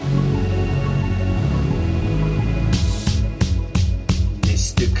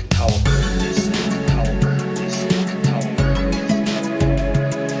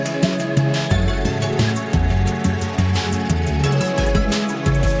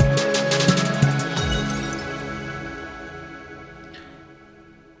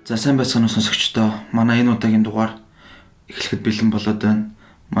За сайн байцгаана сонсогчдоо. Манай энэ удаагийн дугаар эхлэхэд бэлэн болоод байна.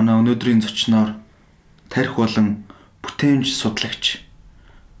 Манай өнөөдрийн зочноор тарих болон бүтээмж судлаач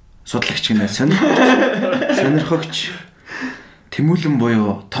гэнэ сонирхогч Тэмүүлэн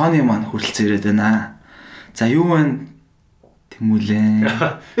буюу Тони маань хүрэлцэн ирээд байна. За юу вэ Тэмүүлэн?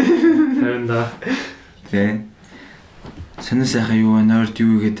 Харин да. Тэ. Сонир сайхан юу вэ? Нойрд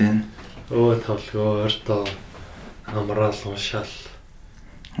юу игээд байна? Тавлгаа ойртоо амраал уншаал.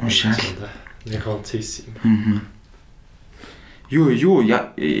 Нэг онцис юм.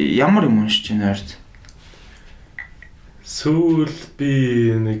 Ямар юм уншиж байна ойрт? Сүүл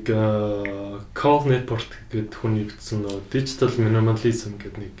би нэг Cal Newport гэдэг хүний бичсэн Digital Minimalism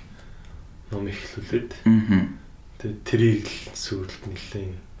гэдэг нэг ном эхлүүлээд. Тэгээд тэрийг сүүлд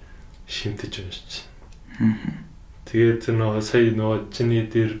нэлээд шимтэж уншиж. Тэгээд сая чиний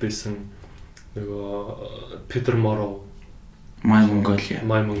дээр байсан Peter Morrow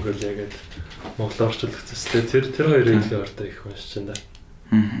My Mongolia гэдэг монголоор орчуулагдсан. Тэр хоёрыг л ортой их уншиж байна.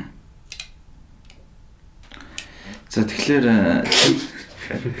 За тэгэхээр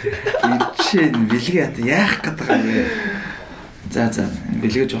чи бэлгээ яах гэдэг юм бэ? За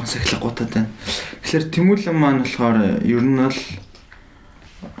бэлгээ жоохон сахилах гутаад байна. Тэгэхээр Тэмүүлэн маань болохоор ер нь л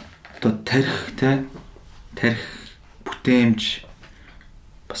одоо тарих бүтээмж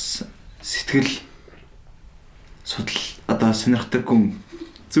бас сэтгэл судал одоо сонирхдаг хүн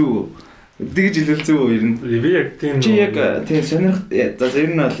зүг тэгж хэлвэл зүг ер нь би яг тийм чи яг тийм сонирх за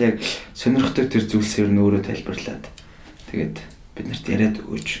ер нь бол яг сонирхдаг тэр зүйлсээр нь өөрөө тайлбарлаад тэгээд биднэрт яриад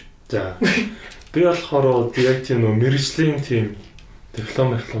өгөөч. За би болохоор яг тийм мэргэжлийн тийм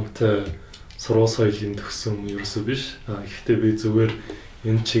дипломтой сургууль соёлын төгссөн юм ерөөсөө биш. Гэхдээ би зүгээр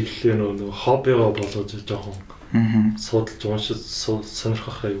энэ чиглэлээ хоббигаа болгож жоохон судалж уншиж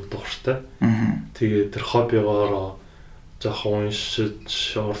сонирхох аюул дуртай. Тэгээд тэр хоббигоор жоохон уншиж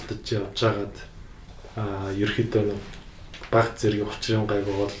оролдож явж байгаад ерөөхдөө баг зэрэг учрын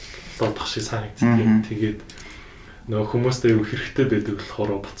гайгүй болоод шиг санагддаг. Тэгээд хүмүүстэй аюул хэрэгтэй байдаг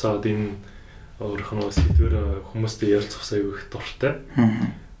болохоор буцаад энэ өөрийнхөө сэдвээр хүмүүстэй ярилцах аюул их дуртай.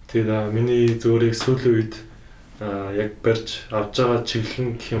 Тэгээд миний зөөрийг сүүлийн үед яг барьж авч байгаа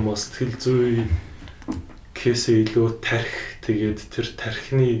чиглэл гэх юм уу сэтгэл зүй кейсээ илүү тарих тэгээд тэр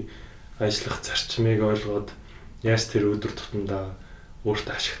тархины ажиллах зарчмыг ойлгоод яаж тэр өдөр тутамдаа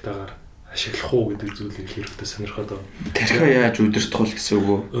өөртөө ашигтайгаар ашиглах уу гэдэг зүйлийг хэрэгтэй сонирхоод байна. Тархиа яаж удирдах вэ гэсэн үг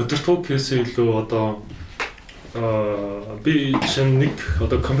үү? Удирдах кейсээ илүү одоо би нэг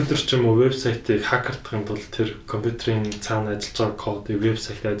компьютер ч юм уу вебсайтыг хакердахын тулд тэр компьютерийн цаана ажиллаж байгаа кодыг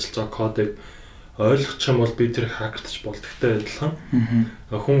вебсайтад ажиллаж байгаа кодыг ойлгох юм бол би тэр хакердаж болдогтой адилхан.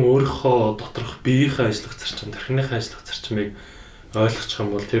 Хүн өөрийнхөө доторх биеийнхээ ажиллах зарчим, тархиныхаа ажиллах зарчмыг ойлгох юм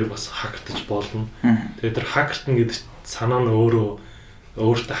бол тэр бас хакердаж болно. Тэгээд тэр хакертан гэдэг санаа нь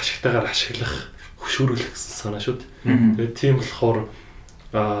өөртөө ашигтайгаар ашиглах, хөшөөрүүлэх гэсэн санаа шүү дээ. Тэгээд тийм болохоор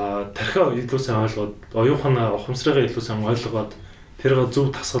тархиа илүү сайн ойлгоод, оюуханаа ухамсарыгаа илүү сайн ойлгоод тэрийг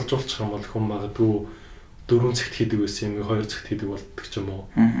зөв тасгалжуулчих юм бол хүн магадгүй 4 цагт хийдэг байсан юм 2 цагт хийдэг болдог ч юм уу.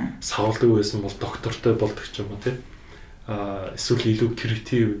 Савлдаг байсан бол доктортой болдог ч юм уу тий. Эсвэл илүү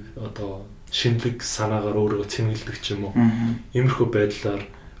креатив одоо шинэлэг санаагаар өөрийгөө цэнгэлдэг ч юм уу. Иймэрхүү байдлаар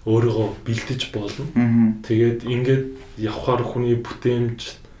өөрийгөө бэлдэж болно. Тэгээд ингээд явхаар хүний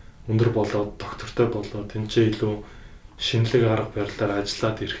бүтээмж өндөр болоод доктортой болоод тэнцээ илүү шинэлэг арга барилаар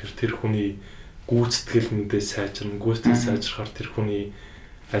ажиллаад ирэхээр тэр хүний гүйцэтгэл мэдээ сайжрна. Гүйцэтгэл сайжрахаар тэр хүний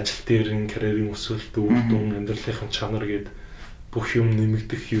ажил дээрийн карьерийн өсөлт, үр дүн, амьдралын чанар гээд бүх юм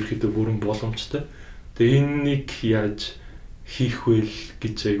нэмэгдэх ерөөхдөө бүрэн боломжтой. Тэгээ энэнийг яаж хийх вэ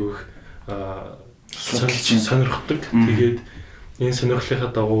гэж айгүйх сонирхдаг. Тэгээд энэ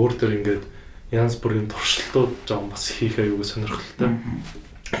сонирхлынхаа дагуу өөр төр ингээд янз бүрийн туршилтууд жоон бас хийх аюул сонирхолтой.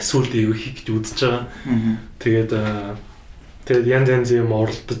 Эсвэл аюул хийх гэж үзэж байгаа. Тэгээд янз юм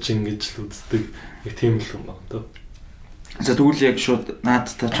оролдож ингэж л үздэг. Нэг тийм л юм байна даа. За тэгвэл яг шууд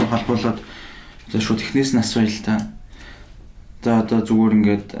наадтай ч холбуулаад шууд эхнээс нь асууя л та. За одоо зүгээр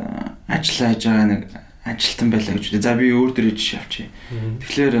ингээд ажиллаа хийж байгаа нэг ажилтан байлаа гэж. За би өөр дөр жишээ авчи.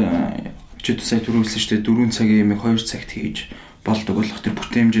 Тэгэхээр чи сая түрүүлсэн шүү дээ 4 цагийн ямиг 2 цагт хийж болдог болох тэр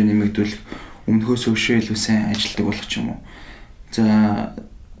бүтээмжээ нэмэгдүүлэх өмнөхөөс өшөө илүү сайн ажилтдаг болох ч юм уу. За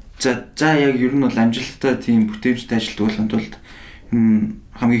яг ер нь бол амжилттай тийм бүтээмжтэй ажилтдаг болохын тулд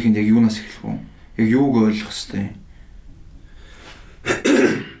хамгийн ихэнд яг юунаас эхлэх вэ? Яг юуг ойлгох хэрэгтэй?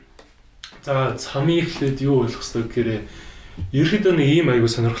 За хамгийн эхлээд юу ойлгох хэрэгтэй гэхээр ерөөхдөө нэг ийм аягүй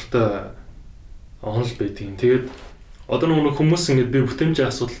сонирхолтой онол байдаг юм. Тэгээд одоо нэг хүмүүс ингэж би бүтээмжийн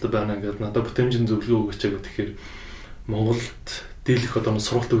асуудалтай байна гэдэг надад бүтээмжийн зөвлөгөө өгөөч гэдэг. Тэгэхээр Монголд дийлэх одоо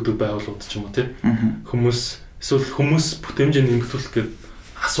сургалт өгдөг байгууллагууд ч юм уу тийм хүмүүс эсвэл хүмүүс бүтээмжийг нэмэгдүүлэх гэдэг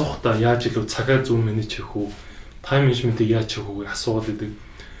асуухдаа яаж илүү цагаа зөв менеж хийх үү, тайм менежментийг яаж хийх үү асуугаад идэг.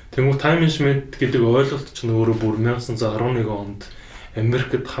 Тэгмээ тайм менежмент гэдэг ойлголт чинь өөрөө бүр 1911 онд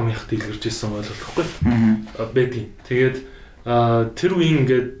Америкт хамгийн их дэлгэрж ирсэн ойлголт байхгүй. Бэдгийн. Тэгээд тэр үеийн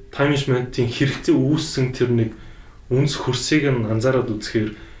ингээд тайм менежментийн хэрэгцээ үүссэн тэр нэг үнс хөрсийг нь анзаараад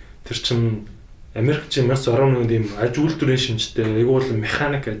үзэхээр тэр чинь Америкч 1911 онд ийм аж үйлдвэрийн шинжтэй, айгуул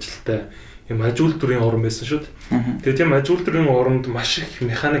механик ажилтай юм аж үйлдвэрийн орн байсан шүү дээ. Тэгээд тийм аж үйлдвэрийн оронд маш их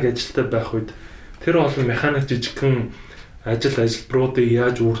механик ажилтай байх үед тэр олон механик жижигхэн ажилбаруудыг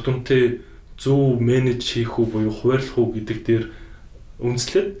яаж үр дүнтэй зөв менеж хийх үү буюу хуваарлах уу гэдэг дээр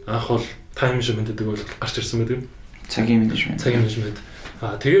үндэслээд анх бол тайм менежмент гэдэг ойлголт гарч ирсэн байдаг. Цагийн менежмент.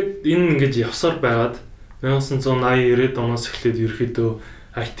 Тэгээд энэ ингэж явсаар байгаад 1980-90-ад оноос эхлээд ерөөхдөө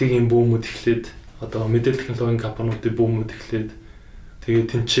IT-ийн бүүмүүд эхлээд одоо мэдээлэл технологийн компаниудын бүүмүүд эхлээд тэгээд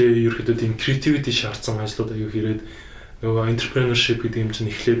тэнцээ ерөөхдөө тийм creativity шаардсан ажлууд аяг ирээд нөгөө entrepreneurship гэдэг юм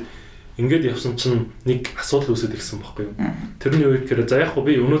чинь эхлээд ингээд явсан чинь нэг асуудал үүсэж ирсэн байхгүй юу. Тэрний үед гэхээр за яг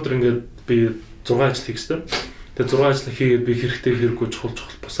би өнөөдөр ингээд би 6 ажил хийх хэрэгтэй. Тэгээд 6 ажил хийгээд би хэрэгтэй хэрэггүй чухал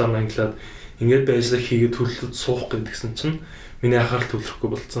бусаар англиад ингээд би ажлаа хийгээд төлөвлөд суух гэдгсэн чинь миний анхаарал төвлөрөхгүй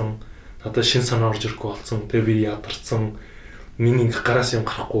болсон. Надад шин санаа орж ирэхгүй болсон. Тэгээ би ядарсан. Миний гараас юм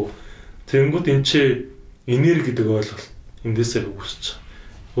гарахгүй. Тэгэнгүүт энэ чи энерги гэдэг ойлголт эндээсээ үүсэж байгаа.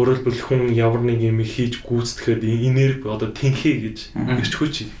 Өөрөөр хэлбэл хүн ямар нэг юм хийж гүйцэтгэхэд энерги одоо тэнхээ гэж ирч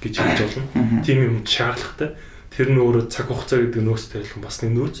хүч гэж хэлж болно. Тийм юм шаардлагатай. Тэр нь өөрөө цаг хугацаа гэдэг нөөцтэй хэлхэн бас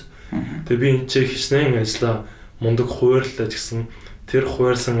нэг нөөц. Тэгээ би энэ чи хичнээн ажиллаа мундаг хуваарлаа гэсэн тэр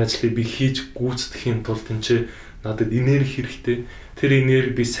хуваарлсан ажлыг би хийж гүйцэтгэхийн тулд энэ чи надад энерги хэрэгтэй. Тэр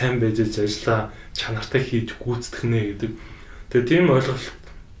энерги би сайн байж ажиллаа чанартай хийж гүйцэтгэнэ гэдэг. Тэгээ тийм ойлголт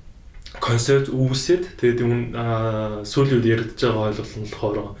концепт үүсээд тэгээд сүүлийн үед яригдж байгаа ойлголт нь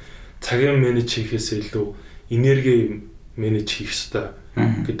болохоор цагийн менеж хийхээс илүү энерги менеж хийх ёстой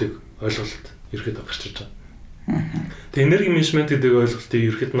гэдэг ойлголт ерөөд гарч ирж байгаа. Тэгээд энерги менежмент гэдэг ойлголтыг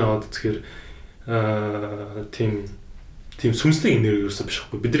ерөөд нь аваад үзэхээр тийм сүнслэг энерги ерөөсөө биш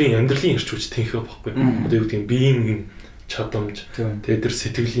байхгүй. Бидний амьдралын эрч хүч тэнхээ байхгүй. Одоо юу гэдэг нь биеийн чадамж, тэгээд тэр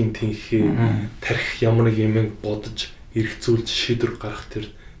сэтгэлийн тэнхээ, тарих ямар нэг юм бодож, эргцүүлж шийдвэр гаргах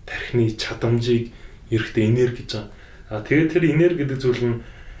тэр тархины чадамжийг эрэхтэй энерги гэж байгаа. Тэгээд тэр энерги гэдэг зүйл нь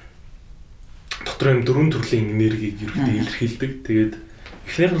дотор юм дөрвөн төрлийн энергийг эрэхтэй илэрхийлдэг. Тэгээд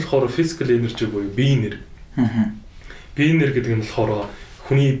эхнийх нь болохоор physical energy буюу биеийн энерги. Биеийн энерги гэдэг нь болохоор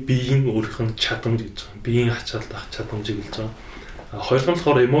хүний биеийн өөрийнх нь чадамж гэж байгаа. Биеийн ачаалт ах чадамжийг хэлж байгаа. Хоёр нь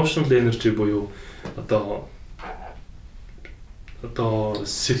болохоор emotional energy буюу одоо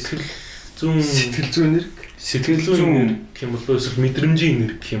сэтгэл зүйн энерги гэх юм бол эсвэл мэдрэмжийн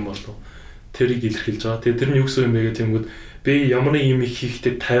энерги гэх юм бол тэрийг илэрхийлж байгаа. Тэгээ тэрний юу гэсэн юм бэ гэх юмгод би ямар нэг юм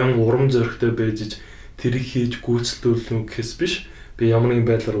хийхдээ 50 урам зоригтой байж тэрийг хийж гүйцэтгүүлнэ гэхээс биш. Би ямар нэгэн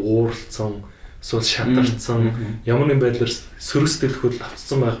байдлаар ууралцсан, эсвэл шатарсан, ямар нэгэн байдлаар сөрөс дэлгөхөд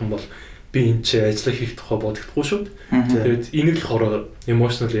автсан байх юм бол би энэ чи ажиллах хийх тухай бодогдохгүй шүү дээ. Тэгээд энийг л болохоор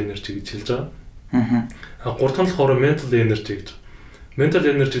emotional energy гэж хэлж байгаа. Гурав дахь нь болохоор mental energy гэж. Mental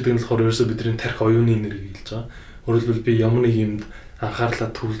energy гэдэг нь болохоор ерөөсөө бидний тарих оюуны энерги хэлж байгаа. Өөрөөр хэлбэл би ямар нэг юмд анхаарлаа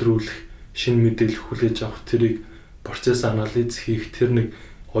төвлөрүүлэх, шинэ мэдээлэл хүлээж авах, тэрийг процесс анализ хийх, тэр нэг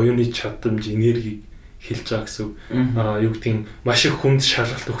оюуны чадамж, энергийг хэлж байгаа гэсэн. Юу гэдэг нь маш их хүнд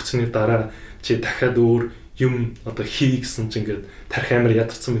шалгалт өгсөний дараа чи дахиад өөр юм одоо хий гэсэн чинь ингээд тарих амар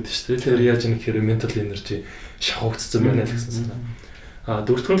ядарсан мэт шүү дээ. Тэр яаж нэг хэрэг mental energy шахагдсан байна л гэсэн санаа.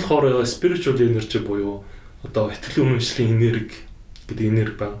 Дөрөвт нь болохоор spiritual energy буюу одоо итгэл үнэмшлийн энерги гэдэг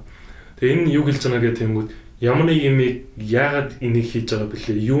энерги байна. Тэгээ энэ юу хэлж байгаа гэх юмгууд ямар нэг юм яагаад энийг хийж байгаа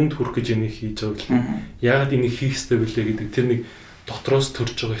бэлээ, юунд хүрэх гэж энийг хийж байгаа бэлээ, яагаад энийг хийх ёстой бэлээ гэдэг тэр нэг дотроос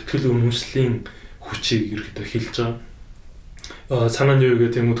төрж байгаа итгэл үнэмшлийн хүчийг ерөөдөө хэлж байгаа. Санаа нь юу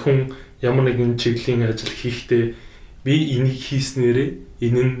гэх юмуд хүн ямар нэгэн чиглэлийн ажил хийхдээ би энийг хийснээрээ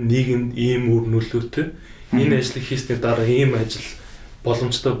энэ нь нийгэмд ийм үр нөлөөтэй, энэ ажлыг хийсний дараа ийм ажил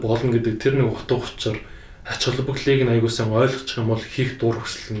боломжтой болно гэдэг тэр нэг утга учир ач холбогдлыг нь аягуулсан ойлгочих юм бол хийх дур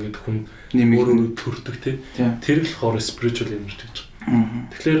хүсэл гэдэг хүн өөрөө төрдөг тий. Тэр л хоороо spiritual energy гэж.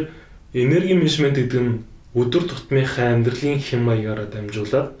 Тэгэхээр энерги менежмент гэдэг нь өдөр тутмынхаа амьдралын хэм маягаараа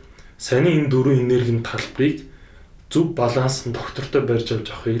дамжуулаад саяны энэ дөрвөн энергийн талбарыг зөв баланс нь доктортой барьж авч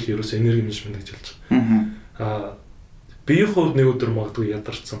авахыг л ерөөс энерги менежмент гэж хэлж байгаа. Биеийн хувьд нэг өдөр магадгүй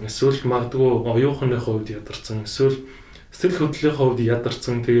ядарсан, эсвэл магадгүй оюухны хувьд ядарсан, эсвэл сэтгэл хөдлөлийн хувьд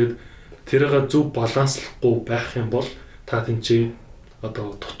ядарсан. Тэгээд тэрийг зөв баланслахгүй байх юм бол та тэнцээ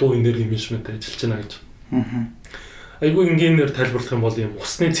одоо дутуу энерги менежмент ажиллаж байна гэж. Айгүй энгийнээр тайлбарлах юм бол юм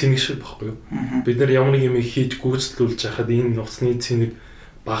усны цэник шиг баггүй юу? Бид нар ямар нэг юм хийж гүйцэтгүүлж байхад энэ усны цэник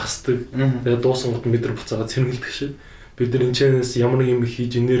багасдаг. Тэгээд дуусангууд бид нар буцаага цэнгэлдэг шиг. бид нар энэчнээс ямар нэг юм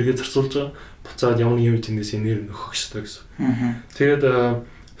хийж энерги зарцуулж байгаа. Буцаад ямар нэг юм эндээс энерги нөхөх хэрэгтэй гэсэн. Тэгээд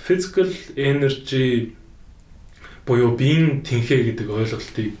physical energy буюу биеийн тэнхээ гэдэг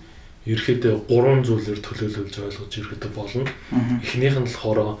ойлголтыг ерөөхдөө 3 зүйлээр төлөөлүүлж ойлгож ерөөхдөө болно. Эхнийх нь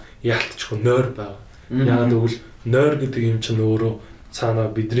болохоор яалтчгүй нойр байгаа. Яагаад гэвэл нойр гэдэг юм чинь өөрөө цаана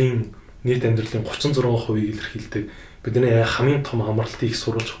бидний нийт амьдралын 36%-ийг илэрхийлдэг. Бидний хамгийн том амралтыг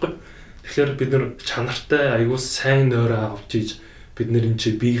сурвалж байгаа. Тэгэхээр бид нар чанартай аюул сайн нойроо авч ийж бид нар энэ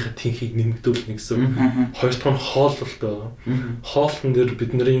чи биеийнхээ тэнхийг нэмэгдүүлнэ гэсэн. Хоёр дахь нь хооллолт байгаа. Хоолтон дээр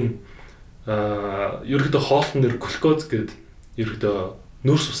бидний ерөөхдөө хоолтон дээр глюкоз гэдэг ерөөхдөө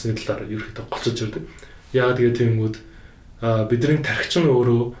нүүрс усны талаар ерөөхдөө голчож ирдэг. Яагаад гэвэл тиймүүд бидний тархич нь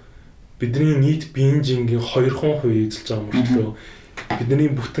өөрөө бидний нийт биеийн жингийн 2% эзэлж байгаа мөртлөө бидний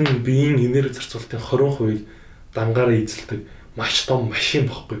бүтэн биеийн энерги зарцуулалтын 20%-ийг дангаараа эзэлдэг маш том машин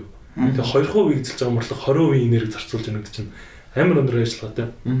баггүй юу. Тэгээ 2% эзэлж байгаа мөртлөө 20% энерги зарцуулж байгаа гэдэг чинь амар өндөр ажиллагаатай.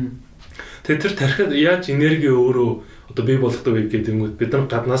 Тэгээ тэр тархиад яаж энерги өөрөө одоо бий болгодог вэ гэдэг юм уу бид нар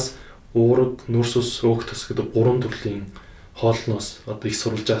гаднаас уураг, нүрс ус, өөх тос гэдэг 3 төрлийн хоолноос одоо их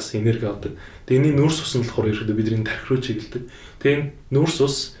сурвалж аас энерги авдаг. Тэгээ энэ нүрс ус нь болохоор ерөөдөө бидний тархи руу чиглэдэг. Тэгээ энэ нүрс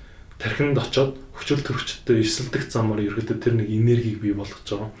ус тархинд очоод хүчил төрөгчтэй эрсэлдэх замаар ерөөдөө тэр нэг энергийг бий болгож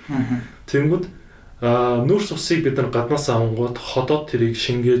байгаа. Тэнгүүд нүрс усыг бид нар гаднаас авангууд ходоод тэрийг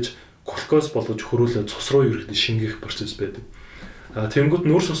шингээж глюкоз болгож хөрүүлээ цус руу ерөөдөө шингээх процесс байдаг. Тэнгүүд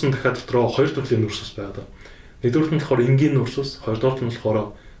нүрс ус нь дахиад дотроо 2 төрлийн нүрс ус байдаг. Нэгдүгürt нь болохоор энгийн нүрс ус, хоёрдугаар нь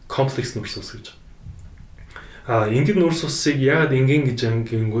болохоор комплекс нүрс ус гэж. Энгийн нүрс усыг яагаад энгийн гэж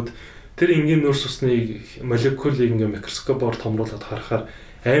ангингууд тэр энгийн нүрс усны молекулыг ингээ микроскопоор томруулаад харахаар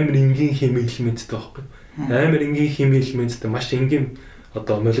амар энгийн хими элементтэй байхгүй. Амар энгийн хими элементтэй маш энгийн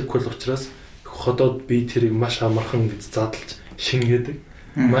одоо молекул учраас ходоод би тэрийг маш амархан гэж задлж шингээдэг.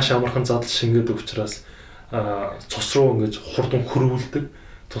 Маш амархан задлж шингээдэг учраас цус руу ингэж хурдан хөрвүүлдэг.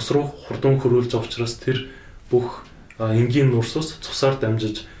 Цус руу хурдан хөрвүүлж байгаа учраас тэр бүх энгийн нүрс ус цусаар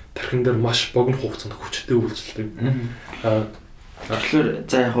дамжиж тархин дээр маш богино хугацаанд хүчтэй үйлчлдэг. Тэгэхээр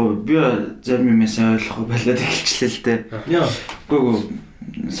за яг хөө би зарим юмээс ойлгох байлаа хэлчихлээ л дээ. Үгүй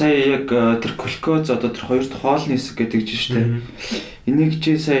сая яг тэр глюкоз одоо тэр хоёр дахь хоолны хэсэг гэдэг чинь шүү дээ. Энийг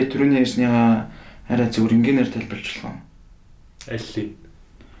чи сая түрүүний ярьсныгаа арай зүгээр энгийнээр тайлбарлаж болох юм. Аль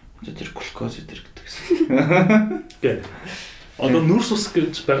тэр глюкоз гэдэг гэсэн. Гэ. Одоо нүрс ус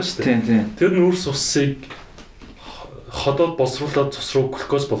гэж байгаа шүү дээ. Тийм. Тэр нүрс усыг ходоод боловсруулаад цус руу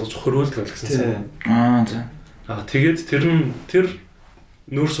глюкоз болгож хөрвүүлдэг гэсэн. За. Тэгээд тэр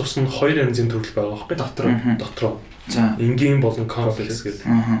нүрс ус нь 2 янзын төрөл байгаа байхгүй дотроо. За. Энгийн болон комплекс гэдэг.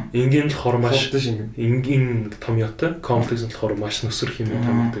 Энгийн болохоор маш энгийн томьёотой, комплекс нь болохоор маш нүсэр хэмээн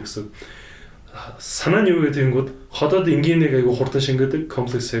томьёотой гэсэн. Санаа нь юу гэдэг нь ходоод энгийнийг айгу хурдан шингээдэг,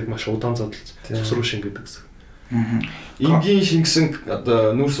 комплексыг маш удаан задлж цус руу шингээдэг гэсэн. Энгийн шингэсэн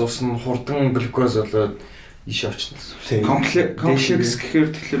одоо нүрс ус нь хурдан глюкоз болоод иш очно. Комплекс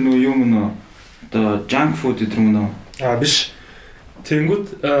гэхээр тэгэхээр нөгөө юм нөө одоо junk food гэдэг юм нөө. Биш.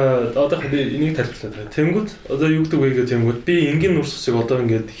 Тэнгүүд одоо би энийг тайлбарлаад байна. Тэнгүүд одоо юу гэдэг вэ гэх тэнгүүд би энгийн нүрс усыг одоо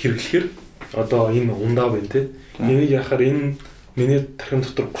ингээд хэрэглэхээр одоо энэ ундаа байна те. Энийг яхаар энэ миний тархин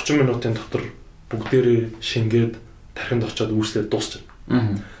дотор 30 минутын дотор бүгдээрээ шингээд тархинд очиод үүслээд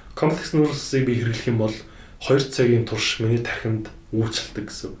дуусчихна. Комплекс нүрс усыг би хэрэглэх юм бол 2 цагийн турш миний тархинд үйлчлдэг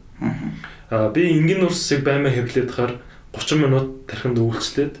гэсэн. Би энгийн нүрс усыг баймаа хэрэглээд хахаар 30 минут тархинд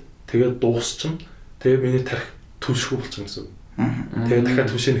үйлчлээд тэгээд дуусчихна. Тэгээд миний тархи түлшгүй болчихно гэсэн. Тэгээд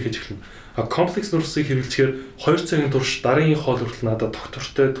дахиад түшээ нэхэж эхэлнэ. Комплекс нүрсийг хэрэглэхээр 2 цагийн турш дараагийн хоол хүртэл надад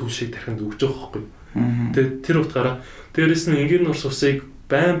доктортой түлшийг тархинд өгч байгаа байхгүй. Тэгээд тэр утгаараа дээрэс нь энгийн нүрс усыг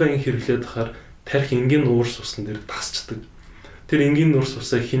байн хэрэглээд хахаар тархи энгийн нүрс усан дээр тасчдаг. Тэр энгийн нүрс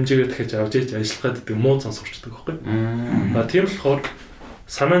усыг хэмжээгээр дахиж авч иж ажиллагаад идэг муу цанс урчдаг байхгүй. Тийм болохоор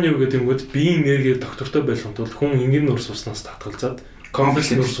санаа нь юу гэдэг юм бэ? Биеийн энерги доктортой байлгахын тулд хүн энгийн нүрс уснаас татгалзаад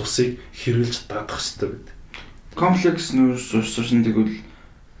комплекс нүрс усыг хэрэглэж даадах хэрэгтэй байдаг. Комплекс нүрс усны тэгвэл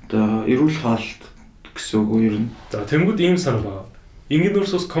одоо эрүүл хоолт гэсэн үг үү ер нь. За тэнгууд ийм санаа байна. Энгийн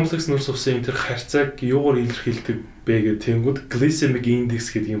нүрс ус комплекс нүрс усын тэр харьцааг юугаар илэрхийлдэг бэ гэх тэнгууд glycemic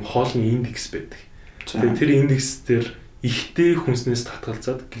index гэдэг юм хоолны индекс байдаг. Тэгээд тэр индекс дээр ихтэй хүнснээс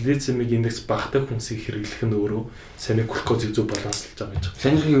татгалзаад glycemic index багатай хүнсийг хэрэглэх нь өөрөө саний глюкозыг зөв баланслаж байгаа гэж.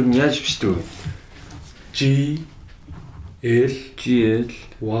 Санийх юу яаж бичдэг вэ? G L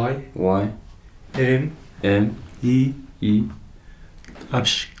Y M E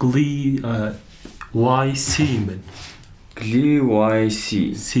абш Y C мэн.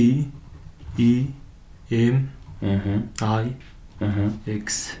 GlyC C E M I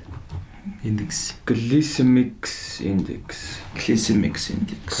X index. Glycemic index.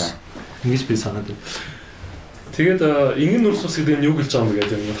 Ингэж би санаад байна. Тэгээд энгийн нурс ус гэдэг нь юу гэлж байгаа юм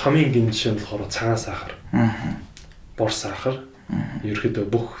гэдэг нь хамгийн энгийн жишээ нь болохоор цагаан сахар. Бор сахар. Ерөөхдөө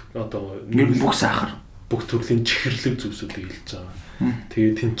бүх бүх сахар, бүх төрлийн чихэрлэг зүйлсүүдийг хэлж байгаа.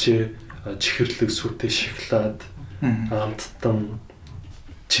 Тэгээд тэнцээ чихэрлэг, сүтэ, шоколад, амттан,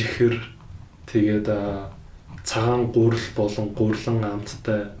 чихэр, тэгээд цагаан гурил болон гурлан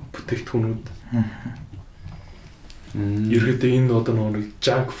амттай бүтээгдэхүүнүүд. Ерөөдөө энэ нэг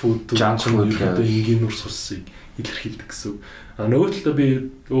junk food ерөөдөө энгийн нурс усыг илэрхийлдэг гэсэн. Нөгөө талаа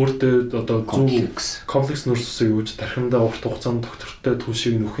би өөртөө зөв комплекс нурс усыг үүж тархиндаа урт хугацаанд доктортой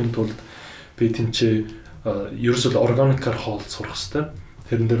түлшийг нөхөхийн тулд би тэнцээ ерөөсөө органикаар хоол сурах хэрэгтэй.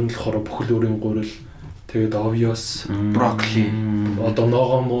 Тэрэн дээр нь болохоор бүхэл өөрийн гурил, тэгээд овёс, брокколи,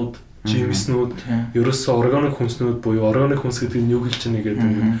 ногоомууд, жимснүүд, ерөөсөө органик хүнснүүд буюу органик хүнс гэдэг нь юу гэлж байна гэдэг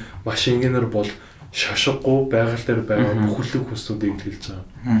маш энгийнээр бол шошгогүй байгаль дээр байгаа бүхэлдээ хүнснүүдийг хэлж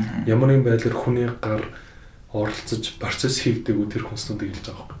байгаа. Ямар нэгэн байдлаар хүний гар оролцож процесс хийгдэггүй тэр хүнснүүдийг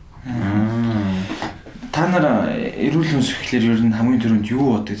хэлж байгаа юм. Та нар эрүүл хүнс гэхлээр ер нь хамгийн түрүүнд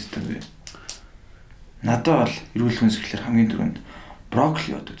юу бодогддог вэ? Надад бол эрүүл хүнс гэхлээр хамгийн түрүүнд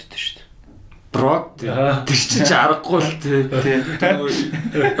брокколи бодогддог шүү дээ. Тэр чинь аргагүй л тий.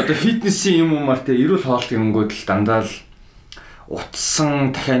 Фитнесийн юм уу те эрүүл хоолт юмгууд л дандаа л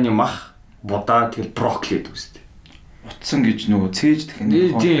утсан дахианы мах будаа тэгэл брокколи гэдэг үстэй. Утсан гэж нөгөө цээж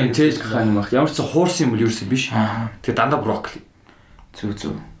дахианы мах. Тийм цээж дахианы мах. Ямар ч ц хуурсан юм бол ерөөсөө биш. Тэгээ дандаа брокколи.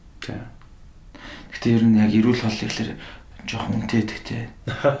 Зөв. Тий. Гэтэ ер нь яг эрүүл хоол гэхлээр жоохон үнэтэй гэдэгтэй.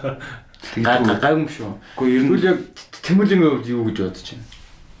 Тэгээд гайвам шүү. Гэхдээ ер нь яг тэмүүлэн хувьд юу гэж бодож байна?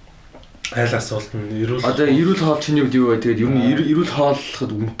 Айл асуулт нь эрүүл хоол чиний хувьд юу вэ? Тэгээд ер нь эрүүл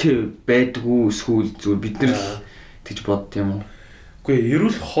хооллоход үнэтэй байдгүй эсвэл зүгээр бид нар тэгж бодд юм уу? Үгүй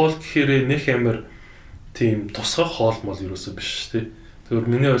эрүүл хоол гэхээр нэх амар тийм тусгай хоол мол ерөөсөө биш тий. Тэгвэл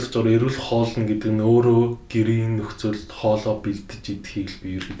миний ойлгож байгаа эрүүл хоолн гэдэг нь өөрөө гэрийн нөхцөлд хоолоо бэлдэж идэхийг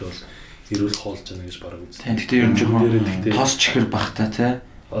би ерөөд бол эрүүл хоолж яана гэж бараг үздэг. Тэгэхдээ ер нь жоохон тос чихэр багтай тий.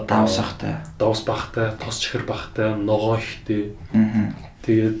 Давс багтай, тос чихэр багтай, ногоо ихтэй.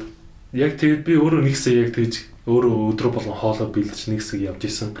 Тэгээд би өөрөө нэгсээ яг тэгж өөрөө өдрө болгон хоолоо бэлдэж нэгсэг явж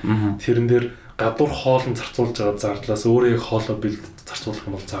исэн. Тэрэн дээр гадуур хоолн зарцуулж байгаа зардлаас өөрөө яг хоолоо бэлдэж зарцуулах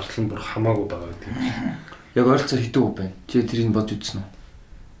юм бол зардал нь бүр хамаагүй байгаа гэдэг юм шиг. Яг ойролцоо хитүү байна. Чи тэрийг бодож үзсэн үү?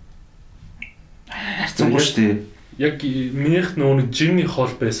 Харцангуй шүү дээ. Яг минийх нөгөө жирний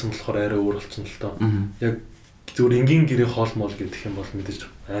хоол байсан болохоор арай өөр болчихно л доо. Яг зүгээр энгийн гэрээ хоол мол гэдэг юм бол мэдээж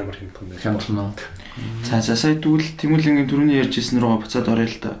амар хямдхан байх. Хямдхан. За сая дүүл Тэмүүлэнгийн түрүүний ярьжсэн руугаа буцаад орё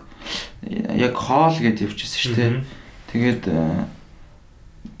л да. Яг хоол гэдээ явчихсан шүү дээ. Тэгээд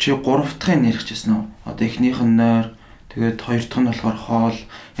чи 3 дахын ярихчихсан уу? Одоо эхнийх нь нойр, тэгээд хоёр дахь нь болохоор хоол.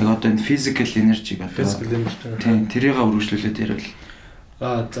 Яг одоо энэ physical energy гэдэг. Тийм, тэрийг өргөжлүүлээд ярил.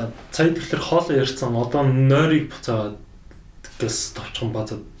 За сая тэгэхээр хоол ярьсан. Одоо нойрыг буцаад гэс товчхон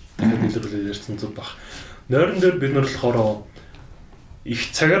базаад дахиад илрүүлээд ярьсан зүг баг. Нойрон дээр бид нар болохоор их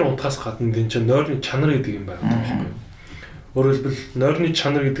цагаар унтахаас гадна энэ чинь нойрны чанар гэдэг юм байна байхгүй юу? Өөрөөр хэлбэл нойрны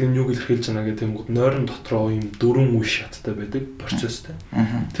чанар гэдэг нь юуг илэрхийлж байна гэдэг нь нойрон дотроо ийм дөрвөн үе шаттай байдаг процесстэй.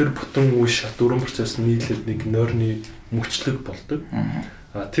 Тэр бүтэн үе шат дөрвөн процесс нийлээд нэг нойрны мөчлөг болдог.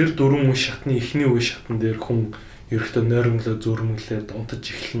 Тэр дөрвөн үе шатны эхний үе шатн дээр хүн ерөөхдөө нойрмлоо зөрмөглээд унтаж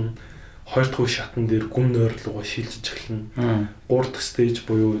эхэлнэ. Хоёр дахь үе шатн дээр гүн нойр руугаа шилжиж эхэлнэ. Гурав дахь стейж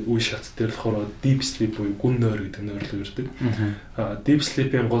буюу үе шат дээр болохоор deep sleep буюу гүн нойр гэдэг нойр руу ирдэг. Deep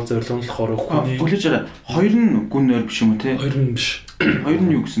sleep-ийн гол зорилго нь болохоор хүний бүлэж арай хоёр нь гүн нойр биш юм уу те? Хоёр нь биш. Хоёр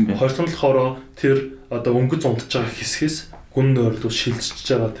нь юу гэсэн бэ? Хоёр нь болохоор тэр одоо өнгөц унтж байгаа хэсгээс гүн нойр руу шилжиж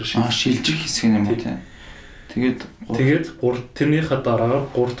байгаа тэр шилжих хэсэг юм уу те? Тэгээд тэрнийхээ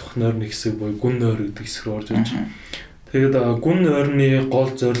дараа гурав дахь нойрны хэсэг буюу гүн нойр гэдэг хэсэг рүү орж ирж байна. Тэгээд гүн нойрны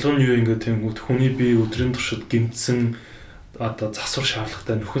гол зорилго нь юу юм гэдэг нь хүний бие өдрийн туршид гэмтсэн одоо засвар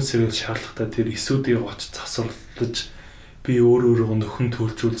шаардлагатай нөхөн сэргээл шаардлагатай тэр эсүүдийг очиж засварлаж би өөрөөрөө нөхөн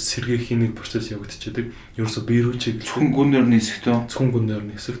төлжүүл сэргээхийн нэг процесс явагдчихэдэг. Ерөөсө биерүүлчиг зөвхөн гүн нойрны хэсэгт зөвхөн гүн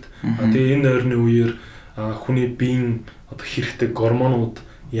нойрны хэсэгт. Тэгээ энэ нойрны үеэр хүний биеийн одоо хэрэгтэй гормонууд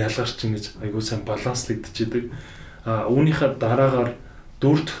ялгарч ингэж айгуу сайн баланслагдчихэдэг. Үүнийхээ дараагаар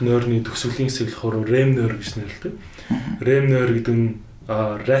дөрөвдөх нойрны төсвөлийн хэсэг болохоор REM нойр гэж нэрлэдэг. REM нойр гэдэг нь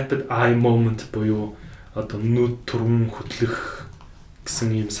rapid eye movement буюу одоо нүд түргэн хөдлөх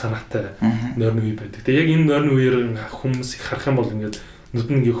гэсэн ийм санаатай нойрны үе байдаг. Тэгээ яг энэ нойрны үеэр хүмүүс их харах юм бол ингээд нүд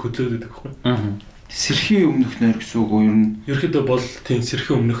нь ингээд хөдлөөд байдаг байхгүй. Сэрхийн өмнөх нойр гэсэн үг үү? Ер нь ерөөдөө бол тийм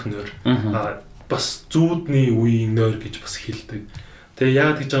сэрхийн өмнөх нойр. Бас зүүдний үеийн нойр гэж бас хэлдэг. Тэгээ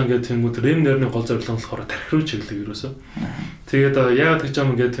яагаад гэж байгаа юм гэдэг нь REM нойрны гол зорилго нь болохоор тархи руу чиглэдэг ерөөсөө. Тэгээд яагаад гэж байгаа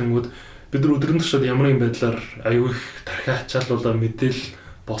юм гэдэг нь бид нар өдрийн туршид ямар нэгэн байдлаар аюу их тархи ачаалуулаа мэдээлэл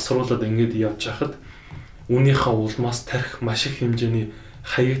боловсруулаад ингэж явж хахад үүнийхээ улмаас тарих маш их хэмжээний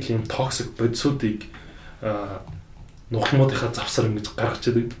хаягдлын токсик бодисуудыг нухалмуудынхаа завсар ингэж гаргаж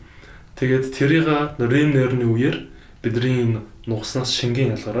идэг. Тэгээд тэрийг рем нейрны үеэр бидний нугаснаас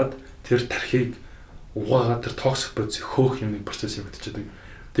шингэн ялгараад тэр тархийг угаагаад тэр токсик бодисыг хөөх юм нэг процесс явагдчихдаг.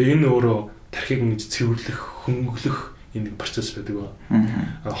 Тэгээ энэ өөрөө тархийг ингэж цэвэрлэх, хөнгөлөх энэ процесс байдаг ба.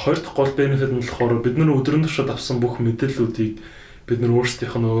 Хоёр дахь гол бенефит нь болохоор бид нар өдрийн туршид авсан бүх мэдээллүүдийг бид нар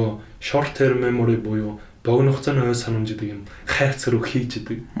өөрсдийнх нь нөгөө short term memory буюу богино хугацааны ой санамж гэдэг юм хайрцаг руу хийж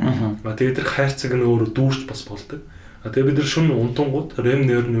идэг. Тэгээд тэр хайрцаг нь өөрөө дүүрч бас болдог. Тэгээд бид нар шөнө унтангууд REM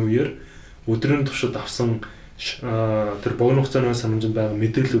нейрны үеэр өдрийн туршид авсан тэр богино хугацааны ой санамжинд байгаа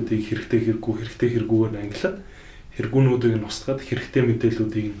мэдээллүүдийг хэрэгтэй хэрэггүйгээр ангилаад хэрэггүүнүүдийг нь устгаад хэрэгтэй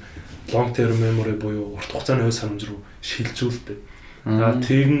мэдээллүүдийг long term memory буюу урт хугацааны ой санамж руу шилжүүлдэг.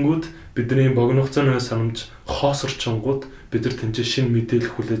 Тэгэнгүүт бидний богино хугацааны ой санамж хоосорчонгууд бид нар тэнцээ шинэ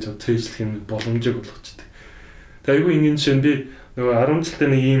мэдээлэл хүлээж авч цээжлэх юм боломжийг олгочтой. Тэгээ айгүй ингээд жишээ би нөгөө 10 жилдээ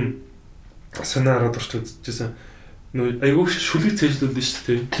нэг ийм санаа хараад орч үзчихсэн. Нөгөө айгүй шүлэг цээжлүүлдэг шүү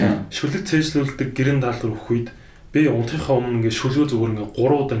дээ. Шүлэг цээжлүүлдэг гэрэн даалт руу өгөх үед би унтахынхаа өмнө ингээд шүлгөө зүгээр ингээд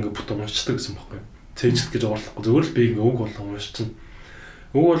 3 удаа ингээд бүтэн уншдаг гэсэн байхгүй юу. Цээжлэх гэж орлохгүй зүгээр л би ингээд үг болон уншчихна.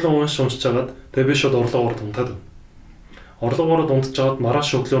 Үг болон уншчаад тэгээ би шууд орлогоор унтаад. Орлогоор унтчихад маргааш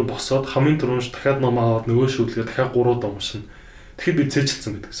өглөө нь босоод хамгийн түрүүнд дахиад ном аваад нөгөө шүлгээ дахиад 3 удаа уншина. Тэгэхэд би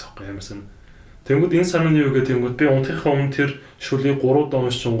цээжилсэн байдаг гэсэн юм амар санаа. Тэнгүүд энэ санааны юу гэдэг тэнгүүд би унтахынхаа өмнө тэр шүлгийг 3 удаа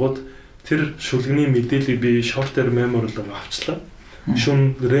уншчихгод тэр шүлгэний мэдээллийг би short term memory руу авчлаа.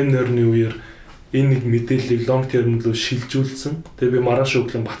 Шүн REM нейрны үеэр энэ нэг мэдээллийг long term руу шилжүүлсэн. Тэгээ би маргааш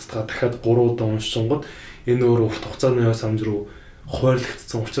өглөө бацтгаа дахиад 3 удаа уншчихгод энэ өөр урт хугацааны санамж руу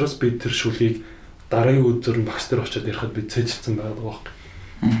хуваарлагдсан учраас би тэр шүлгийг дараагийн өдөр нь багш нар очиод ярихад би цээжилсэн байгаа байхгүй.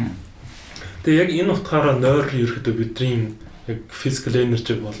 Тэгээ яг энэ утгаараа нойр ерөөдөө бидний яг physical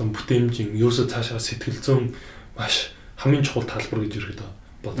energy болон бүтээмжийн ерөөсөө цаашаа сэтгэл зүйн маш хамгийн чухал талбар гэж ерөөдөө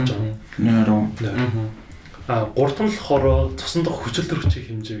бодож байгаа. Нойр. Гурав нь болохоор цусан дах хүчил төрөгчийн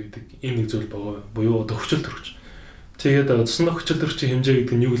хэмжээ гэдэг энэ нэг зүйл байгаа. Буюу одоо хүчил төрөгч. Тэгээд цусан дах хүчил төрөгчийн хэмжээ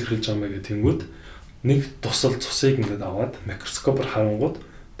гэдэг нь юу илэрхийлж байгаа юм бэ гэтэнгүүт нэг тусал цусыг ингээд аваад микроскопоор харангууд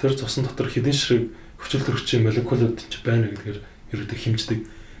тэр цусан дотор хэдэн ширхэг хүчил төрөгчийн молекулууд ч байна гэдгээр ерөөдөө хэмждэг.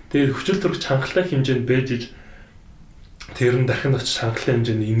 Тэгээд хүчил төрөгч хангалттай хэмжээнд байж иж тэр нь дахин очиж хангалттай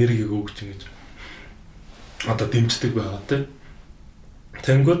хэмжээний энергийг өгч ингэж одоо дэмждэг байгаа тийм.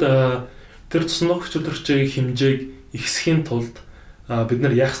 Тэнгүүд тэр цусан хүчил төрөгчийн хэмжээг ихсхийн тулд бид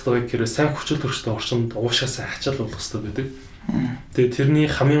нар яах ёстой гэхээр сайн хүчил төрөгчтэй орчинд уушаасаа ачаал болгох ёстой байдаг. Тэгээд тэрний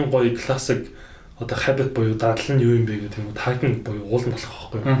хамгийн гоё классик одоо habit буюу дадлал нь юу юм бэ гэдэг юм тагн буюу уул нь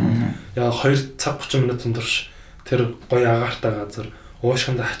болох байхгүй юу. Яа 2 цаг 30 минутын турш тэр гоё агаартай газар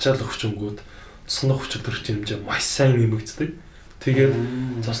уушгинд ачаал өгчөнгүүд цусан хүчил төрөгчийн хэмжээ маш сайн нэмэгддэг. Тэгээд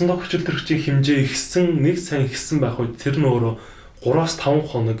цусан хүчил төрөгчийн хэмжээ ихсэн нэг сайн ихсэн байх үед тэр нь өөрөө 3-5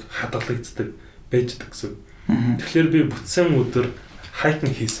 хоног хадгалагддаг байждаг гэсэн. Тэгэхээр би бүтсэн өдөр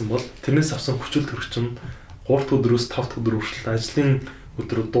хайкинг хийсэн бол тэрнээс авсан хүчил төрөгч нь 3 дахь өдрөөс 5 дахь өдөр хүртэл ажлын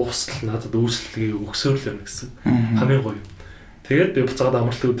өдрөө дуустал надад үйлчлэгээ өгсөөр л байна гэсэн. Хамгийн гоё. Тэгээд би буцаад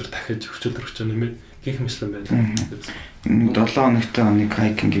амралтын өдөр дахиж хүчил төрөгч нэмээд гих мэтлэн байлаа. 7 хоногтой нэг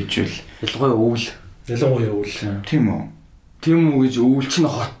хайкинг хийжвэл ялангуяа өвөл. Тийм үү? Тийм үү гэж өвөл чинь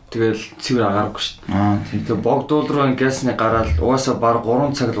хот тэгэл цэвэр агааргүй шүү дээ. Тийм. Тэгээ богдуул руу гасны гараад угаасаа баг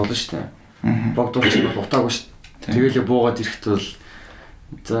 3 цаг л болно шүү дээ. Богдуул чинь утаагүй шүү дээ. Тэгээл буугаад ирэхэд бол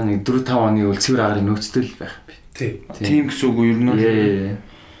за нэг 4-5 оны үл цэвэр агарын нөөцтэй л байх би. Тийм гэсэн үг юу нөө.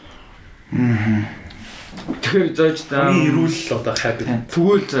 Тэгэхээр зааж та ирүүл одоо хайдаг.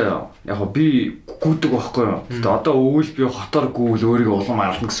 Тэгвэл яг хоо би гүдэг байхгүй юу. Гэтэ одоо өвөл би хотоор гүйл өөрийгөө улам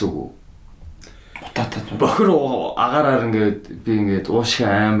ална гэсэн үг. Утаатай. Бохор агаараар ингээд би ингээд уушиг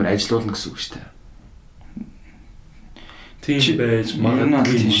амар ажилуулна гэсэн үг шүү дээ. Тийм байж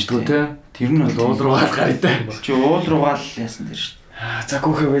магадгүй шүү дээ. Тэр нь уул руугаа гартай. Чи уул руугаа л яасан тэр шүү. За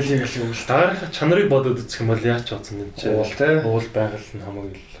гүөхэ байлээ гэл өвөл. Дараагийн чанарыг бодоод үзэх юм бол яач бодсон юм чи. Уул те. Уул байгаль нь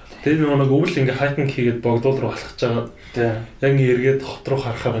хамаагүй. Тэр нэг өвөл ингээ хайкинг хийгээд богдуул руу алхаж байгаа. Яг ингээ эргээд хот руу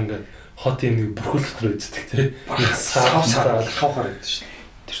харахаар ингээ хотын нэг бүрхүүлэлт рүү үздэг те. Савсараад хавхаар байдаг шүү.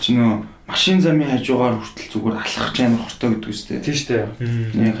 Тэр чинь нөө машин замын хажуугаар хүртэл зүгээр алхах амар хортой гэдэг үстэй. Тийм шүү дээ.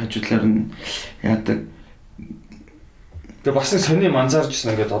 Нэг хажуудлаар нь яадаг. Тэгээ бас нэг сони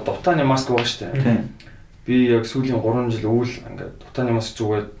манзааржсэн ингээд одоо утааны маск байгаа шүү дээ. Би яг сүүлийн 3 жил өвөл ингээд утааны маск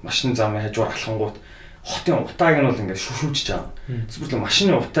зүгээд машин замын хажуугаар алхангууд хотын утааг нь бол ингээд шүшүүж байгаа. Зүгээр л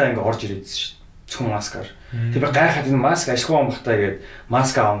машины утаа ингээд орж ирээдсэн шүү. Зөвхөн маскаар. Тэгээ би гайхаад энэ маск ашиггүй юм бахтаа гээд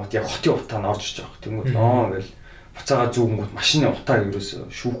маск авангууд яг хотын утаа нь орж ирж байгаа. Тэнгүүд нөө ингээл буцаага зүүнгүүд машины утааг ерөөсөө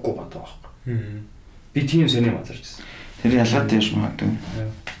шүүхгүй гадаг байхгүй. Би тийм сони манзааржсэн. Тэр ялгаатай яш магадгүй.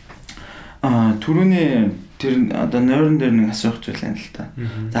 Түрүүний тэр одоо нойрон дээр нэг асуух зүйл байна л та.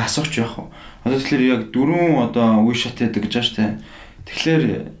 За асууч яах вэ? Одоо тэгэхээр яг 4 одоо үе шат гэдэг гэж байна штэ. Тэгэхээр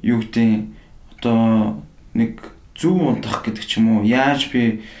юу гэдэг одоо нэг зөв унтах гэдэг ч юм уу? Яаж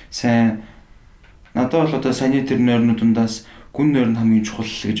би сайн надад бол одоо саяны тэр нойрнууд дундаас гүн нойр нь хамгийн чухал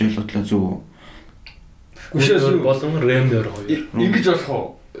гэж ойлгодлоо зөв. Гүшээс болон рэм нойр хоёр. Ингэж болох уу?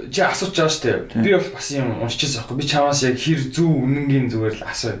 Чи асууж байгаа шүү дээ. Би бол бас юм уншчихсан байхгүй. Би чамаас яг хэр зөв үнэнгийн зүгээр л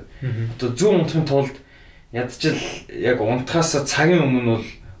асууя. Одоо зөв унтахын тулд ядчил яг унтахаас цагийн өмнө бол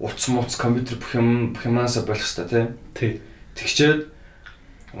утас мууц компьютер бүх юмнаас болох хэрэгтэй тий. Тэгчээд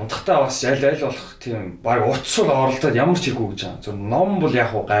унтахтаа бас аль болох тийм баг утас бол оролдоод ямар ч хийгүү гэж байгаа. Зөв ном бол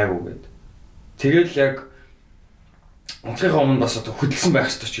яг гайгүй гээд. Тэгэл яг унтахын өмнө бас одоо хөдөлсөн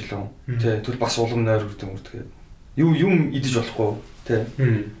байх хэрэгтэй ч илүү. Тий. Тэгвэл бас улам нойр үрдэн үрдгээд. Юм идэж болохгүй. Тий.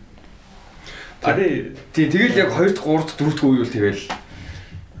 Тэгэл яг 2 дахь 3 дахь 4 дахь үе бол тэгэл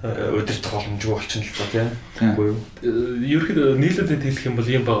удирдах боломжгүй болчихно л ба тийм үгүй юу. Ерөнхийдөө нийлүүлээд хэлэх юм бол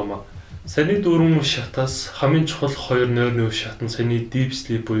юм байгаамаа. Саяны 4 шатаас хамгийн чухал 2 нойрны үе шат нь саяны deep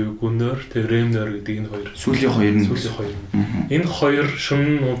sleep буюу гүн нойр, тэг REM нойр гэдэг энэ хоёр. Сүүлийн хоёр нь. Энэ хоёр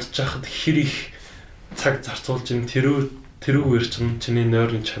шөнө унтж байхад хэр их цаг зарцуулж ин тэрүүгээр чиний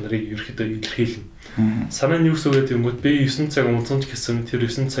нойрны чанарыг ерөөхдөө илэрхийлнэ. Санаа нь юу гэсэн үг гэдэг юм бэ? Би 9 цаг унтсан ч гэсэн тэр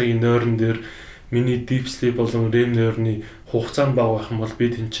 9 цагийн нойрон дээр миний deep sleep болон REM нойрны хугацаа нь бага байх юм бол би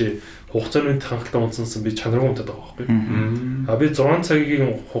тэнцээ хугацааны хангалттай унтсансан би чанаргүй унтаад байгаа байхгүй. Би 6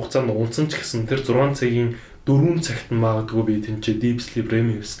 цагийн хугацаанд унтсан ч гэсэн тэр 6 цагийн 4 цагт нь магадгүй би тэнцээ deep sleep,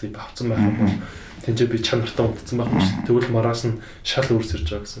 REM sleep авсан байх юм бол тэнцээ би чанартай унтсан байх юм шүү. Тэгвэл мараас нь шал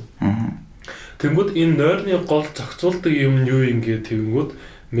үрсэрж байгаа гэсэн. Тэнгүүд энэ нойрны гол зохицуулдаг юм нь юу юм гээ тэгэнгүүт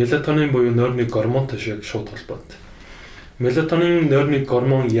мелатонин буюу нойрны гормонтой шиг шууд холбоотой. Мелатонин нойрны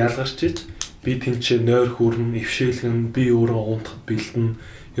гормон ялгарч иж би тэнцээ нойр хүрн, эвшээлгэн, би өөрөө унтахад бэлдэн,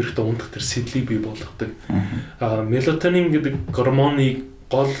 ерөөхдөө унтах тэр сэтлийг бий болгодог. Мелатонин гэдэг гормоныг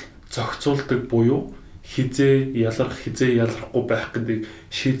гол зохицуулдаг буюу хизээ ялрахгүй байх гэдэг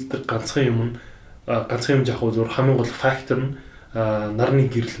шийддэг ганцхан юм жаах үзүүр хамгийн гол фактор нь нарны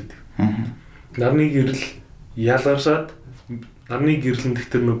гэрэл гэдэг. Нарны гэрэл ялгаршаад нарны гэрлэн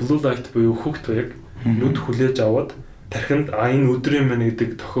дэхтэр нөө blue light буюу хөвгт яг нүд хүлээж аваад тархинд энэ өдөр юм байна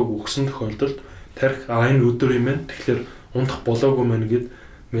гэдэг тохиог өгсөн тохиолдолд тархи энэ өдөр юм байна тэгэхээр унтах болоогүй мэн гэд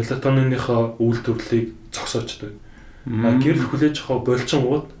мелатониныхоо үйлдвэрлэлийг зогсоочдөг. Гэрэл хүлээж авах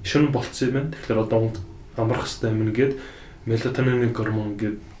болчингууд шөнө болцсон юм байна тэгэхээр одоо амрах хэрэгтэй юм гэд мелатонины гормон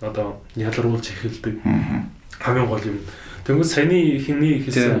гэд одоо ялруулж эхэлдэг. Хамгийн гол юм. Тэгвэл саяны хиний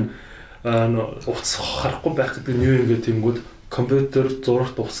хэлсэн утас харахгүй байх гэдэг нь юу юм гэдэг тэнгүүд компьютер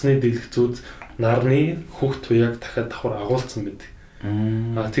зурагт утасны дэлгэцүүд нарны хөвгт туяаг дахиад давхар агуулсан байдаг.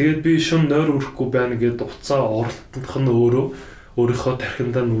 Тэгээд би шөнө нойр өрөхгүй байна гэдээ утсаа оролтох нь өөрийнхөө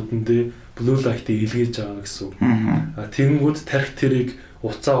тархиндаа нүдэндээ blue light-ийг илгээж байгаа гэсэн үг. Тэнгүүд тархи тэрийг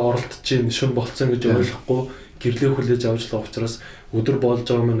утсаа оролтож чинь шөнө болцсон гэж ойлгохгүй гэрлээ хүлээж авч байгаа учраас өдөр болж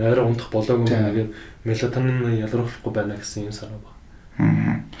байгаа маань арай унтах болоогүй байна гэдэг мелатонин ялруулахгүй байна гэсэн юм санаа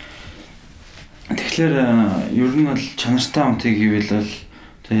байна. Тэгэхээр ер нь бол чанартай унтыг хийвэл бол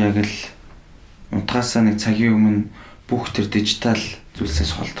тэг яг л унтахаасаа нэг цагийн өмнө бүх тэр дижитал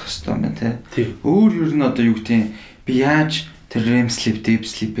зүйлсээс холдох хэрэгтэй юм байна тий. Өөр ер нь одоо юу гэдэг би яаж тэр REM sleep, deep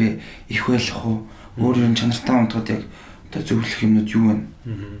sleep их байх уу? Өөр ер нь чанартай унтахад яг одоо зөвлөх юмнууд юу вэ?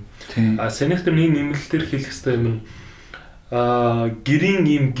 Тий. Санийхтэр нэг нэмэлтээр хэлэх хэрэгтэй юм нь гэрийн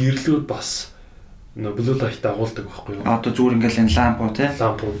ийм гэрлүүд бас blue light агуулдаг байхгүй юу? Одоо зүгээр ингээл энэ лампуу тий.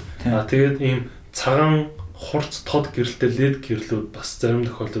 Лампууд. Тэгээд ийм цагаан хурц тод гэрэлтэй LED гэрлүүд бас зарим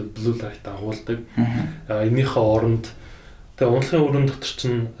тохиолдолд blue light агуулдаг. Энийхээ оронд тэгээ унтахын өрөөнд дотор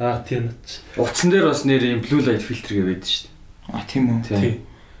чинь тийм утсан дээр бас нэр юм blue light фильтр гэдэг шүү дээ. Тийм үү? Тийм.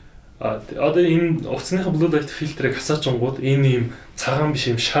 Одоо энэ утасныхаа blue light фильтрийг хасаачингууд энэ ийм цагаан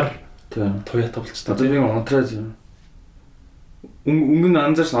биш юм шар туяатай болчихсон. Одоо би унтраад өнгөн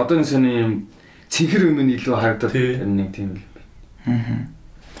анзаарсан одоо энэ сони юм цэнхэр өмнө илүү харагдаад нэг тийм л байна.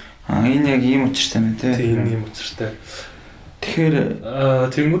 Энэ яг ийм учиртай байна тий. Тийм ийм учиртай. Тэгэхээр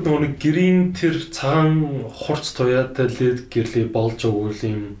тэгмүүд нөгөө гэрийн тэр цагаан хурц туяатай LED гэрлээ болж өгвөл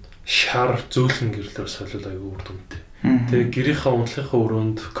ийм шар зөөлөн гэрлээр солиул аягүй үр дүнтэй. Тэгээ гэрийнхаа унтлахын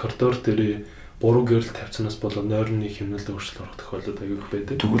өрөөнд коридор дээрээ буруу гэрэл тавьцнаас болоод нойрны хэмнэлд өөрчлөлт орох тохиолдол аягүй их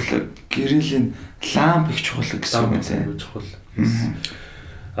байдаг. Тэгвэл гэрлийн ламп их чухал гэсэн үг тийм. Чухал.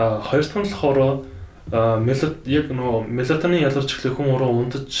 Хоёр дахь нь болохоор яг нөгөө мелатонин ялгарч эхлэх хүн өөрөө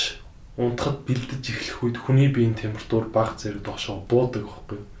унтахад бэлдэж эхлэх үед хүний биеийн температур бага зэрэг доошоо буудаг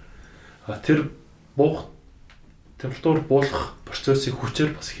байхгүй. Тэр температур буулах процессыг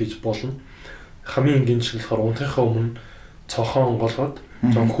хүчээр бас хийж болно. Хамгийн энгийн жишээ болохоор унтахынхаа өмнө цонхоо онгоолгоод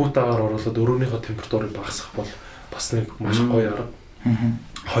жон хүүтаагаар оруулаад өрөөнийхөө температурыг багасгах бол бас нэг маш гоё арга.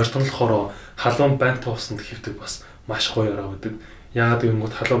 Хоёр дахь нь болохоор халуун байнтай усанд хэвтэх бас маш гоё арга гэдэг. Яагаад гэвэл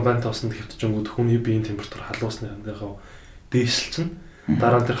халуун байнтай усанд хэвтчихэнгүүт хүний биеийн температур халуун усны хандлагаа дээшилчин.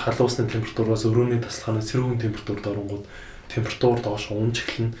 Дараа нь тэр халуун усны температураас өрөөний тасалгааны сэрүүн температурд оронгууд температур доош унж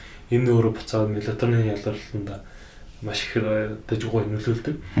эхэлнэ. Энэ өөрөө буцаад мелатонин ялгарлаланда маш их дэжгой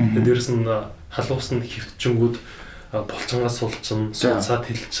нөлөөлдөг. Тэгээд дээрэс нь халуун усанд хэвтчихэнгүүд булчингаас сулчин, суцаад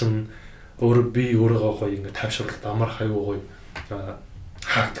хилчин өөрөө би өөрийгөө гоё ингээд тайвшруулалт амар хаягүй гоё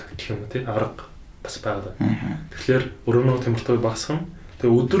хак гэх юм тий арга бас байгаа. Тэгэхээр өрөөнөө температурыг багасгах нь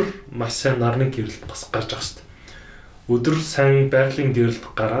тэгээ өдөр маш сайн нарны гэрэлт бас гарч ах хэвээр. Өдөр сайн байгалийн гэрэлт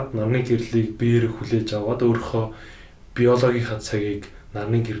гараад нарны гэрлийг биеэр хүлээж аваад өөрийнхөө биологийнхаа цагийг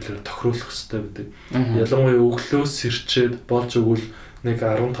нарны гэрлээр тохируулах хэрэгтэй гэдэг. Ялангуяа өглөөс сэрчээд болж өгвөл нэг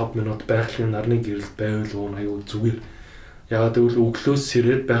 15 минут байгалийн нарны гэрэлт байвал аюу зүгээр. Яагаад гэвэл өглөөс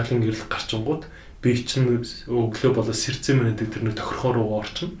сэрээд байгалийн гэрэлт гарчингууд бие чинь өглөө болоо сэрцэн минутыг тэрний тохирохоор руу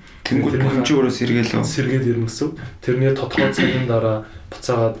орчин. Тэнгүүд хэмжөөрөө сэргээд ирнэ гэсэн. Тэрний тодорхой цагийн дараа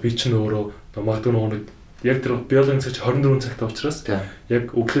буцаагаад бие чинь өөрөө магадгүй нэг яг тэр биологийн цаг 24 цагтай учраас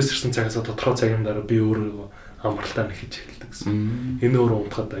яг өглөөс ирсэн цагаас тодорхой цагийн дараа би өөрөө амралтаа нэхэж эхэлдэг гэсэн. Энэ өөрөө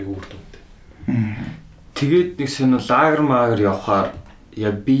унтахад аягүй үр дүнтэй. Тэгээд нэг сонир лагер магер явахаар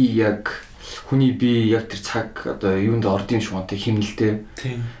яг би яг хүний би яг тэр цаг одоо юунд ордын шуунтай химнэлтэй.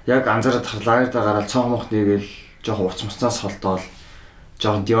 Яг анзаараад хар лагердаа гараад цоон мох нэгээл жоохон уц муцнаас холдоол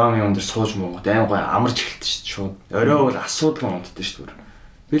жоохон диваны өндөр сууж муугаад айн гой амарч эхэлсэн шүү дээ шууд. Орой бол асуудал унтдээ шүү дээ.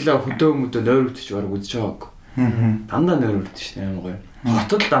 Би л хөдөө мөдөө нойрогдож бараг үзэж байгааг. Дандаа нойрогдож шүү дээ айн гой.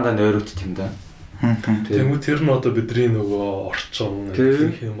 Хотод дандаа нойрогдож юм да. Тэгмүү тэр нь одоо бидний нөгөө орчин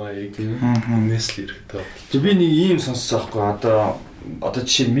хэмааг нээс л ирэхтэй. Би нэг ийм сонссон байхгүй одоо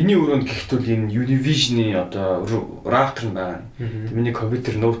жишээ нь миний өрөөнд гэхтэл энэ Univision-ы одоо router нь байна. Миний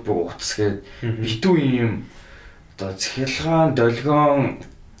компьютер ноутбук утас гээд битүү ийм одоо цахилгаан, долгион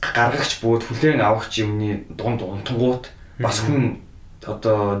гаргагч бууд хүлээн авахч юмны дунд унтангууд бас хүн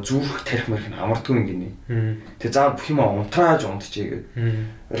одоо зүрх тарих мэрх нь амардгүй юм гинэ. Тэгээ заа бүх юм унтрааж унтчихъя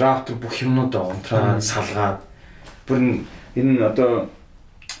гэдэг. Router бүх юмнуудаа унтраад салгаад бүр энэ одоо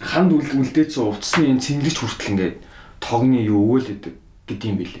ханд үлдээсэн утасны энэ цэнгэлж хүртэл ингээд тогны юу өгөөлөдөг гэдэг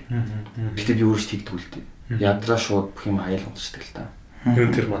юм билээ. Гэтэ би өөрөөс тэгдэг үлдээ. Ядраа шууд бүх юм хаял унтчихдаг л та.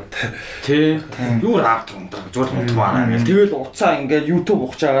 Юу тэр мантай. Тэ. Юу router унтраг зүгээр унтмаа гэл. Тэгэл уцаа ингээд YouTube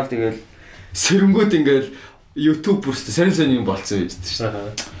ухаж байгаа л тэгэл сэрэнгүүд ингээд YouTube бүрстэ сайн юм болцсон байж дээ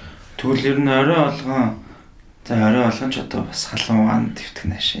шүү. Тэгвэл ер нь орой олгон орой олгон ч одоо бас халуун ван твтэх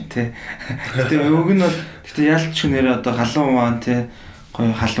наашин тий. Гэтэ өг нь бол гэтэ ялч нэр одоо халуун ван тий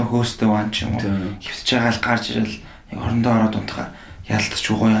гоё халуун хөөстэй ван ч юм уу. Хөвтж байгаа л гарч ирэл яг орондоо ороод унтахаар ялтч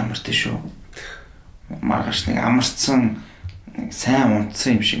гоё амартай шүү. Маргааш нэг амарцсан сайн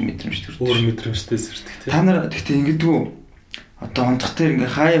унтсан юм шиг мэдрэмж төрдөг. Өөр мэдрэмжтэй сэрдэг тий. Та нар гэтэ ингэдэггүй одоо унтах дээр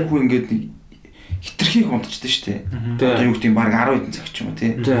ингээ хаяа хүү ингээд хитрхийг унтчихдээ штэ. Одоо юу гэдэг юм баг 10 хэдэн цаг ч юм уу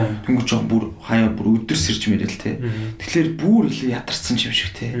тий. Тэнгүүч жоо бүр хаяа бүр өдөр сэрж мэрэл тий. Тэгэхээр бүр илүү ядарсан юм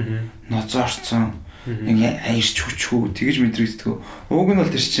шиг тий. Ноцоорцсон нэг аярч хүчгүй тэгэж мэдрэгддэг. Уг нь бол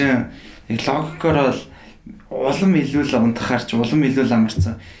тэр чинь логикоор бол улам илүү л унтахаар ч улам илүү л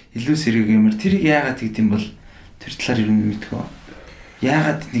амарсан илүү сэрэг юмэр тэрийг яагаад гэдэг юм бол тэр талаар юу мэдгүй.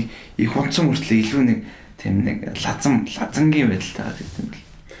 Яагаад нэг их унтсан мөртлөө илүү нэг тийм нэг лазангийн байдалтай гэдэг юм бол.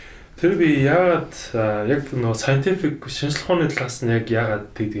 Тэр би яагаад яг нөгөө scientific шинжлэх ухааны талаас нь яг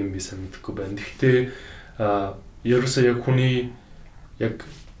яагаад тэгдэг юм би сайн мэдэхгүй байна. Гэхдээ ерөөсөө яг хүний яг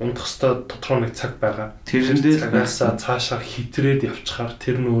унтах хэвээр тодорхой нэг цаг байгаа. Тэрэндээ цагаасаа цаашаа хитрээд явчихаар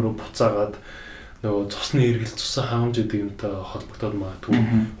тэр нөөрэ буцаагаад нөгөө цусны эргэл цусан хаамж гэдэг юмтай холбогдоод магадгүй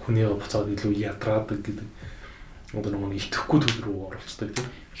хүнийгээ буцаад илүү ядраадаг гэдэг. Одоо нөгөө итгэхгүй төл рүү оруулцдаг тийм.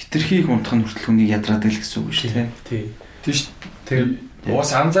 Хитрхийг унтах нь хүртэл хүнийг ядраадаг л гэсэн үг шүү дээ. Тийм. Тийш. Тэр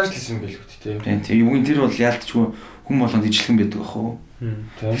уус анзаарч лсэн байл үү тийм. Тийм. Юугийн тэр бол яалтчгүй хүн болгонд ижлэгэн байдаг ах уу.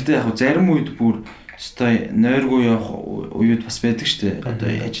 Гэхдээ яг зарим үед бүр өстой нойргүй явах үед бас байдаг шүү дээ. Одоо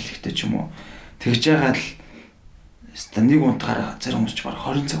ажил ихтэй ч юм уу. Тэгж байгаа л өстой нэг унтахаар зарим хүмүүс ч баг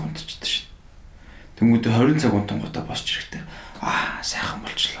 20 цаг унтчихдаг шүү. Тэнгүүдээ 20 цаг унтангуудаа босч ирэхтэй. Сайхан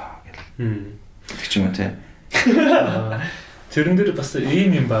болчлоо гэл. Тэг ч юм уу те. Тэрэн дээр бас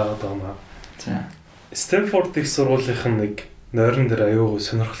ийм юм байгаа даа. За. Стэнфорд их сургуулийн нэг нойрон дээр аюу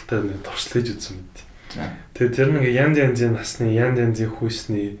сонирхолтой нэг туршлаж үзсэн мэт. За. Тэгээ тэр нэг янзын насны янзын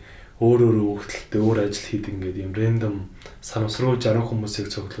хүүсний өөр хөлтөлтэй өөр ажил хийдэг ингээд юм рэндом санамсруу 60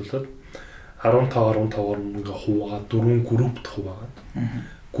 хүмүүсийг цуглуулад 15-15-оор ингээ хуваагаад 4 группт хуваагаад.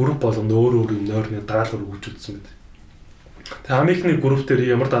 Групп болгоно өөр юм нойрны даалгавар өгч үзсэн мэт. Тэгээ хамгийн ихний групп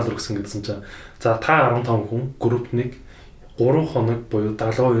дээр ямар даалгавар өгсөн гэдсэн чинь за та 15 хүн группт нэг 3 хоног буюу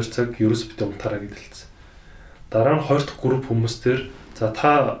 72 цаг ерөөс битээ унтаараа гэж хэлсэн. Дараа нь 2 дахь групп хүмүүс төр за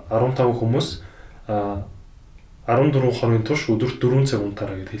та 15 хүмүүс 14 хоногийн турш өдөрт 4 цаг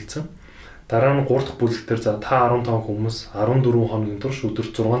унтаараа гэж хэлсэн. Дараа нь 3 дахь бүлэг төр за та 15 хүмүүс 14 хоногийн турш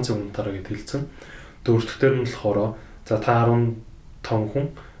өдөрт 6 цаг унтаараа гэж хэлсэн. 4 дахь төр нь болохоор за та 15 хүн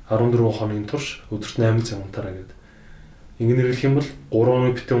 14 хоногийн турш өдөрт 8 цаг унтаараа гэдэг. Ингэнээр хэлэх юм бол 3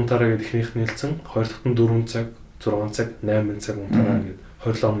 хоног битээ унтаараа гэдэг ихнийх нь хэлсэн. 2 дахьт нь 4 цаг, 6 цаг, 8 цаг унтаараа гэдэг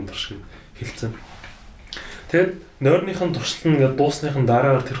 27 хоногийн турш хэлсэн. Тэгээд нойрныхын туршлал нь ингээд дуусныхын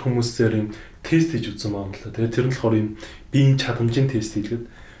дараагаар тэр хүмүүсээр юм тест хийж үзсэн байна л да. Тэгээд тэр нь болохоор юм биеийн чадамжийн тест хийлгээд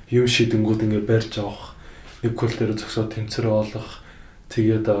юм шидэнгүүд ингээд барьж авах, нэг кол дээр зөксөө тэмцэрээ олох,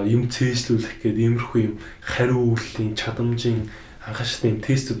 тэгээд юм цээжлүүлэх гэдэг иймэрхүү юм хариу үйллийн чадамжийн анхаашны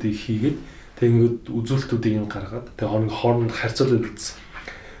тестүүдийг хийгээд тэгээд үзүүлэлтүүдийг нь гаргаад тэгээд хооронд харьцуулаад үзсэн.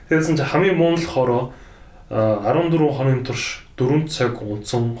 Тэгсэн чинь хамгийн муу нь болохоор 14 хоногийн турш 4 цаг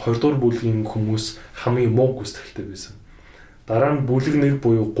унтсан 2 дугаар бүлгийн хүмүүс хамгийн муу гүйцэтгэлтэй байсан. Дараа нь бүлэг 1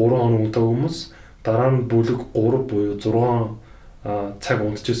 буюу 3 хоног унтаагүй хүмүүс, дараа нь бүлэг 3 буюу 6 цаг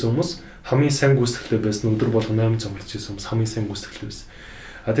унтчихсан хүмүүс хамгийн сайн гүйцэтгэлтэй байсан. Өдөр болго 8 цаг унтчихсан хүмүүс хамгийн сайн гүйцэтгэлтэй байсан.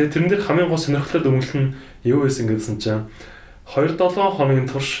 Тэгээд тэрэн дээр хамгийн гол сонирхолтой дүгнэлт нь юу байсан гэдсэн чинь 2-7 хоногийн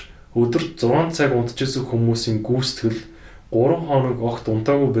турш өдөрт 6 цаг унтчихсан хүмүүсийн гүйцэтгэл 3 хоног огт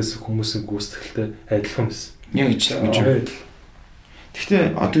унтаагүй байсан хүмүүсийн гүйцэтгэлтэй адилхан байсан. Яг ч гэж байна. Гэхдээ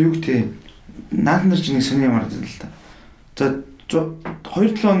одоо юу гэдэг наад нар чинь сони ямар гэдэг л та. За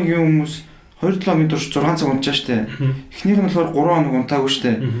 2-7 хоногийн хүмүүс 2-7 хоногийн турш 6 цаг унтчаа штэ. Эхнийх нь болохоор 3 хоног унтаагүй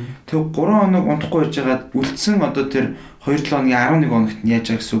штэ. Тэг 3 хоног унтахгүй байж байгаа үлдсэн одоо тэр 2-7 хоногийн 11 хоногт нь яаж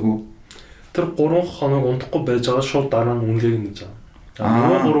байгаа гэсэн үг үү? Тэр 3 хоног унтахгүй байж байгаа шууд дараа нь үнэлээг нь гэж байгаа.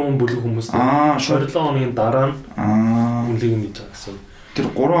 3 бүлэг хүмүүс 27 хоногийн дараа нь үнэлээг нь гэж байгаа гэсэн. Тэр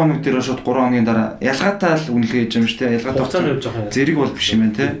 3 хоног дээр шууд 3 хоногийн дараа ялгаатай л үнэлгээ хийж юм шүү дээ. Ялгаатай хугацааны явж байгаа юм. Зэрэг бол биш юм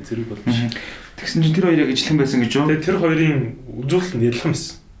байна те. Зэрэг бол биш. Тэгсэн чинь тэр хоёрыг ижилхэн байсан гэж юу? Тэгээ тэр хоёрын үзүүлэлт нь ялхан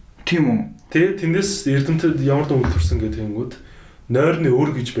байсан. Тийм үү? Тэгээ тэндээс эрдэмтэд ямар ч үйл төрсөн гэдэг юмгууд нойрны өөр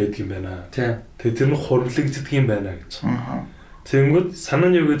гэж байдаг юм байна. Тийм. Тэгээ тэр нь хурлагддаг юм байна гэж. Тэнгүүд санаа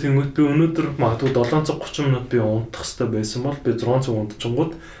нь юу гэдэг юм бэ? Би өнөөдөр магадгүй 730 минут би унтах хэрэгтэй байсан бол би 6 цаг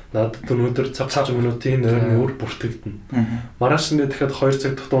унтчихгууд надад өнөөдөр цаг 30 минутын нойрны өөр бүртгэгдэнэ. Маргааш нь дахиад 2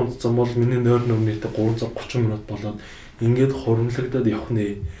 цаг дотор унтсан бол миний нойрны өмнөд 330 минут болоод ингээд хурлагдаад явах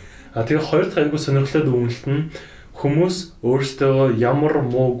нэ. Тэгээ хоёр дахь айгуу сонирхолтой дүгнэлт нь хүмүүс өөрсдөө ямар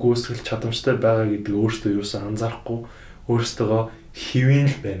муу гүйцэтгэл чадамжтай байгаа гэдгийг өөрсдөө юусан анзаарахгүй өөрсдөө хэвэн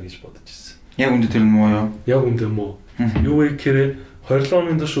л байна гэж бодож ирсэн. Яг үндэ тэр нь муу юу? Яг үндэ муу. Юу вэ гэхээр 27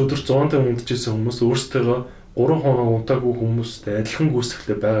 хоногийн турш өдөр 100 тонн унтчихсан хүмүүс өөрсдөө 3 хоног унтаагүй хүмүүстэй адилхан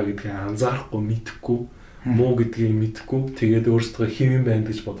гүйцэтгэлтэй байгаа гэдгийг анзаарахгүй мэдэхгүй муу гэдгийг мэдэхгүй тэгээд өөрсдөө хэвэн байна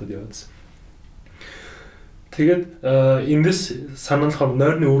гэж бодоод яваадсан. Тэгээд эндээс санаалахаар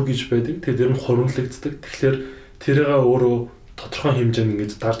нойрны үр гэж байдаг. Тэгээд тэр нь хуримлагддаг. Тэгэхээр тэрийг өөрөө тодорхой хэмжээнд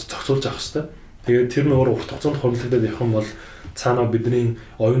ингэж дарж зохицуулж авах хэрэгтэй. Тэгээд тэр нь өөрөө урт хугацаанд хуримлагдаад явах юм бол цаанаа бидний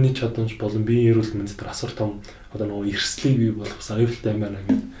оюуны чадамж болон биеийн эрүүл мэнд дээр асар том одоо нөгөө эрсдлийг бий болгох аюултай юм байна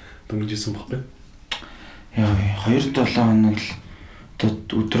гэдэг дүнжсэн баггүй. Яа 2-7 хоног л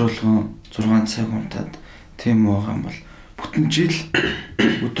өдөр болгон 6 цаг унтаад тийм байгаа юм бол бүтэн жил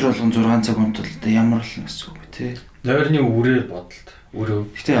өдөр болгон 6 цаг унтвал ямар болно гэсэн үг тий. Нойрны үрээр бодолт.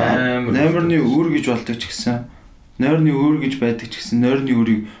 Өрөө. Гэтэ нойрны үр гэж болдог ч гэсэн нойрны үр гэж байдаг ч гэсэн нойрны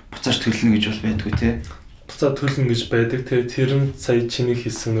үрийг буцааж төлнө гэж бол байдгүй тий. Буцаад төлнө гэж байдаг. Тэгээ тэр нь сая чиний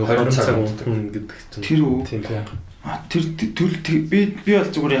хэлсэн нэг 20 цаг унтна гэдэг чинь. Тэр үү? Тийм тийм. Тэр би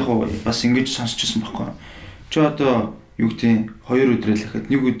бол зүгээр яг бас ингэж сонсчихсон байхгүй. Чи одоо юу гэдэг 2 өдрөө л ихэд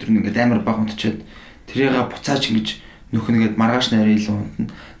нэг өдөр нь ингээд амар баг унтчаад тэрийг буцааж ингэж нөхнөгээд маргааш нарийн илүү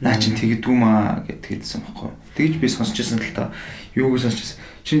унтна. Наа чин тэгдгүй маа гэд хэлсэн байхгүй. Тэгж би сонсчихсон л та. Юуг сонсчихсон.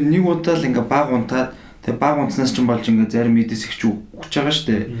 Чи нэг удаа л ингээд баг унтаад тэгээ баг унтснаас ч болж ингээд зарим идэс ихч өгч байгаа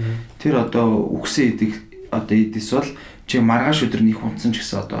штэ. Тэр одоо үгсэн идэх одоо идэс бол чи маргааш өдөр нь их унтсан ч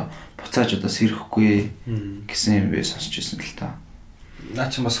гэсэн одоо буцааж одоо сэрэхгүй гэсэн юм би сонсчихсон л та.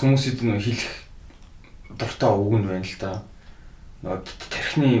 Наа чи бас хүмүүсэд нөө хэлэх дуртай үг нь байна л та.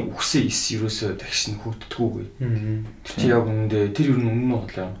 Тархины үгсэн ис ерөөсөө тагш нь хөгддөггүй. Тэр чи яг үндэ тэр юу үнэн нь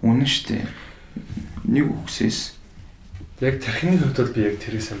болоо. Үнэн штэ. Нэг үгсэн ис. Яг тархины хувьд бол би яг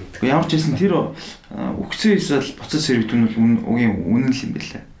тэрийг сайн мэддэг. Ямар ч хэлсэн тэр үгсэн ис бол буцаж сэрэгдүүн бол үгийн үнэн л юм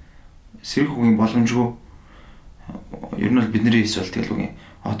байлаа. Сэрэх үгийн боломжгүй. Ер нь бол бидний ис бол тэгэл үгийн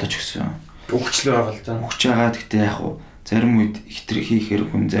одоо ч гэсэн өгчлөө байгаа л да. Өгч байгаа гэхдээ яг уу зарим үед ихтэр хийхээр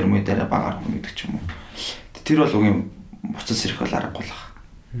хүн зарим үед арай багаар хүн гэдэг ч юм уу. Тэр бол үгийн буцаж сэрэх бол аргагүй л байна.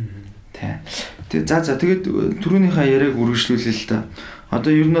 Тэ. Тэгээд түрүүнийхээ яриаг үргэлжлүүлээ л да.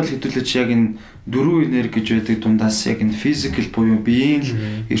 Одоо ер нь бол хэдүүлээч яг энэ дөрвөн энерги гэж байдаг дундаас яг энэ физикал буюу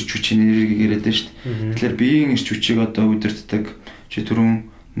биеийн эрч хүчийн энергийг яриад байна шүү дээ. Тэгэхээр биеийн эрч хүчийг одоо удирддаг чи түрүүн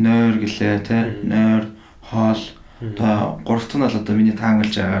нойр гэлээ тий нойр хоол одоо гуравт нь бол одоо миний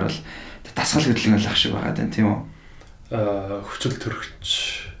таангалж байгаагаар бол дасгал хөдөлгөөн л ах шиг байгаа даа тийм үү? Хүчил төрөгч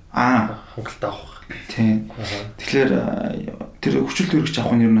хангалттай авах. Тийм. Тэгэхээр тэр хүчил төрөгч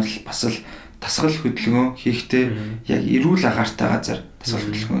авах нь ер нь бас л дасгал хөдөлгөөн хийхдээ яг эрүүл агаартай газар дасгал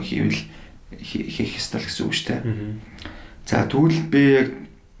хөдөлгөөн хийвэл хийх ёстой л гэсэн үг шүү дээ. За тэгвэл би яг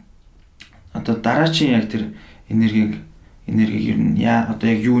одоо дараачийн яг тэр энергийг ер нь одоо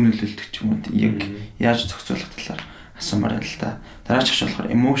яг юу нөлөөлдөг ч юм уу яг яаж зохицуулах талаар асуумаар байна л да. Дараачих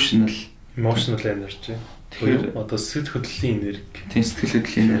болохоор emotional energy. Тэгэхээр одоо сэтгэл хөдлөлийн энерги. Тийм сэтгэл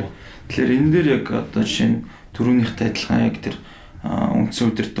хөдлөлийн энерги. Тэгэхээр энэ дээр яг одоо жишээ нь түрүүнийхтэй адилхан яг тэр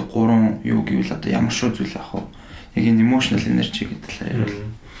үндсэн үдирдэг 3 юу гэвэл одоо ямар шүү зүйл ах вэ? Яг энэ emotional energy гэдэг талаар ярил.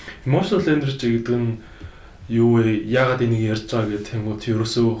 Emotional energy гэдэг нь юу вэ? Яагаад энийг ярьж байгаа гэх тэнгууд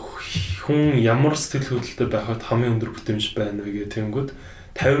ерөөсөө хүн ямар сэтгэл хөдлөлтөй байхад хамгийн өндөр бүтэмж байна вэ гэх тэнгууд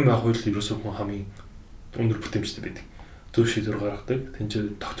 50 байх үйл ерөөсөө хүн хамгийн өндөр бүтэмжтэй байдаг. Зөв шийдвэр гаргадаг,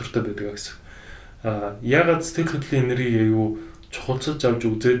 тэнцээ доктортой байдаг гэсэн. Яагаад сэтгэл хөдлөлийн энергийг аюу чухалчилж авч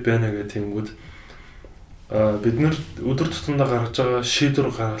үзээд байна гэх тэнгууд бид нар өдөр тутамдаа гаргаж байгаа шийдвэр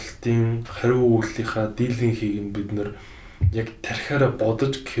гаргалтын хариу үйлдэлийнхаа дийлэнхийг нь бид нар яг тархиараа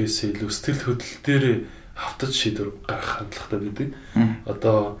бодож гэхээс илүү сэтгэл хөдлөл дээр автаж шийдвэр гаргах хандлагатай байдаг.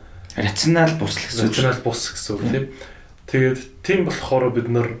 Одоо рационал бус гэсэн үг тийм. Тэгээд тийм болохоор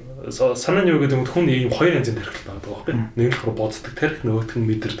бид нар санаа нь юу гэдэг нь хүн ийм хоёр янзын тархил байдаг байхгүй. Нэг нь болохоор боддог тархи, нөгөөх нь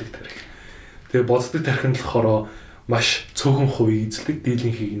мэдэрдэг тархи. Тэгээд боддог тархи нь болохоор маш цөөхөн хувийг эзэлдэг,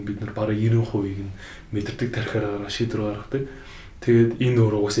 дийлэнхийг нь бид нар бараг 90%-ийг нь мэдэрдэг тархиараа шийдвэр гаргадаг. Тэгээд энэ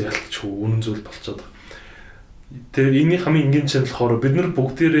өөр угаасаа ялтч үнэн зүйл болчиход байгаа. Тэгээд энэний хамгийн энгийн чинь болохоор бид нар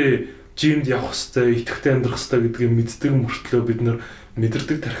бүгдээрээ жимд явах хэрэгтэй, идэвхтэй амьдрах хэрэгтэй гэдгийг мэддэг мөртлөө бид нар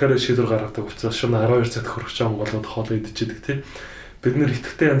мэдэрдэг тархиараа шийдвэр гаргадаг учраас шөнө 12 цагт хөрөх жоон болоод хоолоо идчихэдэг тийм. Бид нар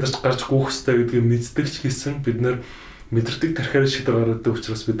идэвхтэй амьдарч гарч гүйх хэрэгтэй гэдгийг мэддэг ч гэсэн бид нар мэдэрдэг тархиараа шийдвэр гаргадаг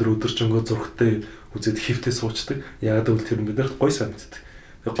учраас бид нар өдөржингөө зургтай үзээд хөвтөө суучдаг. Яг л тэр нь биднэрт гой санагддаг.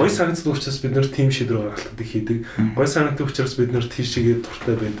 Гой санагддаг учраас бид нар тим шийдвэр гаргалтыг хийдэг. Гой санагддаг учраас бид нар тийшээгээ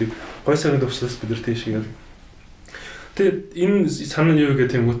дуртай байдаг. Гой санагддаг учраас бид нар тийшээгээ. Тэгээд энэ санаа нь юу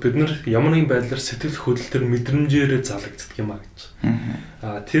гэх юм бэ? Бид нар ямар нэгэн байдлаар сэтгэл хөдлөлтөөр мэдрэмжээрээ залагддаг юм а гэж.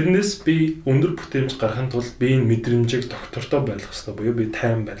 Тэрнээс би өндөр бүтэмж гаргахын тулд би энэ мэдрэмжийг доктортой байлгах хэрэгтэй буюу би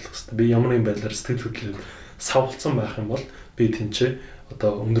тайван байлгах хэрэгтэй. Би ямар нэгэн байдлаар сэтгэл хөдлөлөөр савлцсан байх юм бол би тэнцээ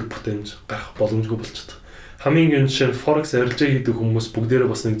одоо өндөр бүтэмж гарах боломжгүй болчихдог. Хамгийн гол жишээ нь Forex арилжаа хийдэг хүмүүс бүгдээрээ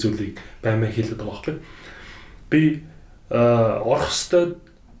бас нэг зүйлийг баймаа хийлээд байгаа байхгүй. Би орох хөстөд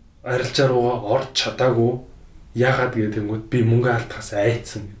арилжаа руугаа орж чадаагүй яагаад гэдэнгүүт би мөнгө алдахаас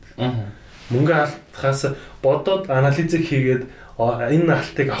айцсан гэдэг. Мөнгө алдахаас бодоод анализыг хийгээд энэ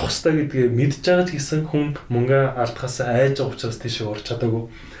алтыг авах хэрэгтэй гэдгээ мэдж байгаа ч гэсэн хүн мөнгө алдахаас айж байгаа учраас тийшээ орж чадаагүй.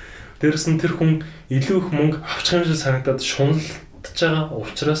 Дээрс нь тэр хүн илүү их мөнгө авчих юм шиг санагдаад шуналтж байгаа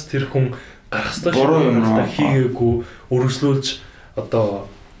учраас тэр хүн гарах ёстой шийдвэр хийгээгүй өргөжлүүлж одоо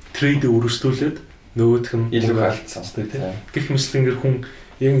трейд өргөжлүүлээд нөгөөх нь илүү алдсан тийм. Гэх мэтлэнгээр хүн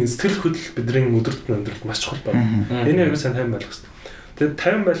яг сэтгэл хөдлөл бидний өдөр тутмын амьдралд маш чухал байна. Энэ аягүй сайн тайван байх хэрэгтэй. Тэгээд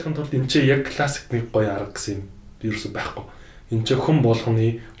тайван байхын тулд энэ чинь яг классик нэг гоё арга гэсэн юм ерөөсөй байхгүй. Энэ чинь хүн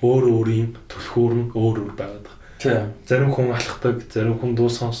болгоны өөрийн түлхүүр нь өөр байгаад байна. Тийм. Зарим хүн алхдаг, зарим хүн дуу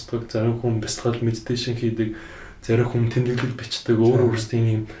сонсдог, зарим хүн бясалгал медитейшн хийдэг, зарим хүн тэмдэглэл бичдэг, өөр өөрсдийн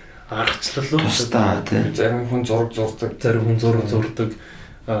юм аргачлал тусдаа тийм. Зарим хүн зураг зурдаг, зарим хүн зураг зурдаг,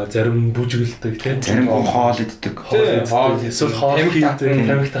 зарим нь бүжгэлдэг тийм. Зарим хүн хоол иддэг. Эсвэл хоол хийдэг,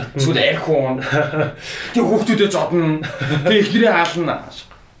 тамхи татна. Эсвэл арх уун. Тэг хүүхдүүдэд зодно. Тэг ихнэрээ хаална.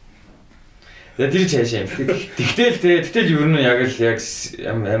 Тэр чаашаа юм. Тэгтэл ер нь яг л яг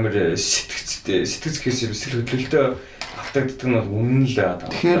амар сэтгэцгээс сэтгэл хөдлөлтөй автагддаг нь бол үнэн л байгаа.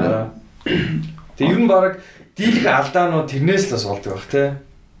 Тэгэхээр ер нь баг дийлэх алдаанууд тэрнээс л бас болдог баг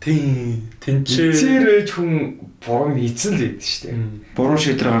тий. Тэнцээр хүн буруу хийцэн л байдаг шүү дээ. Буруу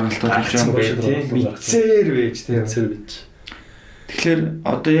шийдвэр гаргалтууд гэж юм байна тий. Мэдсээр байж тий. Тэгэхээр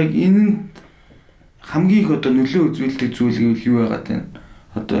одоо яг энэ хамгийн их одоо нөлөө үзүүлдэг зүйл гэвэл юу байгаад байна?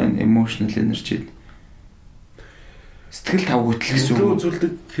 Одоо энэ emotional energy сэтгэл тавгуутлах гэсэн үг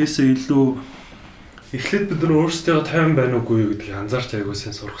үзүүлдэг гэхээсээ илүү эхлээд бид нар өөрсдөө тайван байна уугүй юу гэдгийг анзаарч аягүй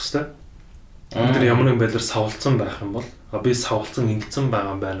сайн сурах хэрэгтэй. Бид нар ямар нэгэн байдлаар савлцсан байх юм бол би савлцсан ингэсэн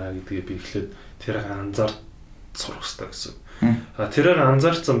байгаа юм байна гэдгийг би эхлээд тэрийг анзаарч сурах хэрэгтэй гэсэн. Тэрийг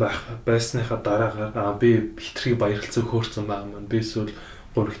анзаарсан байсныхаа дараагаар би хитрхи баярлцсан хөөрцөн байгаа юм. Би эсвэл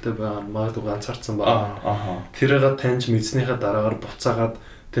гуригтай байгаа магадгүй ганцаарцсан байгаа. Тэрийг таньж мэдснийхаа дараагаар буцаагаад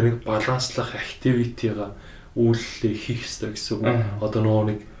тэрийг баланслах активитига үйлээ хийх ёстой гэсэн үг. Одоо нөгөө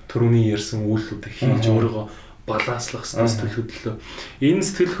нэг түрүүний ярьсан үйлүүдийг хийж өөрийгөө баланслах сэтгэл хөдлөлөө. Энэ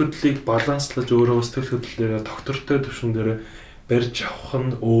сэтгэл хөдлөлийг баланслаж өөрөө сэтгэл хөдлөлөөр доктортой төвшин дээр барьж авах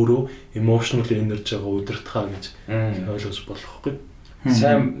нь өөрөө emotional energy-га удирдахаа гэж ойлгож болохгүй.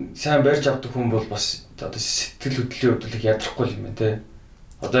 Сайн барьж авдаг хүн бол бас одоо сэтгэл хөдлөлийн хувьд их ядрахгүй юм байна те.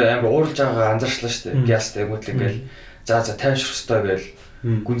 Одоо амар ууралж байгаа анзаарчлаа шүү дээ. Гястай гүтлэг гээл за тайвшрах ёстой гээл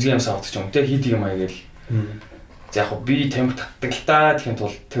гүнзгий юм савдаг ч юм те хийдэг юм аа гээл. За яг би тамхи татдаг л та гэхийн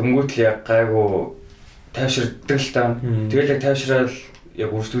тулд тэнгуүтэл яг гайгүй тайвширдаг л та. Тэгэл яг тайвшраад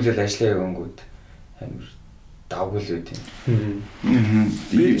яг үржүүлэл ажиллаа явангууд амар давгүй л үт юм.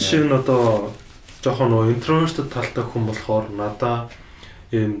 Би жишээ нь одоо жоохон нөө интроверт талтай хүн болохоор надаа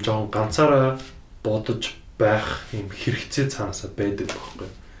ийм жоохон ганцаараа бодож байх юм хэрэгцээ цаанаасаа байдаг байхгүй.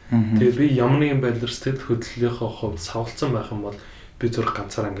 Тэгээ би ямар нэгэн байдлаар сэтгэл хөдлөлийнхөө хувьд савлцсан байх юм бол би зөвхөн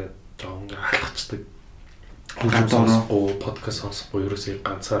ганцаараа ингээд жоохон ингээд алхацдаг. Сонсохгүй, подкаст сонсохгүй ерөөсөө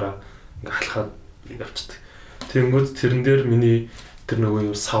ганцаараа ингээд алхаад явцдаг. Тэнгүүд тэрэн дээр миний тэр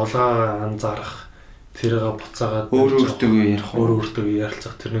нөгөө юм савлгаа анзаарах тэрийг буцаагаад өөртөө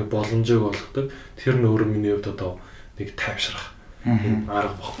ярилцах тэр нэг боломжийг олгодог. Тэр нь өөрөө миний хувьд одоо нэг тайвшрах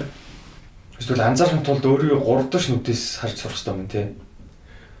арга баггүй. Эсвэл анзаарахын тулд өөрийгөө 3 дахь нүдээс харж сурах хэрэгтэй юм тий.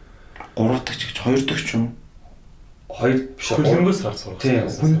 3 дахь ч гэж 2 дахь ч юм. 2 биш хөлөнгөөс харж сурах. Тий.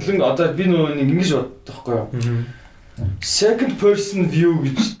 Хөндлөн одоо би нөгөө нэг ингэж боддог байхгүй юу? Second person view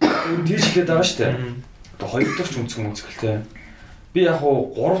гэж тийж хэлээд байгаа шүү дээ. Одоо 2 дахь ч үзэх тий. Би яг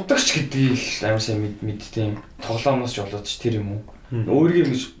уу 3 дахь ч гэдгийг л амар сайн мэдтiin. Тоглоомноос ч болоод ч тэр юм уу. Өөрийгөө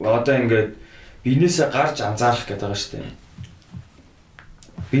ингэж одоо ингээд бинээсээ гарч анзаарах гэдэг байгаа шүү дээ.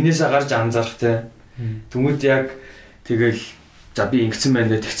 Бинээсээ гарч анзаарах те. Тэнгүүд яг тэгэл за би ингэсэн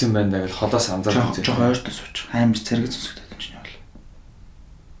байна тэгсэн байна гэж холоос анзаарах гэж. Жохоо ойртоо суучих. Амар зэрэг сонсогдоод юм чинь бол.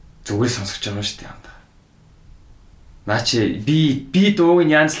 Зүгээр сонсогч байгаа шүү дээ. Наа чи би дууг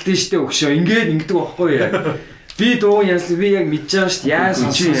янзлтын штэ өгшөө. Ингээд ингэдэг байхгүй яг. Би дууг янзлт би яг мэдж байгаа шүү дээ. Яа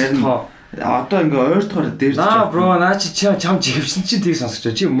сонсох. Одоо ингээ ойртохоор дээр ч. Бро наа чи чам живсэн чи тийг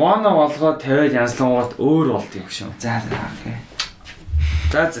сонсож. Чи моно болгоод тавиад янзлангууд өөр болт юм шүү. За окей.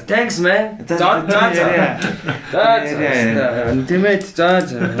 За thanks man. За. Тэмээд за.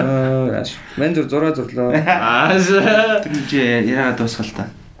 Мен зураа зурлаа. Тэр чи яагаад дуусгал та.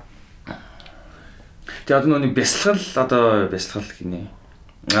 Тэгээ одоо нүг бясалгал гинэ.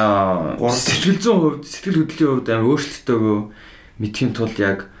 Сэтгэл зүйн хувьд сэтгэл хөдлөлийн хувьд амар өөрчлөлтөөгөө мэдхийн тулд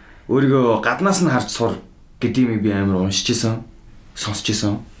яг өөрийгөө гаднаас нь харж сур гэдэг юм би амар уншиж исэн, сонсч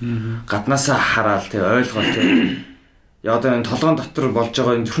исэн. Гаднаасаа хараад тэг ойлгоод тэг. Яа одоо энэ толгойн дотор болж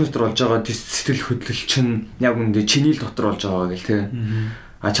байгаа, энэ зүрхэн дотор болж байгаа сэтгэл хөдлөл чинь яг үндэ чиний л дотор болж байгаа гэл тэг.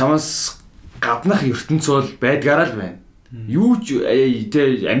 Чамаас гаднах ертөнц бол байдгаараа л байна. Юу ч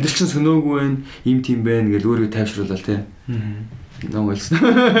тэг амьдрал чинь сөнөөгүй байна, им тийм байна гэл өөрийгөө тайвшруулаад тэг. Нөмөлс.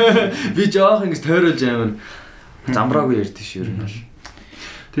 Би жоох ингэж тойролж амар замраагүй ярьдээ шүү ер нь бол.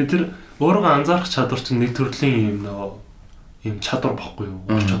 Тэгээ тэр өөрийгөө анзаарах чадвар чинь нэг төрлийн юм нөгөө юм чадвар бохгүй юу?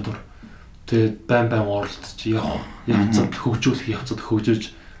 Ур чадвар. Тэгээд байн оролцож явцад хөгжөж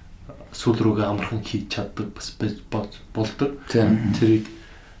сүүл рүүгээ амархан хийж чаддаг бас болдог. Тэрийг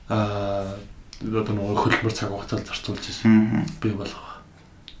одоо нөгөө хөлбөр цаг хугацаанд зарцуулж бий болгох.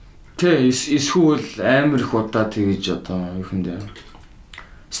 Эсвэл амар их удаа тэгэж одоо юу хүндээ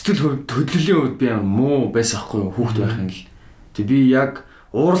сэтгэл хөдлөлийн үед би амар муу байсан хгүй хүүхд байхын л. Тэг би яг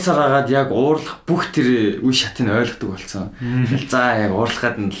уурсаагаад яг уурлах бүх тэр үе шатыг ойлгодог болсон. За яг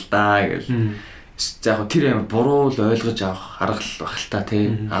уурлахад нь л даа гэл. За яг тэр амар буруу л ойлгож авах арга л баг л та тий.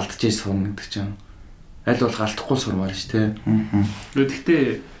 Алдчихж сурна гэдэг чинь. Аль болох алдахгүй сурмаар ш тий.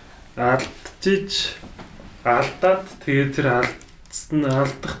 Гэхдээ алдаад тэгээд тэр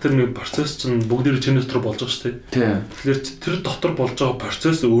алдах тэр нэг процесс чинь бүгд чиний дотор болж байгаа шүү дээ. Тэгэхээр тэр дотор болж байгаа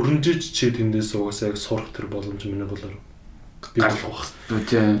процесс өрнөжиж чи тэндээс угаасаа яг сурах тэр боломж миний болоор гарах байх.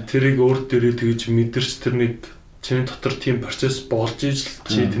 Тэрийг өөр дээрээ тэгж мэдэрч тэр нэг чиний дотор тийм процесс болж ижил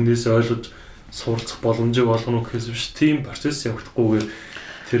чи тэндээс ойлгож суралцах боломжийг олгоно гэхээс биш тийм процесс явагдахгүйгээр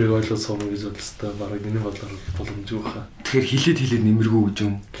тэрийг ойлгож сурна гэж бодлоо бараг миний бодлоор боломжгүй баха. Тэгэхээр хилээд нэмэргүй гэж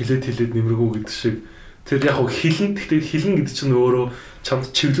юм. Хилээд нэмэргүй гэдэг шиг тэр яг хилэн гэхдээ хилэн гэдэг чинь өөрөө чамд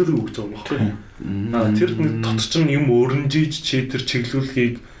чиглүүлэг өгч байгаа юм байна. Тэр нэг дотор чинь юм өрнжиж чи тэр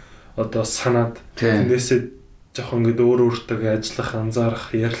чиглүүлгийг одоо санаад тэндээсээ жоохон ингэ өөртөө ажиллах,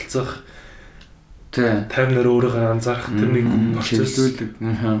 анзаарах, ярилцах таймнаар өөрийгөө анзаарах тэр нэг процесс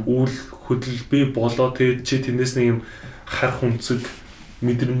үйл хөдлөл бий болоо тэгээд чи тэндээс нэг юм харах үнцэг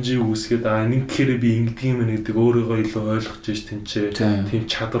мэдрэмжийг үүсгээд нэг гэхээр би ингэдэг юм гэдэг өөрийгөө илүү ойлгож иж тэнцээ тийм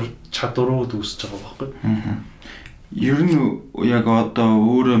чадварууд үүсэж байгаа байхгүй. Ер нь яг одоо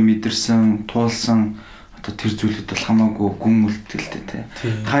өөрөө мэдэрсэн, туулсан одоо тэр зүйлүүд бол хамаагүй гүн үлдэлтэй те.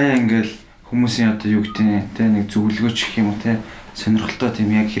 Хаяа ингээл хүмүүсийн одоо юу гэдэг те нэг зөвлөгөөч гэх юм уу те сонирхолтой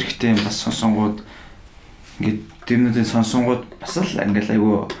тийм яг хэрэгтэй бас сонсонгууд ингээд дэмнүүдийн сонсонгууд бас л ингээл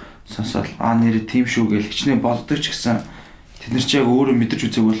айгүй сонсоод нэрээ тийм шүү гэж хичнээн боддог ч гэсэн тэд нар ч яг өөрөө мэдэрч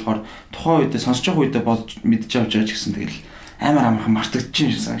үзег болохоор тухайн үедээ сонсож байгаа үедээ бодож мэдж авч байгаа ч гэсэн тэгэл амар амархан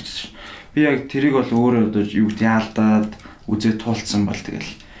мартагдчихин шиг санагдчих. Би яг тэрийг бол өөрөө одоо юу гэдэг яалдаад үзээ туулцсан бол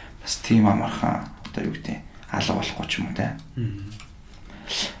тэгэл бас тийм амархан одоо юу гэдэг алга болохгүй ч юм уу те.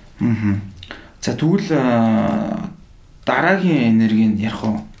 За тэгвэл дараагийн энергийг ярих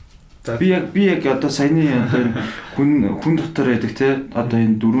уу? Би яг одоо саяны одоо хүн дотор байдаг те одоо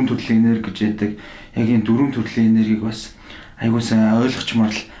энэ дөрвөн төрлийн энерги гэж яддаг. Яг энэ дөрвөн төрлийн энергийг бас айгуусаа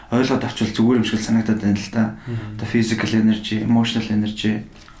ойлгочмоор л ойлгоод авчвал зүгээр юм шиг санагдаад байна л да. Одоо physical energy, emotional energy,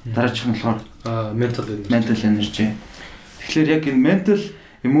 дараачих нь болохоор mental energy. Тэгэхээр яг энэ mental,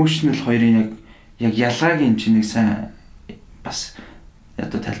 emotional хоёрын яг ялгаагийн чинийг сайн бас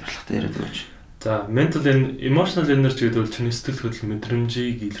одоо тайлбарлахтаа яриад өгөөч. За mental emotional energy гэдэг бол чиний сэтгэл хөдлөл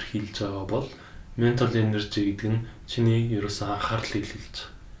мэдрэмжийг илэрхийлж байгаа бол mental energy гэдэг нь чиний ерөөсөн анхаарлыг илэрхийлж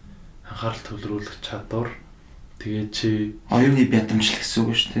байгаа. Анхаарал төвлөрүүлэх чадвар. Тэгээд чи оюуны бядамжлал гэсэн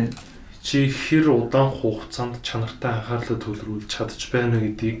үг шүү дээ. Чи хэр удаан хугацаанд чанартай анхаарлаа төвлөрүүлж чадж байна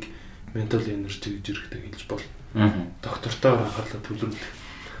гэдгийг mental energy гэж ирэхдээ хэлж болно. Доктортойгоор анхаарлаа төвлөрүүлэх.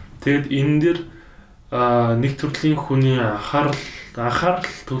 Тэгээд энэ дэр нэг төрлийн хүний анхаарал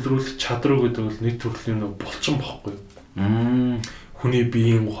төвлөрүүлэх чадвар гэдэг бол нэг төрлийн булчин бохгүй. Хүний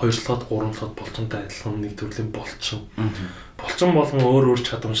биеийн 2-3 булчинтай адилхан нэг төрлийн булчин. Булчин болгон өөр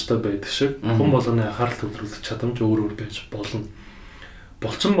чадамжтай байдаг шиг хүн болгоны анхаарал төвлөрүүлэх чадамж өөр байж болно.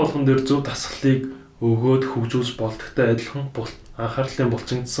 Булчин болгон дээр зөв дасгалыг өгөөд хөгжүүлж болдогтой адилхан анхаарлын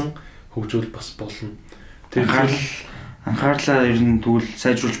булчингдсан хөгжүүл бас болно. Тэгэхээр анхаарлаа ер нь тэгвэл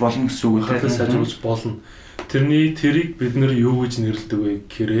сайжруулж болно гэсэн үг үү? Сайжруулж болно. Тэрийг бид нэр юу гэж нэрлэдэг вэ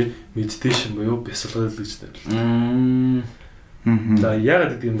гэхээр meditation буюу бясалгал гэж нэрлэдэг. За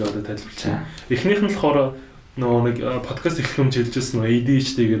яагаад гэдэг юм бэ одоо тайлбарлая. Эхнийх нь болохоор нөгөө нэг подкаст эхлэх юм хэлжсэн нөгөө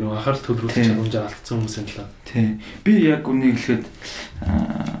ADHD-г нөгөө анхаарал төвлөрүүлэх чадамжаа алдсан хүмүүсийн талаа. Тий. Би яг үнийг хэлэхэд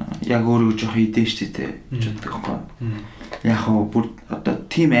яг өөрөө жоох ADHD-тэй гэж боддог байхгүй. Яг бүр одоо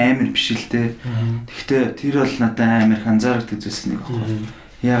тийм амар биш л дээ. Гэхдээ тэр бол надад амар анзаардаг зүйлс нэг байхгүй.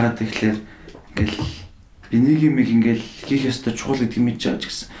 Яагаад тэгэхээр ингээл би нэг юм ингээл хийх ёстой чухал гэдгийг мэдж байгаа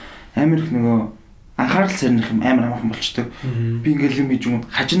ч гэсэн амар их нөгөө анхаарал сарних юм амар амархан болчдөг. Би ингээл юм хийж юм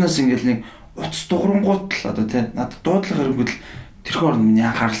хажинаас ингээл нэг уц дуурангууд л одоо тий надад дуудлага хэрэггүй л тэрхүү орно миний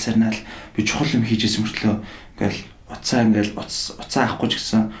анхаарал сарнаал би чухал юм хийжсэн мөртлөө ингээл уцаа авахгүй ч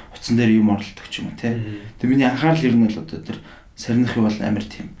гэсэн уцсан дээр юм оролдог ч юм уу тий. Тэгээ миний анхаарал ер нь бол одоо тэр сарних юм бол амар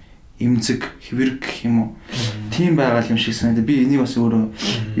тийм эмзэг хэвэрэг гэх юм уу. Тийм байгаа юм шиг санагдав. Би энийг бас өөрөө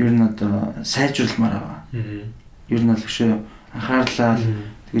ер нь одоо сайжруулмаар байгаа. Ер нь бол өшөө анхаарлаа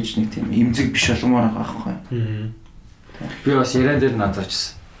тэгэж нэг тийм эмзэг биш болгомоор байгаа байхгүй. Би бас яриан дээр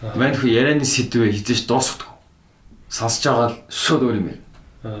назарчсан. Мань хүү ярианы сэдвээ хизээш дуусгадаг. Сонсож байгаа л шууд өөр юм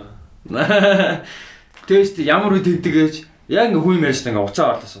яа. Тэст ямар үед тэгдэг гэж яг нэг хүн ярьсан ингээ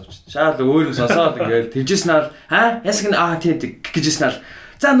уцаа орлоо сууж. Шаал өөр юм сонсоод ингээл тэгжсэн аа ясаг нь тийм гэжсэн аа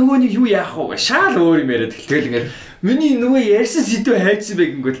за нөгөө нэг юу яах вэ? Шаал өөр юм яриад тэгэл ингээл миний нөгөө ярьсан сэдвээ хайцсан бэ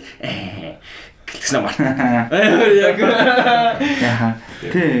гингүүт гэлтсэн юм байна. Яг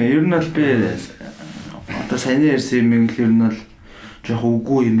тий ер нь бол би одоо саяны ярьсан юм ер нь бол жоох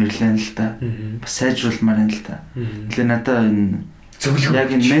үгүй юм ирлээ л да. Бас сайжруулмаар байна л да. Тэгээ надаа энэ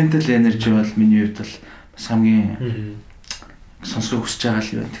яг энэ mental energy бол миний хувьд бол бас хамгийн сонсох хүсэж байгаа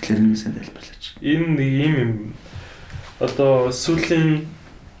л юм. Тэгэхээр энэ үсэнд тайлбарлаач. Энэ нэг юм одоо сүүлийн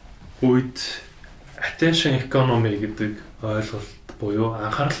үед attention economy гэдэг ойлголт буюу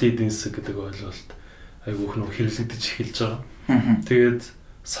анхаарал эдийн засаг гэдэг ойлголт айгүй их нөх хэрэглэгдэж эхэлж байгаа. Тэгээд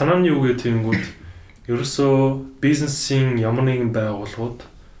санааны юу гэх тиймгүүд ерөөсөө бизнесийн ямар нэгэн байгууллагууд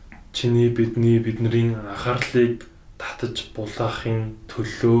бидний анхаарлыг татаж булаахын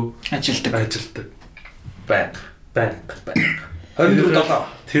төлөө ажилдаг. Банк. 24/7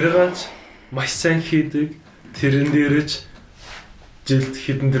 тэргээж маш сайн хийдэг. Тэрэн дээрэж жилд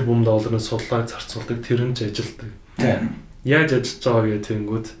хэдэн тэрбум долларын суллаа зарцуулдаг. Тэр нь ч ажилдаг. Яаж ажиллаж байгаа гэх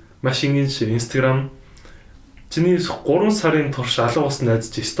тэнгүүд маш энгийн Instagram чиний 3 сарын турш алга ус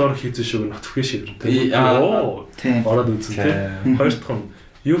найдаж стори хийсэн шүү notification ирнэ. Ороод үзэн тий. Хоёр дахь нь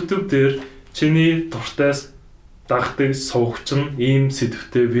YouTube дээр чиний дуртайс дагдаг сувгч нь ийм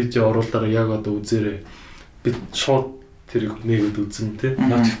сэдвтэй видео оруулаараа яг одоо үзээрэй. Бид шууд тэр нэгэд үзэн тий.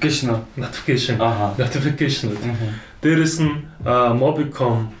 Notification. Notification. Дээрээс нь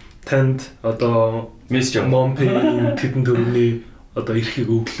Mobicom танд одоо Mompay тэдэн төрөний одоо эрхийг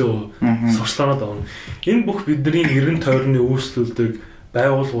өглөө сурчлаанууд авна. Энэ бүх бидний эрен тойрны үйлчлүүлдэг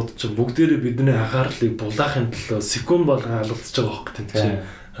байгууллагууд чинь бүгдээрээ бидний анхаарлыг булаахын төлөө секунд болгон алгадж байгаа хөх тийм чинь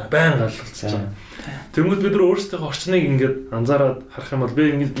байнга алгадж байгаа. Тэгмэд бид нар өөрсдийнхөө орчныг ингээд анзаараад харах юм бол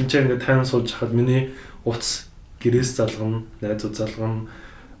би ингээд тайван сууж хахад миний утас гэрээс залгана, найзууд залгана,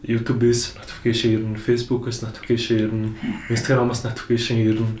 YouTube-ээс notification ирнэ, Facebook-ээс notification ирнэ, Instagram-аас notification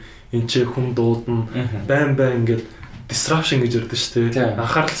ирнэ, энэ ч хүн дуудана, байн ингээд disruption гэж ярьдэн шүү дээ.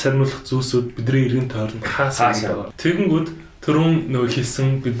 Анхаарал сарниулах зүйлсүүд бидний эргэн тойронд хаасан байгаа. Тэгэнгүүт түрүүн нөгөө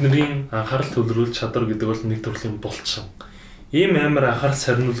хэлсэн бидний анхаарал төвлөрүүлж чадвар гэдэг бол нэг төрлийн булчин. Ийм амар анхаарал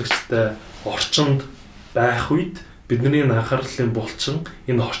сарниулагчтай орчинд байх үед бидний анхаарлын булчин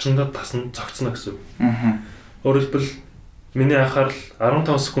энэ орчиндөө тасн зогцно гэсэн. Өөрөөр хэлбэл миний анхаарал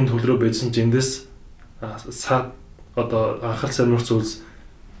 15 секунд хөлрөө байжсан ч эндээс одоо анхаарал сарниулах зүйлс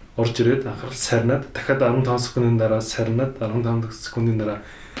орж ирээд анхаарал сарнаад дахиад 15 секундын дараа сарнаад 15 секундын дараа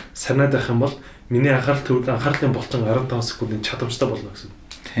сарнаад байх юм бол миний анхаарлын булчин 15 секундын чадамжтай болно гэсэн.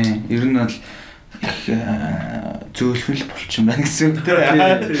 Тийм. Ер нь бол их зөөлхөл булчин байна гэсэн үг тийм.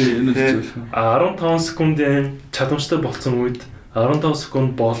 15 секундын чадамжтай болсон үед 15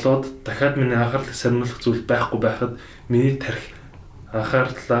 секунд болоод дахиад миний анхаарлыг сарниулах зүйл байхгүй байхад миний тарих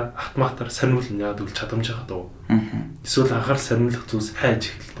анхаарлаа автоматар сарниулна яагаад гэвэл чадамж байгаа дөө. Эсвэл анхаарал сарниулах зүйлс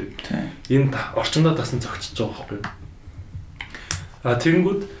хайж эхэлдэг. Энэ орчиндөө тасн зогцож байгаа байхгүй юу?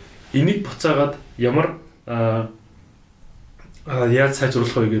 Тэгэнгүүт энийг буцаагаад ямар яаж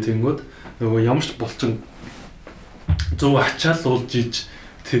сайжруулах вэ гэх тэгэнгүүт нөгөө ямар ч булчин зөв ачаалуулж иж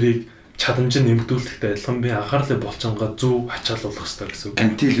тэрийг чадамж нэмэгдүүлэхтэй адилхан би анхаарлын булчингаа зөв ачаалуулах хэрэгтэй гэсэн үг.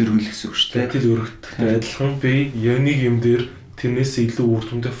 Гантил өргөлөх гэсэн үг шүү дээ. Гантил өргөхтэй адилхан би янийг юм дээр тэрнээс илүү үр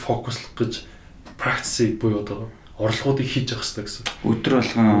дүндээ фокуслох гэж практисыг буюу одоо орлогуудыг хийж явах хэрэгтэй гэсэн. Өдөр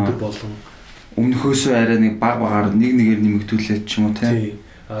болгон өмнөхөөсөө арай нэг багаар нэгээр нэмэгдүүлээд ч юм уу тийм.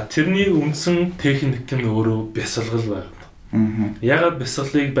 Тэрний үндсэн техник нь өөрөө бясалгал байна. Ягаад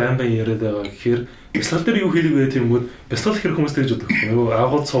бясалгалыг байн яриад байгаа гэхээр бясалгал дээр юу хийлэг вэ тиймгүүд бясалгал хэрэг хүмүүс тэгж боддог. Нөгөө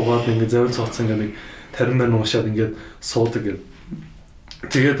агуулд суугаад ингээд завил цууцсан ингээд тармаар уушаад ингээд суудаг гэдэг.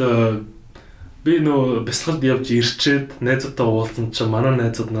 Тэгээд би нөө бясалгалд явж ирчээд найзуудтай уулзсан чинь манай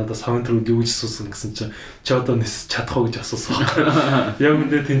найзууд надаас хавын төрөд юу гэж асуусан гэсэн чинь чи одоо нис чадах уу гэж асуусан. Яг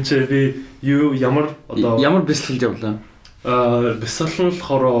үндэ тэнцээ би ямар бясалгалд явлаа. Бясалгал нь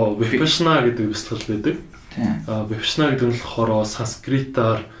болохоор Vipassana гэдэг бясалгал байдаг. Vipassana гэдэг нь болохоор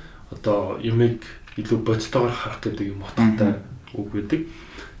санскритаар одоо юмыг илүү бодтойгоор харах гэдэг юм утгатай үг байдаг.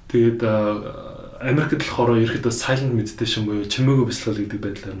 Тэгээд Америкт болохоор ерөөхдөө silent meditation буюу чимээгүй бясалгал гэдэг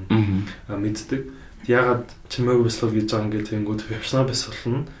байдлаар мэддэг. Ягаад чимээгүй бясалгал гэж байгаа юм гээд тэнгууд Vipassana бясалгал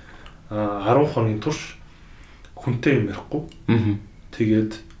нь 10 хоногийн турш хүнтэй юм ярихгүй.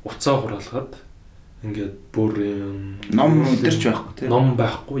 Тэгээд уцаа хураалгаад ингээд бүр ном өдөрч байхгүй тийм. Ном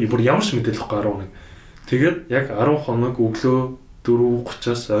байхгүй. Бүр ямар ч мэдээлэл байхгүй 10 хоног. Тэгээд яг 10 хоног өглөө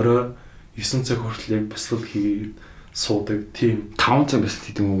 4:30-аас орой 9 цаг хүртэл яг бясалгал хийгээд суудаг. Тийм 5 цаг бясалгал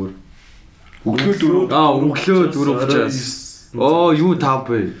хийдэг өөр. Өглөө 4:30-аас юу тав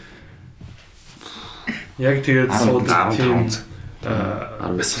бэ? Яг тэгээд суудаг тийм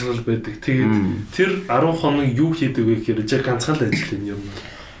бясалгал байдаг. Тэгээд тэр 10 хоног юу хийдэг вэ гэхээр яг ганцхан л ажил юм.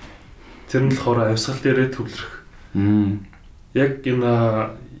 Тэр нь болохоор амьсгал дээрээ төвлөрөх. Яг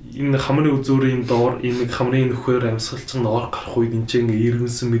энэ хамрын үзүүрийн доор энэ хамрын нөхөр амьсгал чинь ор гарах үед энэ чинь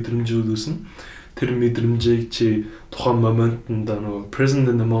иргэнсэн мэдрэмжүүд үүснэ. Тэр мэдрэмжийг чи тухайн моментод нөгөө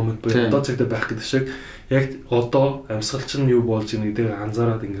present in the moment буюу одоо цагтаа байх гэдэг шиг яг одоо амьсгал чинь юу болж байгааг гэдгийг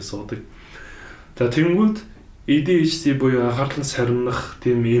анзаараад ингэ суудаг. За тэгэнгүүт ADHD буюу анхаарлан сарнах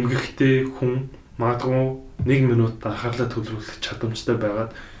тийм эмгэгтэй хүн магадгүй 1 минут анхаарлаа төвлөрүүлэх чадамжтай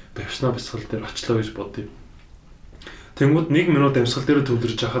байгаад Vipassana бясалгал дээр очлоо гэж бодъё. Тэнгүүд 1 минут амьсгал дээр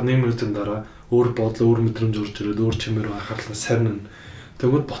төвлөрж байхад 1 минутын дараа өөр бодол, өөр мэдрэмж урж ирээд өөр чимээр анхаарлаа сарнина.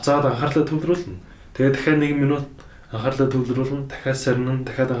 Тэнгүүд буцаад анхаарлаа төвлөрүүлнэ. Тэгээд дахиад 1 минут анхаарлаа төвлөрүүлнэ, дахиад сарнина,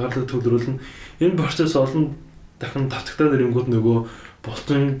 дахиад анхаарлаа төвлөрүүлнэ. Энэ процесс олон дахин давтагтаад ирэнгүүт нөгөө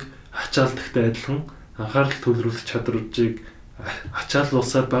бултанг ачаалдагтай адилхан анхаарал төвлөрүүлэх чадварыг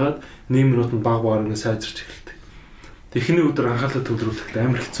ачаалуулсаар байгаад 1 минутанд баг ингэ сайжирч эхэлдэг. Эхний өдөр анхаарлаа төвлөрүүлэхэд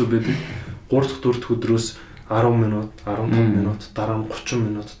амар хэцүү байдаг. 3 дахь 4 дахь өдрөөс 10 минут, 15 минут, дараа нь 30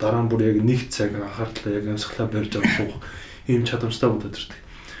 минут, дараа нь бүр яг 1 цаг анхаарлаа яг амьсгалаа барьж авах ийм чадамжтай бодоод ирдэг.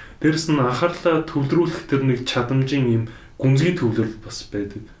 Дээрэс нь анхаарлаа төвлөрүүлэх тэр нэг чадамжийн ийм гүнзгий төвлөрөл бас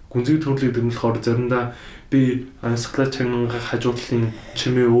байдаг. Гүнзгий төвлөрийг дэрнэл болохоор заримдаа би амьсгалаа чагнангах хажуудлын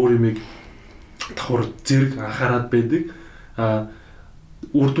чимээ өөр юмыг давхар зэрэг анхаарад байдаг.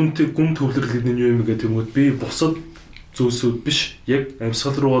 үр дүнтэй гүн төвлөрлөг нь юу юм гэдэг юм уу би бусад зүйлсүүд биш яг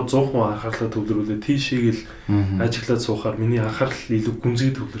амьсгал руугаа 100% анхаарлаа төвлөрүүлээ тийшийг л ажиглаад суухаар миний анхаарал илүү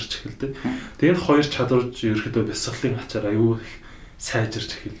гүнзгий төвлөрч эхэлдэг. Тэгээд хоёр чадварж ерөөхдөө бясалгалын ачаар аюу их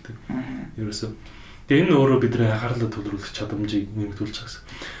сайжирч эхэлдэг. Ерөөсөө. Тэгээд энэ өөрөө бидний анхаарлаа төвлөрүүлэх чадамжийг нэмэгдүүлж байгаа гэсэн.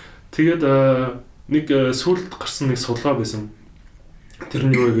 Тэгээд нэг сүүлд гарсан нэг судалгаа байсан.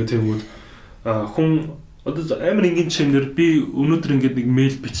 Тэр нь юу вэ гэх юм бол хүн одоо амар ингийн чимээр би өнөөдөр ингээд нэг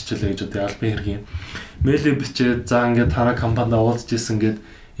мэйл биччихлээ гэж одоо албан хэргийн мэйлээ бичээд за ингээд тараа компанид уулзж исэн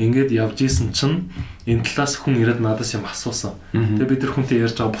ингээд явж исэн чинь энэ талаас хүн ирээд надаас юм асуусан. Тэгээ бид нар хүнтэй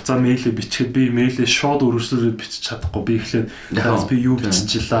ярьж байгаа буцаа мэйлээ бичихэд би мэйлээ шууд өргөжлүүлээд бичиж чадахгүй би эхлээд надаас би юу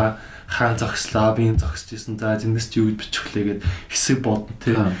биччихлаа хаан зогслаа би зогсож исэн за зиндэс чи юу бичих вүлээ гэд хэсэг бодно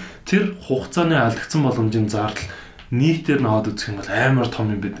тий. Тэр хугацааны алдагдсан боломжийн зардал нийтээр наваад үзэх юм бол амар том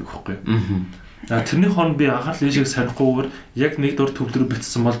юм байдаг хөхгүй. Тэрний хооронд би анхаарал ийшээ сарихгүйгээр яг нэг дор төвлөрөө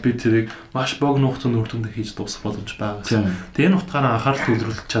битсэн бол би тэрийг маш бог нухацны үр дүнд хийж дуусгах боломж байгаа. Тэгээ энэ утгаараа анхаарал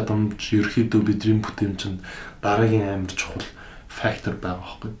төвлөрүүлэх чадамж ерөөхдөө бидний бүтээмжинд дараагийн амар чухал фактор байгаа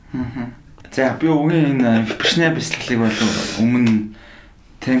байхгүй. За би үгийн энэ випашна бясалгалыг бол өмнө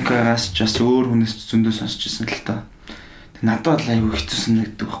Темкагаас ч бас өөр хүнээс зөндөө сонсч ирсэн л та. Тэг надад аюу хэцүүсэн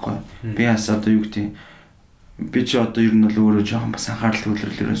нэгдэг байхгүй. Би бас одоо юу гэдэг би ч одоо ер нь бол өөрөө жоохон бас анхаарал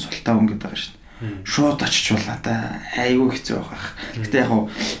төвлөрлөөрөө султаа хүн гэдэг байгаа шүү дээ. Шууд очичулаа та айгүй хэцүү байх. Гэтэ яг хуу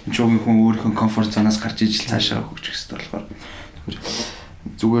жуугийн хүн өөрийнхөө комфорт зонаас гарч ижил цаашаа хөгжих хэрэгтэй болохоор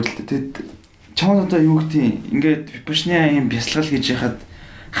зүгээр л тэгээд чамд одоо юу гэдэг ингээд випашна юм бясалгал хийж яхад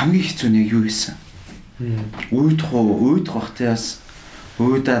хамгийн хэцүү нь юу байсан? Уйдах бахтай бас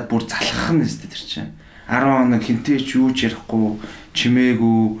уйдаад бүр залхах нь өстэй тэр чинь 10 хоног хинтээ ч юу ч ярихгүй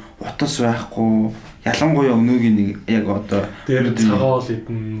чимээгүй утас байхгүй ялангуяа өнөөгийн нэг яг одоо дээр цагаал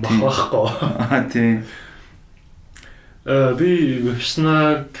идэн бахахгүй. Тийм. Би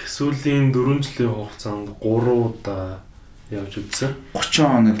вебшнаг сүүлийн 4 жилийн хугацаанд 3 удаа явж үзсэн. 30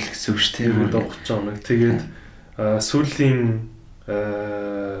 хоног л гэсэн үг шүү дээ. 30 хоног. Тэгээд сүүлийн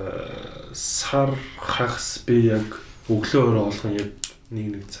сар хагас би яг өглөө өрөө олгон яг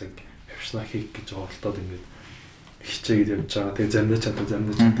нэг цаг вебшнаг хийх гэж оролдоод ингээд хичээгээд явж байгаа. Тэгээд заримдаа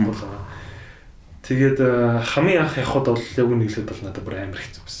чадахгүй байгаа. Тэгээд хамгийн анх явхад бол яг үнэглээд бол надад бүр амар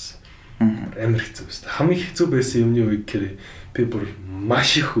хэцүү байсан. Амар хэцүү байсан. Хамгийн хэцүү байсан юмны үе гэхээр би бүр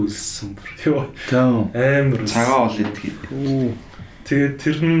маш их үлссэн бүр. Йоо. Амар цагаан ол идэх. Тэгээд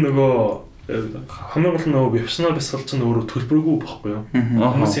тэр нь нөгөө хамгийн гол нь нөгөө вебшнаа бясалгал чинь өөрөө төлбөргүй байхгүй юу?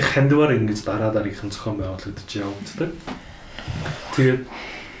 Хүмүүсийн хандвар ингэж дараагийнхэн зохион байгуулагдаж явагддаг. Тэгээд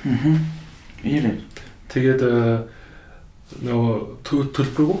тэгээд нөгөө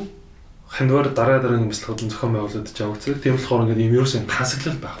төлбөргүй хандвар дараагийн бясалгалын зохион байгуулагдаж явагддаг. Тийм болохоор ингээд юм ерөөсөн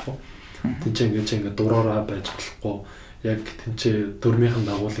тасаглал байхгүй. Тинчээ ингээд дураараа байж болохгүй. Яг тинчээ дөрмийнхэн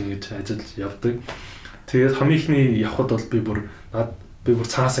дагуул ингэж ажил явдаг. Тэгээд хамгийн ихний явхад бол би бүр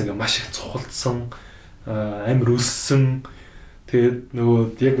цаанаас ингээд маш их цухалдсан, амар өлссөн. Тэгээд нөгөө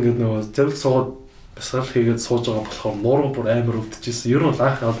яг ингээд нөгөө зарил суугаад бясалгал хийгээд сууж байгаа болохоор нуруу бүр амар өвдөжсэн. Ер нь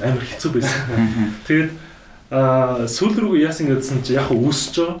анх амар хэцүү байсан. Тэгээд сүүл рүү яасан гэдсэн чи яг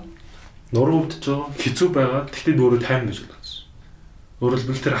үүсэж байгаа. Нуруу өвдөж байгаа, хэцүү байгаа. Тэгтээ өөрөө тайван байж болно.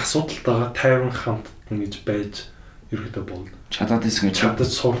 Өөрөлдвөл тэр асуудалтайгаа тайван хамт ингэж байж ерөөдөө болно. Чадаад исэн гэж чадаж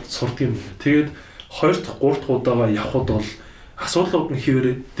сурдаг юм. Тэгээд 2 дахь 3 дахь удаага явхад бол асуудлууд нь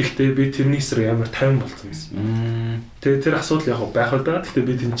хിവэрээ. Тэгтээ би тэрний эсрэг амар тайван болсон байсан. Тэгээд тэр асуудал яг байх л да. Тэгтээ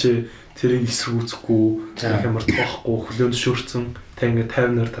би тэнцээ тэрийг эсэргүүцэхгүй, ямар тоохгүй, хөлөөнд шөрцөн, тэг ингэ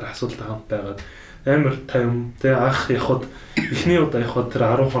тайвнаар тэр асуудалтай хамт байгаад амар тайван. Тэгээ анх явхад эхний удаа явхад тэр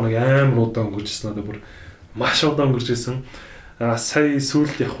 10 хоног амар удаан өнгөрчсөн надад бүр маш удаан өнгөрчсөн. Сая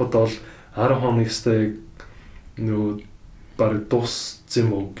сүүлд явхад бол 10 хоног өстэй нөгөө баг дууссан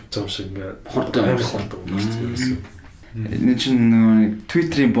юм уу гэж юм шиг ингээд хурдан өнгөрсөн. Энэ чинь нөгөө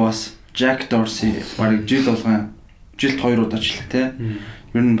Twitter-ийн босс Jack Dorsey баг жил 2 удаа ч л те.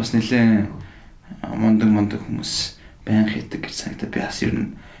 Ер нь бас нэлээд мондөг хүмүүс байн хийдэг гэж санагдаа би бас ер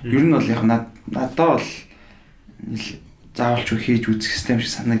нь бол яг надад бол заавалч хийж үзэх систем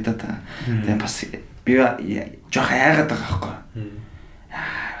шиг санагдаад байгаа. Тэгээ бас би жоох айгаад байгаа байхгүй.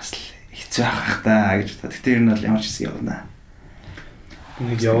 Бас хэцүү байх та гэж бодоо. Гэтэ ер нь бол ямар ч хэсэг явна.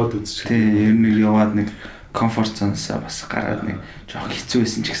 Нэг яваад үзчих. Тий, ер нь яваад нэг комфорт зонсоо бас гараад нэг жоох хэцүү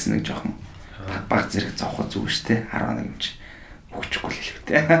байсан ч гэсэн нэг жоохон баг зэрэг зовхоо зүгээр шүү дээ. 11 юм чи өгчихгүй л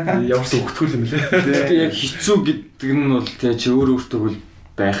хэлвэтэй. Ямарс өгтгөл юм лээ. Тэгээ яг хэцүү гэдэг нь бол тий чи өөрөө бол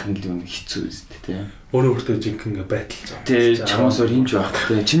байх нь л юм хэцүү үстэй тий. Өөрөө өөртөө жинхэнэ байтал зов. Тий чамаас өөр хинж байх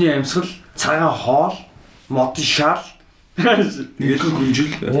тий. Чиний амьсгал цагаан хоол, модын шал, нэг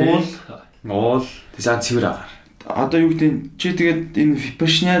гүнжил, уул, тэсэн цэвэр агаар. одоо юу гэдэг чи тэгээд энэ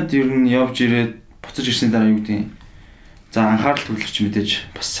Vipassana ер нь явж ирээд буцаж ирсний дараа юу гэдэг за анхаарал төвлөрч мэдээж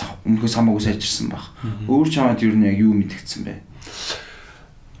бас өмнөхөөс хамаагүй сайжирсан баг. Өөр чамд ер нь яг юу мэдгдсэн бэ?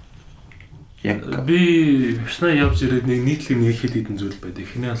 Яг би Vipassana явж ирээд нэг нийтлэг нэг хэд хэдэн зүйл байдаг.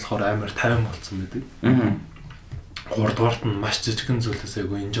 Эхний болохоор амар тайван болсон байдаг. Гуравдугаарт нь маш жижигэн зүйлээс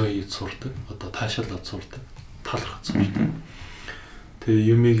айгүй enjoy хийж сурдаг. Одоо таашаалаад сурдаг. Талархаж сурдаг.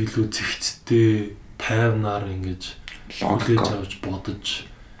 Тэгээ юмыг илүү зэгцтэй, тайвнаар ингэж логикж авч бодож,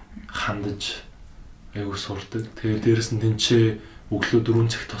 хандаж айгүй сурдаг. Тэгээ дээрэс нь тэнцээ өглөө 4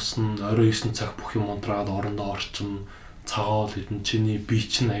 цаг тосно, орой 9 цаг бүх юм унтраад орондоо орчин, цагаал хэдэн чиний бие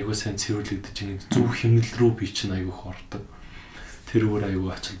чинь айгүй сайн цэвэрлэгдэж ингэ зөв хэмнэл рүү бие чинь айгүй хордог. Тэр өөр айгүй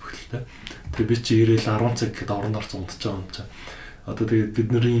ачаал бүгдэлтэй. Тэгээ би чи ирээл 10 цаг гэхэд оронд орч унтж байгаа юм чи. Одоо тэгээд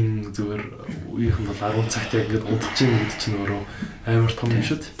бидний зүгээр үеийнхэн бол 10 цагт яг ингэж унтж байгаа гэдэг чинь өөрөө амар том юм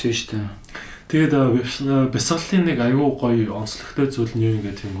шүү дээ. Тийм шүү дээ. Тэгээд Бясаллын нэг айгүй гоё онцлогтой зүйл нь юу юм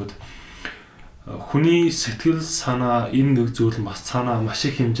гэдэг юмгод хүний сэтгэл санаа энэ нэг зүйл нь бас цаанаа маш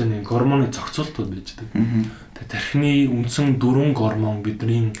их хэмжээний гормоны зохицуултууд байждаг. Тэгээд тархины үндсэн 4 гормон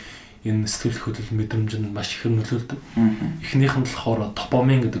бидний энэ сэтгэл хөдлөл мэдрэмжинд маш их нөлөөлдөг. Эхнийх нь болохоор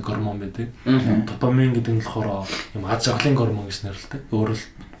допамин гэдэг гормон байдаг. Допамин гэдэг нь болохоор юм аз жаргалын гормон гэж нэрлэдэг. Өөрөөр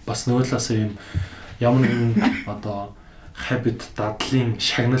бас нөгөө талаас юм ямар нэгэн одоо habit дадлын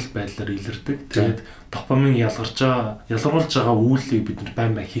шагнал байдлаар илэрдэг. Тэгээд допамин ялгаруулж байгаа үйлийг бид нар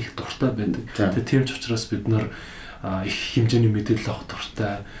байн хийх дуртай байдаг. Тэгээд тийм ч учраас бид нар их хэмжээний мэдээлэл авах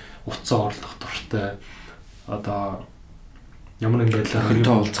дуртай, утсаа орлох дуртай. Одоо ямар ингээд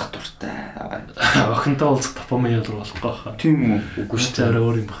охинтой уулзах дуртай. Охинтой уулзах допамин ялгаруулахгүй хаа. Тийм үү? Үгүй шүү дээ,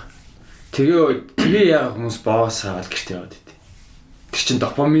 өөр юм байна. Тэгээ яг хүмүүс боос аваад гэртээ яваад идэв. Тэр чин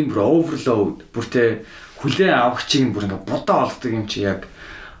допамин бүр overload бүртээ хүлээн авахчийг бүр ингээд будаа олгодог юм чи яг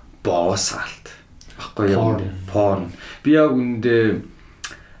боос алт. Баггүй яг порн. Би яг үндэ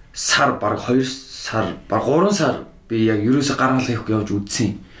сар баг 2 сар баг 3 сар би яг ерөөсө гаргалах хийхгүй явж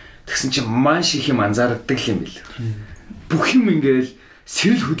үзсэн. Тэгсэн чинь маш их юм анзаардаг юм бэл. Бүх юм ингээл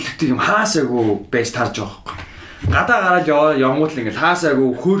сэрэл хөдлөлтөй юм хаасаагүй байж тарж байгаа байхгүй. Гадаа гараад явмууд л ингээл хаасаагүй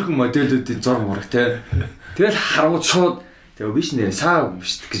хөөрхөн модельүүдийн зураг мураг те. Тэгэл харангууд шууд тэгээ биш нэ саа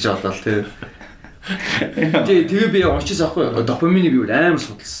биш гэж бодлоо те. Тэгээ би уншиж авахгүй допамины би амар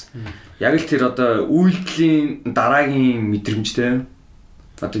судалсан. Яг л тэр одоо үйлдэлийн дараагийн мэдрэмж те.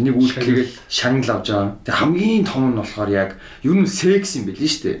 Одоо нэг үйлдэлийг шагнал авч байгаа. Тэг хамгийн том нь болохоор яг ер нь секс юм байл нь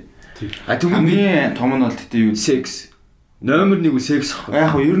шүү дээ. А хамгийн том нь бол тэгтээ юу секс. Номер 1 үл секс ахгүй.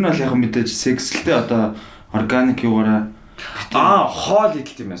 Яг нь ер нь бол яг мэдээж сексэлтэй одоо органик юугаараа хоол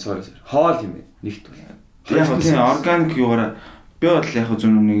идэлт юм байна. Sorry. Хоол юм байна. Нэгт бол. Яг нь тийм органик юугаараа би бол яг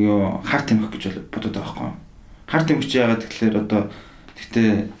зөв нэг юу хар тамхи гэж бодод байгаа байхгүй. Хар тамхи яагаад тэгэхээр одоо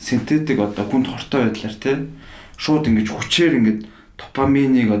тэгтээ синтетик одоо гүн хортой байдлаар тийм шууд ингэж хүчээр ингэж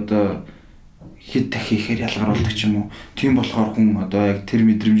допаминыг одоо хэд дахин ихээр ялгаруулдаг ч юм уу. Тийм болохоор хүн одоо яг тэр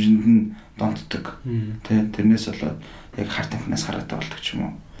мэдрэмжинд нь донтдог. Тийм тэрнээс болоод яг хар тамхинаас хараатай болдог ч юм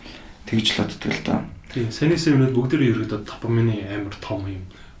уу. Тэгж л боддог л доо. Тийм сэнийсээ өнөөдөр бүгдээ ерөөдөө допамины амар том юм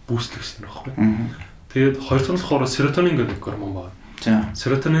бүүстлэгсэн байхгүй. Тэгээд хоёр дахь нь болохоор серотонин гэдэг гормон байна. За.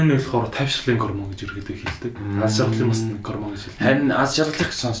 Серотонин нь болохоор тайвшрлын гормон гэж ерөөдөө хэлдэг. Аз жаргалын бас гормон гэж хэлдэг. Харин аз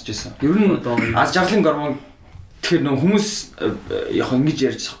жаргалыг сонсч байсан. Ер нь аз жаргалын гормон тэгэхээр нөх хүмүүс яг ингэж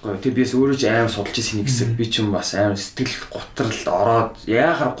ярьж байгаа байхгүй. Тэг биэс өөрөө ч амар судалж ирсэн нэг хэсэг. Би ч юм бас амар сэтгэл готролд ороод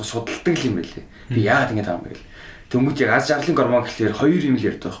яахаарахгүй судалдаг юм байлээ. Би яагаад ингэ таам бэ гэл. Тэнгүүт яг аз жаргалын гормон гэхлээр хоёр юм л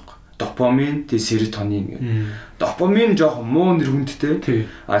ярьдаг байхгүй. Допамин, тэг серотонин гэх. Допамин жоохон муу нэр хүндтэй.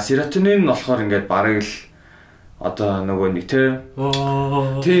 А серотонин нь болохоор ингээд бараг л одоо нөгөө нэг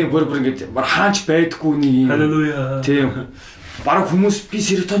тийм бүр ингээд бар хаач байдгүй нэг юм. Халелуя. Тийм. Бараг хүмүүс би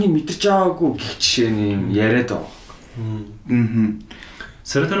серотонин мэдэрч байгаагүй гэх жишээний юм яриад байгаа.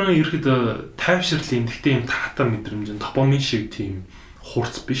 Серотонин ерөөд тайвширлын гэхдээ юм таатай мэдрэмж, допамин шиг тийм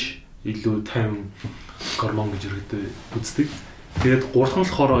хурц биш. Илүү тайван гормон гэж ерөөдөө үздэг. Тэгээд гурав нь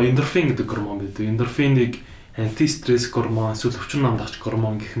болохоор эндорфин гэдэг гормон байдаг. Эндорфиныг антистресс гормон, эсвэл өвчин намдагч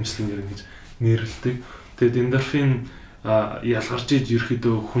гормон гэх мэтлэн гэж нэрлэдэг. Тэгээд эндорфин ялгарч иж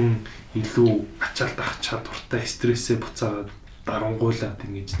ерөөдөө хүн илүү ачаалтах чадвартай, стрессээ буцаагаад дарангуулаад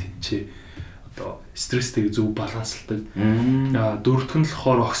ингэж тэнцээ одоо стресстэй зөв балансалдаг. Дөрөвт нь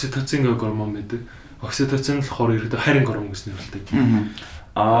болохоор окситоцин гэх гормон байдаг. Окситоцин болохоор ерөөдөө хайрын гормон гэж нэрлэдэг.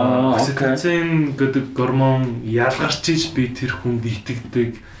 Окситоцин гэдэг гормон ялгарч иж би тэр хүнд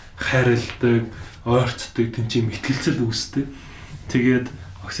итгэдэг, хайрладаг, ойрцдог, тэнцээ мэтгэлцэл үүсдэг. Тэгээд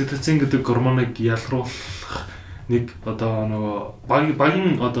окситоцин гэдэг гормоныг ялгаруулах нэг одоо нөгөө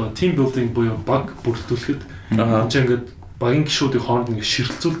багийн одоо team building буюу баг бүрдүүлэхэд энэ ингээд багийн гишүүдийн хооронд ингээд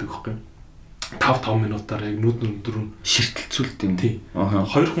ширэлцүүлдэг байхгүй. 5 минутаар яг нүд өндөр нь ширтэлцүүлдэг юм. Тийм.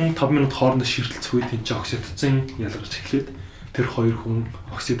 Хоёр хүн 5 минут хоорондоо ширтэлцгүй тийм ч окситоцин ялгарч эхлээд тэр хоёр хүн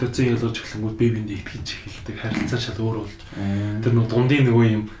окситоцин ялгарч эхлэнгүүт бие биендээ итгэж эхэлдэг. Харилцаа шал өөр болж. Тэр нөө дундын нөгөө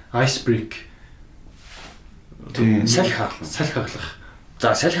юм ice break тийм салхи хаглах.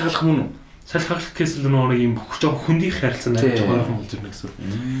 За салхи хаглах мөн үү? Салхи хаглах гэсэн нөгөө юм хүндийн харилцаа найж жоохон болж ирнэ гэсэн.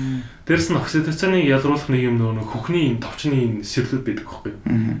 Дээрс нь окситоциныг ялруулах нэг юм нөгөө хөхний товчны сэрлүүд байдаг байхгүй юу?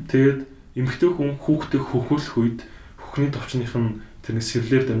 Тэгээд эмэгтэй хүн хүүхдээ хөхүүлэх үед хөхний товчных нь тэрний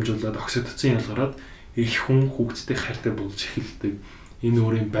сэрлэр дамжуулаад окситоцин ялгараад их хүн хүүхдтэй хайртай болж эхэлдэг. Энэ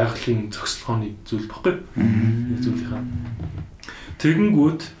өөрийн байгалийн зохицолгооны зүйл баггүй. Энэ зүйлийнхаа.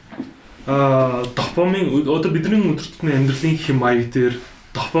 Тэгэнгүүт допамин одоо бидний өдөртний амьдралын хэм маяг дээр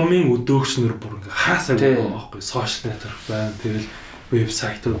допамин өдөөгчнөр бүр ингээ хаасаа байхгүй. Сошиал нэтворк байна. Тэгэл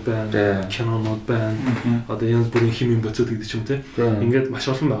вебсайтууд байна, кинонууд байна. Одоо янз бүрийн химийн бодисууд гэдэг ч юм те. Ингээд маш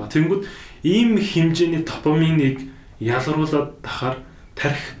олон байгаа. Тэгэнгүүт ийм хэмжээний допаминыг ялгаруулад тахаар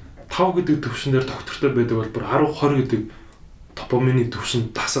тарих 5 гэдэг төвшин дээр доктортой байдаг бол бүр 10-20 гэдэг допамины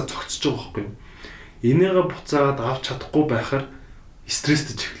төвшин дасаа зогцож байгаа байхгүй юу. Энийгээ буцаагаад авч чадахгүй байхаар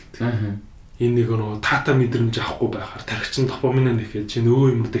стресстэй эхэлдэг. Энэ нэг нөгөө тата мэдрэмж авахгүй байхаар тархичин допаминаа нэхэж чинь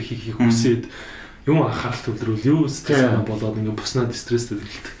өө юмруудыг хийхийг хүсээд юм анхаарал төвлөрүүл юу стресс болоод ингээд буснаад стресстэй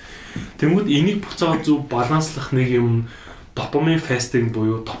эхэлдэг. Тэнгүүд энийг буцаагаад зөв баланслах нэг юм допамин фастинг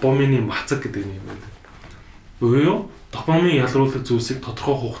буюу допамины мацаг гэдэг юм байна. Буюу допамин ялруулах зүйлсийг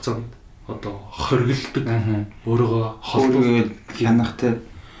тодорхой хугацаанд одоо хоригддаг. Өөрийгөө холбоо хянах те.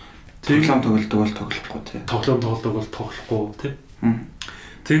 Тоглоом тоглодог бол тоглохгүй те. Тоглоом тоглодог бол тоглохгүй те.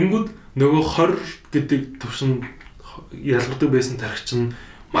 Тэгэнгүүт нөгөө 20 гэдэг төвшин ялгардаг байсан тархич нь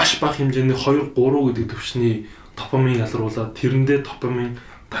маш бага хэмжээний 2-3 гэдэг төвшний допамин ялруулаад тэрэндээ допамин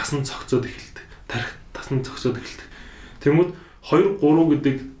дасан цогцоод эхэлдэг. Тархи дасан цогцоод эхэлдэг. Тэгмүүд 2-3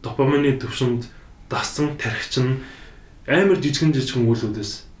 гэдэг допамины төвшөнд дасан тархич нь амар жижигэн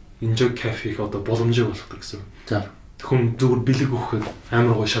үйлүүдээс enjoy cafe-ийг одоо боломжтой болгодог гэсэн. За. Хүн зүгээр бэлэг өгөхөд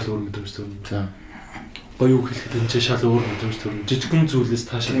амар гоё шал өөр мэдрэмж төрнө. За. Гоё өгөхөд энэ шал өөр мэдрэмж төрнө. Жижигэн зүйлээс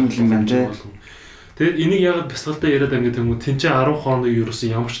таашаал болгоно. Тэгээд энийг яагаад бясалгалтай яриад байгаа юм бэ? Тэнцээ 10 хоног ерөөсөн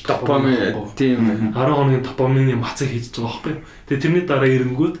ямар ч допамин тийм 10 хоногийн допамины мацаг хийж байгаа байхгүй. Тэгээд тэрний дараа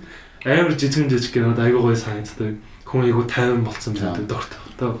ирэнгүүт амар жижигэн гэнүүд айгуу гоё санагддаг. Хүн айгуу тайван болцсон байдаг,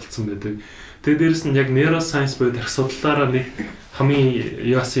 доктортой болцсон байдаг. Тэгээд дээрэс нь яг neuroscience буюу тархи судлалаараа нэг хамгийн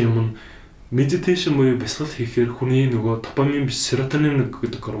яасан юм нь meditation буюу бясалгал хийхээр хүний нөгөө допамин биш серотонин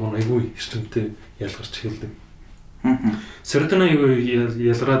гэдэг гормон айгүй эрчимтэй ялгарч эхэлдэг. Серотонин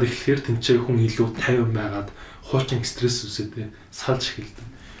ялгараад эхлэхээр тэнцээ хүн илүү тайван байгаад хуучин стресс үсэдээ салж эхэлдэг.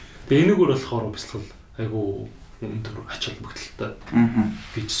 Тэгээ энэгээр болохоор бясалгал айгүй өндөр ач холбогдолтой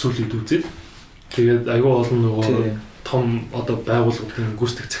гэж сүүлийн үзээд тэгээд айгүй олон нөгөө том одоо байгууллагын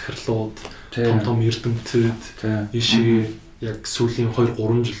гүйцэтгэх захирлууд том эрдэмтдүүд ишээ яг сүүлийн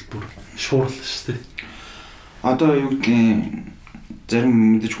 2-3 жил бүр шуурлаа шүү дээ. Одоо юу гэдгийг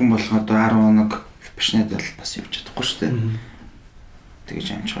зарим мэдээж хүн болох одоо 10 хоног бишнэд бол бас явж чадахгүй шүү дээ. Тэгэж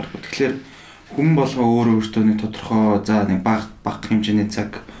амжихааргүй. Тэгэхээр хүн болгоо өөртөө нэг тодорхой за нэг бага хэмжээний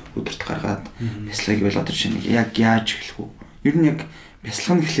цаг өдөрт гаргаад бясалгыг бол одоо чинь яг яаж эхлэх вэ? Ер нь яг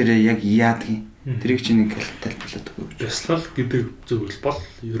бясалгах нь гэхлээрээ яг яадаг юм? Тэрийг чинь нэг тайлбарлаад өгөөч. Бясалгал гэдэг зүйл бол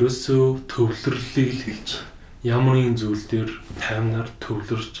ерөөсөө төвлөрлөлийг л хэлж байгаа. Ямар нэгэн зүйл дээр таймнаар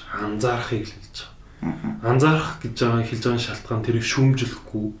төвлөрч анзаарахыг л хэлж байгаа. Анзаарах гэж байгаа хэлж байгаа шалтгаан тэрийг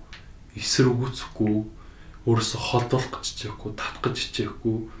шүүмжлэхгүй, эсэргүүцэхгүй, өөрөөсөө холдуулах гэж хичээхгүй, татах гэж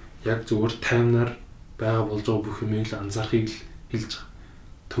хичээхгүй, яг зөвхөн таймнаар байгаа болж байгаа бүх юмыг л анзаарахыг л хэлж байгаа.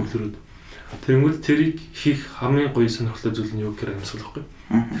 Төвлөрөөд. Тэнгүүд тэрийг хийх хамгийн гоё сонирхолтой зүйл нь юу гэхээр амьсгал байхгүй.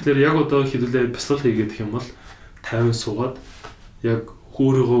 Тэгэхээр яг одоо хэдүүлээ бясалгал хийгээд гэх юм бол тайван суугаад яг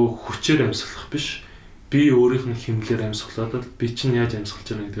өөрийгөө хүчээр амьсгалах биш би өөрийнх нь хэмнэлээр амьсгалаад би чинь яаж амьсгалж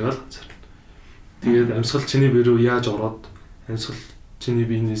байгаа гэдгийг ойлгоцоор. Тэгээд амьсгал чиний бие рүү яаж ороод амьсгал чиний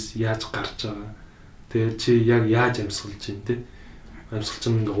биенээс яаж гарч байгаа. Тэгээд чи яг яаж амьсгалж байна те. Амьсгал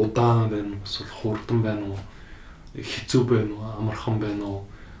чинь ингээ удаан байна уу эсвэл хурдан байна уу? Хэцүү байна уу? Амархан байна уу?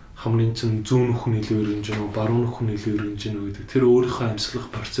 Хамгийн чинь зүүн нөхөн илүү өргөнж гэнэ үү, баруун нөхөн илүү өргөнж гэнэ үү гэдэг. Тэр өөрийнхөө амьсгалах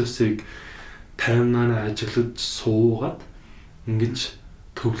процессыг таймнаар ажиллаж суугаад ингэж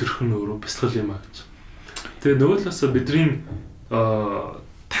төвлөрөх нь өөрөө бясалгал юм аа гэж. Тэгээ нөгөө талаас бидний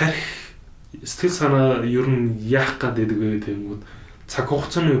тарих сэтгэл санаа ер нь яах гэдэг вэ гэнгүүт цаг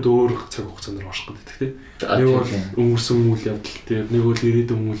хугацааны үед өөр цаг хугацаанаар орох гэдэг тийм. Нэг бол өнгөрсөн үйл явдал дээр, нэг бол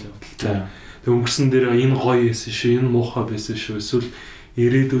ирээдүйн үйл явдал дээр. Тэгээ өнгөрсөн дээр энэ гоё байсан шүү, энэ муухай байсан шүү. Эсвэл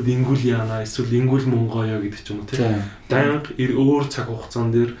ирээдүйд ингүүл яана, эсвэл ингүүл мөнгоё гэдэг ч юм уу тийм. Баян өөр цаг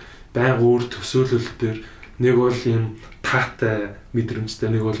хугацаан дээр, баян өөр төсөөлөл дээр нэг бол юм таатай мэдрэмжтэй,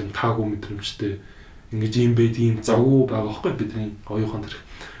 нэг бол юм таагүй мэдрэмжтэй. Ингэж юм байдгийн завгүй байгаа байхгүй бидний оюухан дэрх.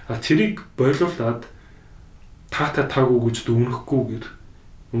 Тэрийг бойлуулад таатай таагүй гэж дүгнэхгүйгээр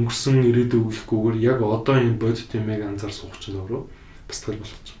өнгөрсөн ирээдүйг гэхгүйгээр яг одоо энэ бодит юмыг анзаар суух чинь өөрөө бэлтгэл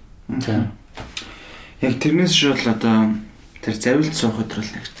болгож байна. Тийм. Яг тэрнээс шууд одоо тэр завилт суухад л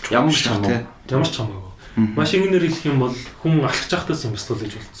нэг ямар ч хамаагүй. Маш ингэнээр хэлэх юм бол хүн алхаж явахдаас юм бэлтгэл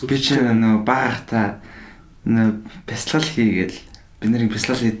гэж болцсон. Би ч нөө баагахта нөө бэлтгэл хийгээл бид нарыг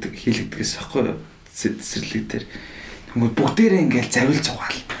бэлтгэл хийлэгдгээс аахгүй цэцэрлэг дээр тэгвэл бүгдээрээ ингээл завилт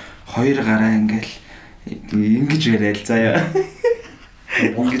суугаал хоёр гараа ингээл ингэж яриад заяа.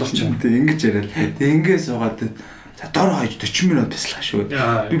 Ингэж яриад. Тэг ингээд суугаад дор хойж 40 минут бясалгаа шүү.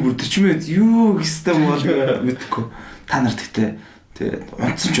 Би бүр 40 минут юу гэстэй бол мэдхгүй. Та нарт тэгтээ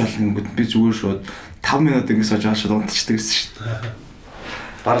унтсан ч болно ингээд би зүгээр шууд 5 минут ингэ сууж байгаа шууд унтчихдаг гэсэн шүү дээ.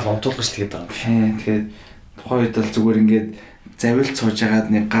 Бараг унтуулгаж тэгээд байгаа юм. Тэгээд тухайн үед бол зүгээр ингээд завилт сууж байгаад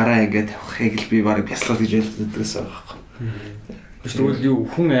нэг гараа ингээд тавихыг л би бараг бясалгал гэж ойлгодогс байгаа байхгүй. Тэгвэл юу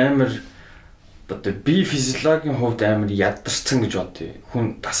хүн амар одоо би физиологийн хувьд амар ядарсан гэж бодъё.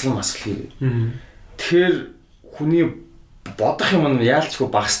 Хүн таслан масл хийе. Тэгэхээр хүний бодох юм нь яалчгүй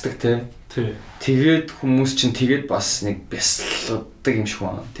багасдаг те. Тэгээд хүмүүс чинь тэгээд бас нэг бясалгадаг юм шиг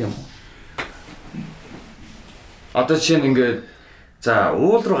байна тийм үү? Одоо чинь ингээд за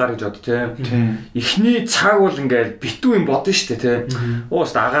уул руу гаргаж бод те. Эхний цаг бол ингээд битүү юм бодно штэ те.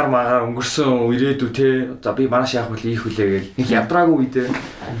 Уус агаар магаар өнгөрсөн ирээдүү те. За би манаш яах вэ ийх үлээ гэл нэг ядраагүй үедээ.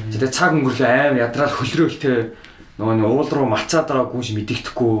 Тэгээд цаг өнгөрлөө аим ядраал хөлрөөл те. Нөгөө нэг уул руу мацаад байгаа гүнш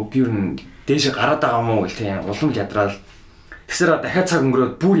мэдэгдэхгүй би юу н дээш гараад байгаа юм уу гэл те. Улам ядраал. Тэсэр дахиад цаг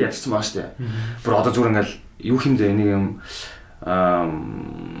өнгөрөөд бүр ядарсан байгаа штэ. Бүр одоо зүгээр ингээд юу хэмдэ нэг юм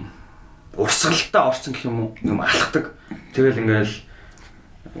урсгалтай орсон гэх юм уу? Юм алхдаг. Тэгэл ингээл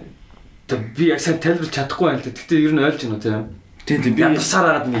би яг сайн тайлбарлаж чадахгүй байна л да. Гэтэ ер нь ойлгож байна уу те. Тийм би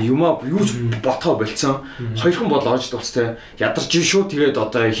ядарсараад нэг юмаа юу ч ботхоо болцсон. Хоёрхан бол оож дуустай. Ядарч шүү тэгээд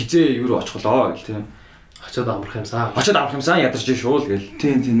одоо хизээ юу руу очихлоо гэл те. Очоод амрах юмсан. Ядарч шүү л гэл.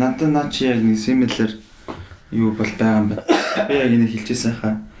 Тийм надад наа чи яг нэг similar юу бол байгаа юм байна. Би яг энийг хэлчихсэн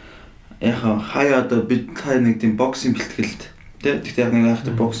хаа. Яхаа хаяа одоо бид хай нэг тийм боксинг бэлтгэлд тий. Тэгтээ яг нэг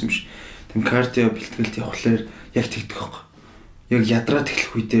ахтай бокс юм биш. Тийм кардио бэлтгэлд явхлаар яг тэгдэг байхгүй. Яг ядраад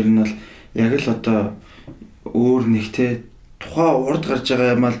эхлэх үе дээр нь бол яг л одоо өөр нэг тий тухайн урд гарч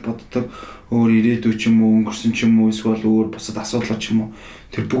байгаа юм аа боддог өөр ирээдүй ч юм уу өнгөрсөн ч юм уу эсвэл өөр бусад асуудал ч юм уу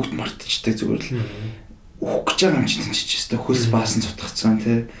тэр бүгд мартчихдаг зүгээр л өөх гэж байгаа юм чинь ч гэсэн хөлс баасан цутгацсан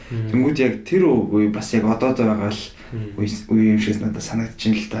тий. Тэнгүүд яг тэр үе бас яг одоо байгаа л үе юм шиг надад санагдаж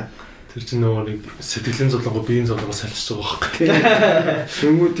байна л да. Тэр чинь нөгөө нэг сэтгэлийн зовлонго биеийн зовлонгоо салчиж байгаа байхгүй.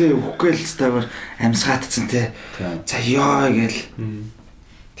 Тэнгүүд тий өөхгээл стагаар амьсгаатцсан тий. За ёо гээл.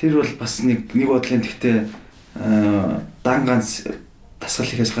 Тэр бол бас нэг бодлын тэгтээ дан ганц дасгал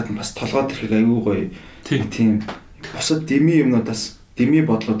хийхээс гадна бас толгойд ирэхийг аюу гоё. Тийм бусад дими юмнуудаас дими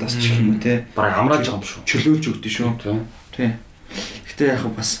бодлуудаас ч юм уу те бараг амрааж байгаа юм шүү. Чөлөөлж өгдөө шүү. Тийм. Гэтэ яг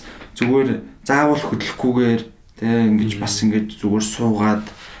бас зүгээр заавал хөдлөхгүйгээр те ингэж бас ингэж зүгээр суугаад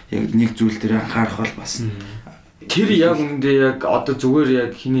яг нэг зүйл дээр анхаарах бол бас тэр яг үндэ яг одоо зүгээр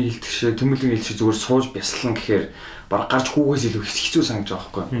яг хиний хэлдэг шиг төмөлийн хэл шиг зүгээр сууж бясалган гэхээр бараг гарч хүүгээс илүү хэцүү санагдаж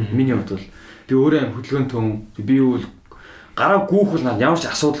байгаа байхгүй. Миний хувьд бол би өөрөө аим хөдөлгөөн тун би бол гараа гүүхвэл надад ямар ч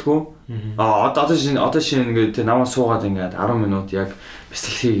асуудалгүй. Одоо шинэ ингээд намаа суугаад ингээд 10 минут яг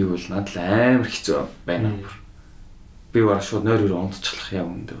бясалгал хийгээвэл надад амар хэцүү байна. Би бараг шууд нойр унтчихлах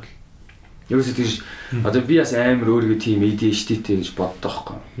яг үндэ бол. Ерөөсөө тийш одоо би бас амар өөрийгөө тийм ADHD-тэй гэж боддог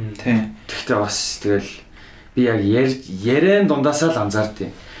байхгүй. Тийм. Тэгтээ бас тэгэл би яг яриан дундаасаа л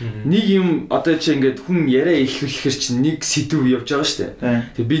анзаардیں۔ Нэг юм одоо чи ингээд хүн яриа эхлүүлэхэр чинь нэг сэдв явж байгаа шүү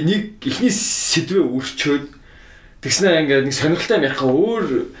дээ. Тэг би нэг ихний сэдвээ өрчөөд тэгснээр ингээд нэг сонирхолтой юм яхаа өөр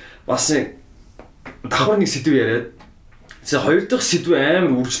бас нэг давхар нэг сэдв яриад тэгээ хоёр дахь сэдв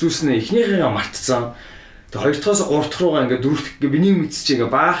амар үржлүүлснээр эхнийхээ мартцсан. Тэг хоёр дахоос гурав дахь руугаа ингээд дөрөвт миний мэдсэж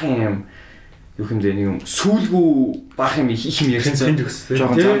ингээд баахан юм юу хэмдэ нэг юм сүүлгүү баах юм их юм ярьсан.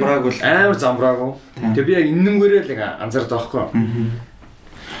 Жохон замбрааг бол амар замбраагүй. Тэгээ би яг энэнгээрээ л анзаардаг байхгүй.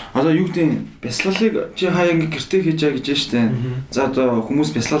 Одоо юу гэдэг бясалгалыг чи хаяа ингээ гэртээ хийж байгаа гэж штэ. За одоо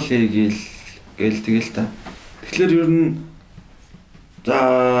хүмүүс бясалгал хийгээл тэгэл та. Тэгэхээр ер нь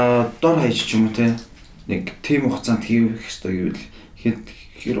за дор хаяж ч юм уу те. Нэг тийм хугацаанд хийх хэрэгтэй гэвэл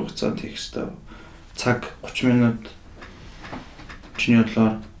хэр хугацаанд хийх хэрэгтэй. Цаг 30 минут чиний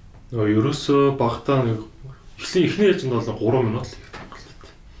бодлоор ерөөсөө багтаа нэг эхний ээлжинд бол 3 минут л хийх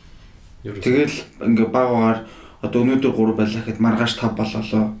хэрэгтэй. Тэгэл ингээ багаар одоо өнөөдөр 3 байлаа гэхэд маргааш 5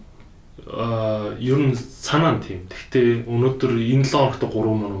 бололоо. Ер нь санаа нь тийм. Гэхдээ өнөөдөр энэ 7 хоногт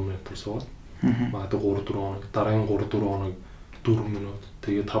 3 минут суугаад. Магадгүй 3-4 хоног, дараагийн 3-4 хоног 4 минут,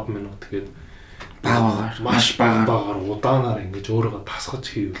 тэгээд 5 минут тэгээд маш багаар удаанаар ингэж өөрийгөө тасгаж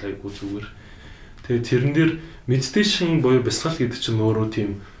хийвэл айгүй зүгээр. Тэгээд тэрэн дээр медитейшн буюу бясалгал гэдэг чинь өөрөө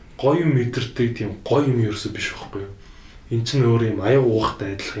тийм гоё мэдэрдэг тийм гоё юм ерөөсөө биш байхгүй юу? Энд чинь өөр юм аяг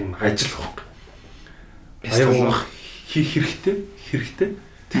уухтай адилхан юм ажил байхгүй. Аяг уах хийх хэрэгтэй.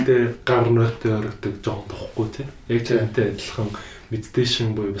 Тэгтээ гар нойтой орогдөг жоон тохгүй тийм. Яг тэрнтэй адилхан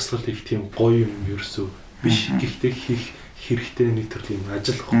медитейшн буюу бясалгал хийх тийм гоё юм ерөөсөө биш. Гэхдээ хийх хэрэгтэй нэг төрлийн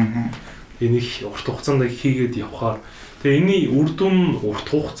ажил байхгүй. Энийг урт хугацаанд хийгээд явхаар тэгээ эний үр дүн урт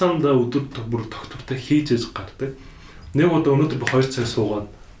хугацаанд өдөр бүр тогтвортой хийж яж гардаг. Нэг удаа өнөөдөр би 2 цаг суугаад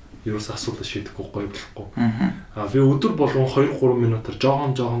ерөөс асуудал шийдэхгүй гоё болохгүй. Би өдөр болгон 2-3 минутаар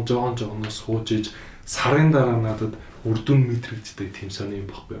жоохон сууж иж сарын дараа надад үр дүн мэдрэгддэг тийм сони юм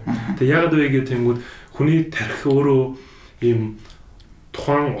баггүй. Тэгээ ягаад вэ гэх тэнгүүд хүний тархи өөрөө ийм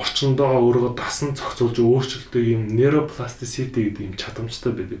тухайн орчиндоо өөрийгөө дасан зохицуулж өөрчилдөг ийм neuroplasticity гэдэг ийм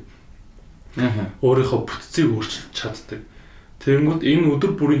чадамжтай байдаг. Өөрийнхөө бүтцийг өөрчилж чаддаг. Тэгэнгүүт энэ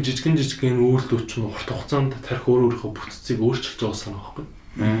өдөр бүрийн жижигэн үйлдэл чинь урт хугацаанд тархи өөрийнхөө бүтцийг өөрчилж байгаа санаа байхгүй.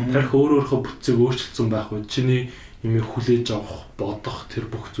 Тархи өөрийнхөө бүтцийг өөрчилсөн байх үед чиний имийг хүлээж авах, бодох тэр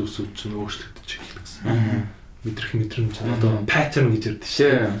бүх зүйлсүүд чинь өөрчлөгдөж эхэлдэг гэсэн. Мэдрэмж одоо паттерн гэж ярьдаг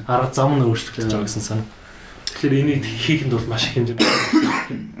шээ. Арга зам нь өөрчлөгдөж байгаа гэсэн санаа. Тэгэхээр энийг хийхэд бол маш их хэмжээнд.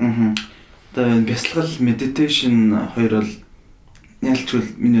 Одоо бясалгал, meditation хоёр бол ялчгүй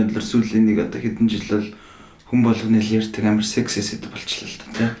миний бодлоор сүүлийн нэг одоо хэдэн жил бол хүн болгоны л ярьдаг амар секси сэдв болчихлоо л да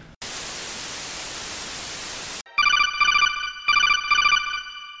тийм.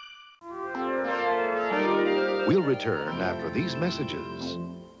 We'll return after these messages.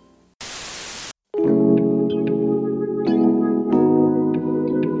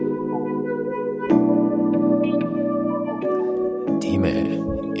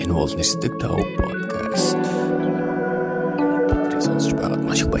 Энэ бол Нисдэг Тав подкаст. Бидний сонсож байгаад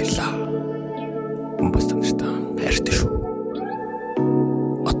маш их баярлалаа. Хүмүүс танартай хайртай шүү.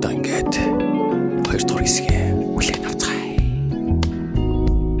 Одоо ингээд 2 дугаар хэсгээ хүлээн авцгаая.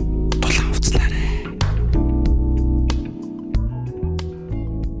 Тулаан авцлаарай.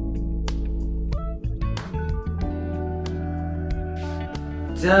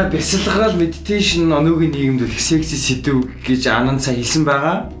 За бясалгал медитейшн оноогийн нийгэмд их секси сэдв гэж Анан сая хэлсэн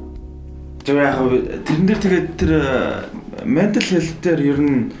байгаа. Зүгээр яг тэрэн дээр тэгээд тэр mental health дээр ер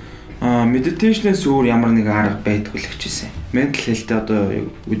нь медитейшнээс өөр ямар нэгэн арга байдгүй л хэвчээсэн. Mental health-тэй одоо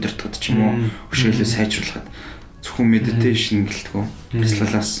удирдахад ч юм уу хөшөөлөө сайжруулахад зөвхөн медитейшн гэлтгүү.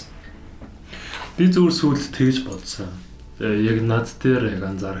 Бясалгалаас би зүгээр сүүлд тэгж бодсон. Яг над дээр яг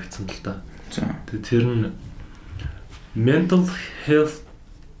анзаарчихсан л да. Тэгээд тэр нь mental health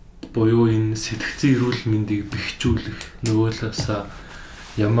буюу энэ сэтгцэн эрүүл мэндийг бэхжүүлэх, нөгөөлөөсөө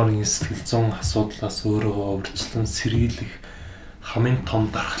ямар нэгэн сэтгэл зүйн асуудлаас өөрийгөө урьдчилан сэргийлэх хамгийн том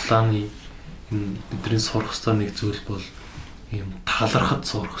дархлааны бидний сурах ёстой нэг зүйл бол юм талархаж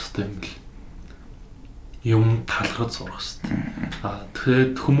сурах ёстой юм бэл. Юм талархаж сурах ёстой.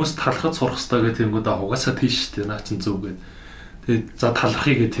 Тэгэхээр хүмүүс талархаж сурах ёстой гэдэг нь угаасаа тийш шүү дээ. Наа чин зөв гэдэг. Тэгээд за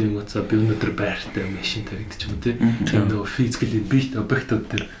талархыг гэх юм уу за би өнөөдөр байртай машинтай гэдэг ч юм уу тийм нөгөө физикали бит объектууд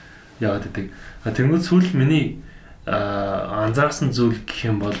дээр яваад идэг. Тэнгүүд сүүл миний анзаарсан зүйл гэх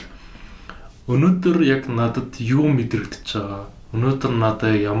юм бол өнөөдөр яг надад юу мэдрэгдэж байгаа. Өнөөдөр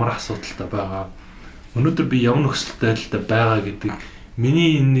надад ямар асуудалтай байгаа. Өнөөдөр би ямар нөхцөлтэй байдалтай байгаа гэдэг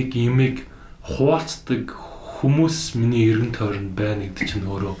миний энэ нэг имийг хуваалцдаг хүмүүс миний эргэн тойронд байна гэдэг чинь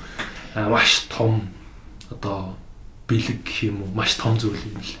өөрөө маш том одоо бэлэг гэх юм уу маш том зүйл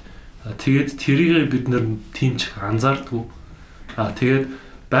юм л. Тэгээд тэрийг бид нэр тийм ч анзаардгүй. Тэгээд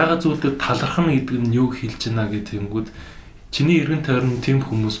байгаа зүйлдээ талархна гэдэг нь юу хэлж байна гэдэг юмгууд чиний эргэн тойронд тийм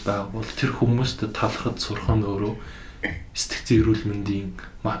хүмүүс байвал тэр хүмүүст талархаж сурах нь өөрөө сэтгцэн эрүүл мэндийн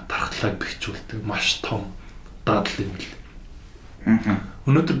дархлааг бэхжүүлдэг маш том дадал юм л.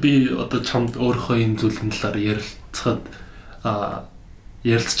 Өнөөдөр би одоо чамд өөрийнхөө энэ зүйлийн талаар ярилцахад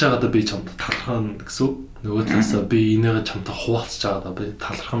ярилцж байгаадаа би чамд талархна гэсэн. Нөгөө талаасаа би энийгээ чамтай хуваалцж байгаадаа би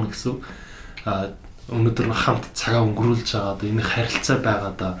талархна гэсэн. Өнөөдөр хамт цагаа өнгөрүүлж байгаад энэ харилцаа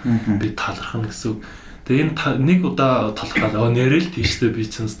байгаадаа би талархна гэсэн. Тэгээ энэ нэг удаа толгойд нэрэл тийштэй би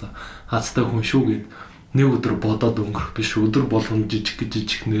чанста хацтай хүн шүү гэд нэг өдөр бодоод өнгөрөх биш өдөр болгон жижиг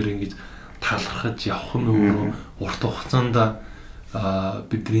нэр ингэж талархаж явах нь өөрөө урт хугацаанд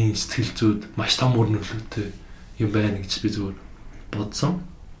бидний сэтгэл зүйд маш том үр нөлөөтэй юм байна гэж би зүгээр бодсон.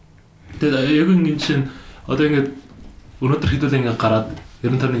 Тэгээд яг ингэ чинь одоо ингэ өнөөдөр хэдүүл ингэ гараад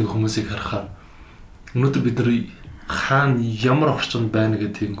 91 хүмүүсийг харахаар өнөөдөр бид нар хаана ямар орчинд байна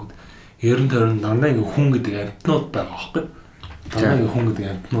гэдэг юм. 90 тойронд дандаа ингэ хүн гэдэг амьтнууд байгаа байхгүй. Дандаа ингэ хүн гэдэг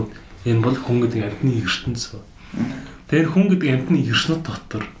амьтнууд Энэ бол хүн гэдэг амьтны ертөнц. Тэгэхээр хүн гэдэг амьтны ертөнц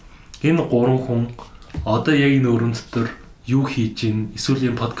дотор энэ 3 хүн одоо яг энэ өрөөнд дотор юу хийж ийн эсвэл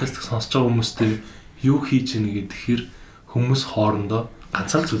энэ подкастыг сонсож байгаа хүмүүстэй юу хийж ийн гэхээр хүмүүс хоорондоо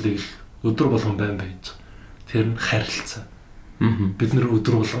ганцаар зүйлийг өдөр болгон байн байж. Тэр нь харилцаа. Бид нэр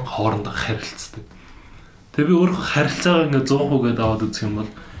өдөр болгон хоорондоо харилцдаг. Тэгээ би өөрөө харилцаагаа ингээ 100% гэдээ аваад үзэх юм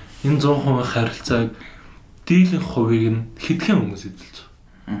бол энэ 100% харилцааг дийлэнх хувийг нь хэдхэн хүмүүс эзэлж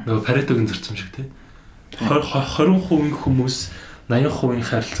байгаа. Нөгөө Паретогийн зарчим шиг тий. 20% хүмүүс 80%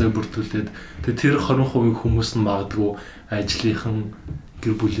 харилцааг бүрдүүлээд тэгээ тэр 20% хүмүүс нь магадгүй ажлынхан,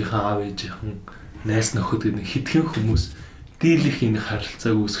 гэр бүлийнхэн, аав ээжийнхэн, найз нөхөд гэдэг хэдхэн хүмүүс дийлэнх энэ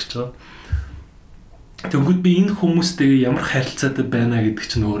харилцааг үүсгэж байгаа. Тэгвэл би энэ хүмүүстэйгээ ямар харилцаатай байна гэдэг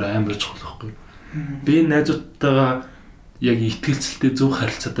чинь өөр амар чухал байхгүй. Би найзуудтайгаа яг итгэлцэлтэй зөв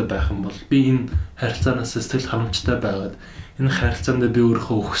харилцаатай байх юм бол би энэ харилцаанаас сэтгэл ханамжтай байгаад энэ харилцаанд би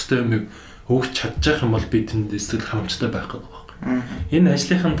өөрийнхөө өгөхтэй юмыг өгч чадчих юм бол би тэнд сэтгэл ханамжтай байх гэдэг байхгүй. Энэ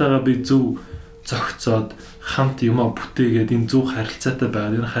ажлынхантайгаа би зөв зохицоод хамт юмаа бүтээгээд энэ зөв харилцаатай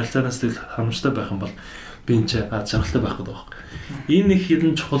байгаад энэ харилцаанаас сэтгэл ханамжтай байх юм бол би энэ ч аз жаргалтай байх гэдэг байхгүй. Энэ их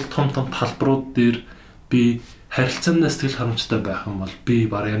хэдэн чухал том талбарууд дээр би харилцаанаас сэтгэл ханамжтай байх юм бол би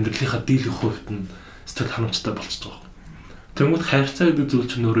баг амьдралынхаа дийлэнх хувьд нь сэтгэл ханамжтай болчихж байгаа. Тэнгүүд харилцаа гэдэг зүйл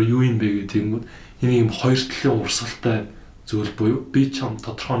чинь өөрөө юу юм бэ гэх тэнгүүд энэ юм хоёр талын урсгалтай зүйл буюу би чам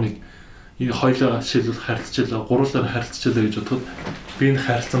тодорхой нэг энэ хоёулаа шилбэл харилцаалаа, гуруулаар харилцаалаа гэж бодоход би энэ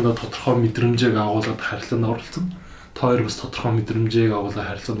харилцаанд тодорхой мэдрэмжийг агуулад харилцаанд оролцсон. Та хоёр бас тодорхой мэдрэмжийг агуулад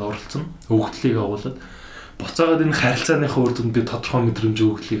харилцаанд оролцсон. Өгөгдлийг агуулад буцаагаад энэ харилцааныхаа үр дүнд би тодорхой мэдрэмж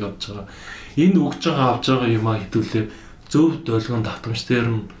өгөгдлийг авч байгаа. Энэ өгж байгаа авж байгаа юмаа хэдүүлээ зөв долгион давтамж дээр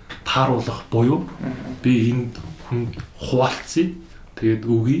нь тааруулах буюу би энэ хүн хуваалцъя. Тэгээд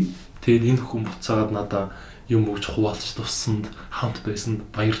өгье. Тэгээд энэ хүн буцаагаад надаа юм өгч хуваалцж туссанд хамт байсанд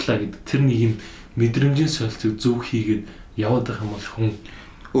баярлалаа гэдэг. Тэр нэг юм мэдрэмжийн солилцыг зөв хийгээд яваад байх юм бол хүн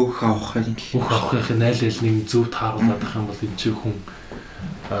өөх авахын найл нэг зөв тааруулаад байх юм бол энэ чинь хүн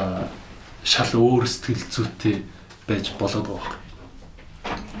шал өөр сэтгэл зүйтэй байж болоод байгаа.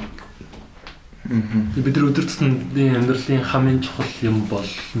 Бид нар өдөр тутмын амьдралын хамгийн чухал юм бол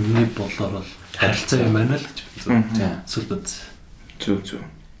миний бодлоор бол харилцаа юм байна л гэж үздэг. Зөв.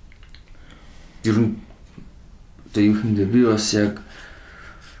 Ер нь одоо юу юм бэ? Би бас яг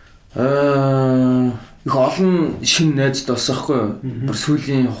их олон шинэ найзд олсохгүй. Бүр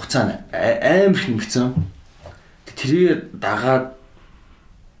сүүлийн хугацаанд амар их нэмэгдсэн. Тэрийг дагаад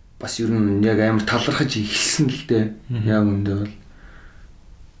бас ер нь яг амар талархаж эхэлсэн л дээ. Яг үндэ бол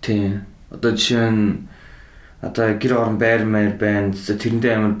тийм. Одоо жишээ нь одоо гэр орон байр байна.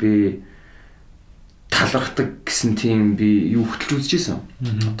 Тэрэндээ амар би талархдаг гэсэн тийм би юу хөтлөж үзчихсэн.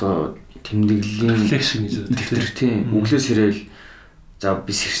 Одоо тэмдэглэлийн рефлекшн гэж тийм. Өглөөс ирээл за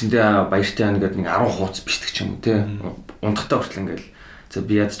би сэрсэндээ баяртай байна гэдэг нэг 10 хуудас бичдэг ч юм уу тий. Ундахтаа хүртэл ингээл за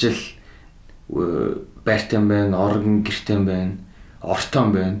би ядчил байртай байна, орон гэртэй байна,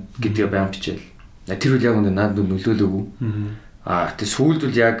 ортон байна гэдгээ баян бичээл. Тэр үл яг үнэ надад нөлөөлөөгүй. Тэг сүүлд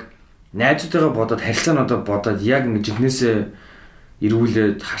үл яг найзуудтайгаа бодоод харилцаануудаа бодоод яг ингэ жинхнээсээ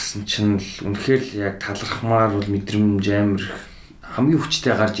эргүүлээд харсан чинь л үнэхээр л яг талархмаар бол мэдрэмж амар хамгийн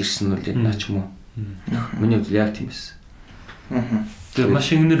хүчтэй гарч ирсэн нь л наач юм уу. Миний хувьд яг тийм байсан. Тэгээ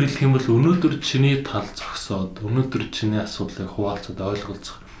маш ингэнээр хэлэх юм бол өнөөдөр чиний тал зогсоод өнөөдөр чиний асуудлыг хуваалцаад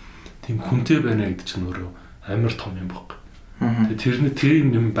ойлголцох тийм хүнтэй байна гэдэг чинь өөрөө амар том юм баг. Тэгээ тэр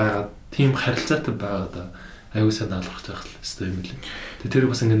юм байгаад тийм харилцаатай байгаад аюу сайн даалгах байх хэрэгтэй юм лээ. Тэгээ тэр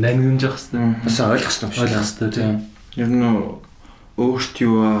бас ингэ нангинж явах хэрэгтэй. Бас ойлгох хэрэгтэй тийм. Ер нь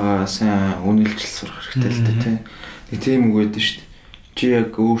өөртөө сайн үнэлжил сурах хэрэгтэй л дээ тийм. Нэг тийм үг байдаг шүү дээ. Чи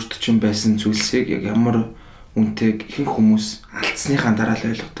яг өөртөө чинь байсан зүйлсийг яг ямар үнтэйг ихэнх хүмүүс алдсныхаа дараа л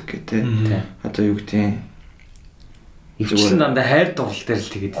ойлгодог гэдэг тийм. Одоо юу гэдэг юм. Өвчин дандаа хайр дурлал дээр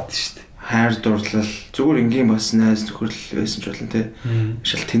л тэгээд идэв шүү дээ. Хайр дурлал зүгээр ингийн бас найз нөхөрлөл байсан ч болно тий.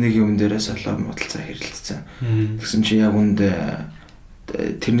 Шал тэнэг юм дээрээс олоо муудалцаа хэрэлдсэн. Тэгсэн чи яг үнд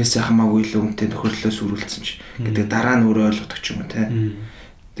тэрнээсээ хамаагүй л үнтэй нөхөрлөлөөс үргэлжсэн чи гэдэг дараа нь өөрөө ойлгодог ч юм уу тий.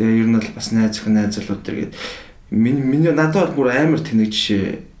 Тэгээ ер нь бол бас найз залууд дэргээд миний надад бол бүр амар тэнэг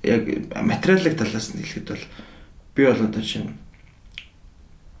жишээ яг материалын талаас нь хэлэхэд бол би бол одоо чинь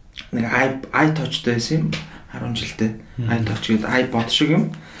нэг iTouch-тай байсан юм 10 жилдээ iTouch гэдэг iPod шиг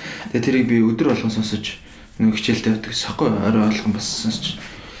юм. Тэгээ тэрийг би өдөр болгон сонсож нэг хичээлдээ явдаг сохгүй орой болгон бас сонсож.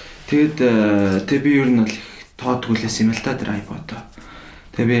 Тэгээд би ер нь бол тоод хүлээсэн юм л та тэр iPod.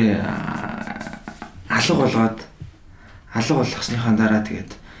 Тэгээ би алга болгосныхаа дараа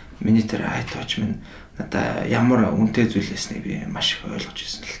тэгээд миний тэр iTouch минь надаа ямар үнэтэй зүйл эснийг би маш их ойлгож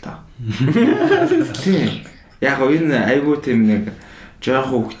ирсэн л та. Тийм. Яг энэ айгуу тийм нэг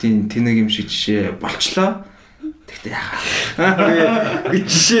жоох хүүхдийн тэнэг юм шиг жишээ болчлоо. Тэгтээ яхаа. Би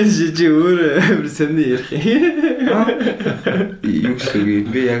жишээ чи өөр сони ярих юм шиг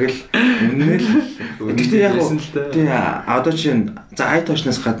би яг л үнэн л тэгтээ яг тий одоо чинь за ай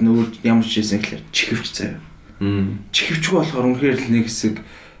тоочноос гадна өөр ямар жишээсэн гэхээр чихвч заяа. Чихвчгүй болохоор үнэхээр л нэг хэсэг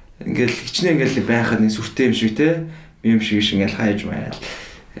ингээл хичнээн ингээл байхад нэг сүртэй юм шиг те юм шиг ингээл хайж маяал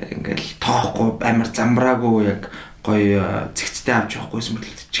ингээл тоохгүй амар замбраагүй яг гоё зэгцтэй авч явахгүйсэн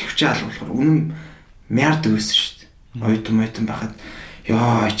мэт чихвчээ алуулахаар үнэн мярд өгсөн шүү дээ. Ойтон байхад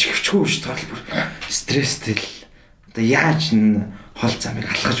яа чихвчгүй шүү дээ стресстэй л одоо яаж н хол замыг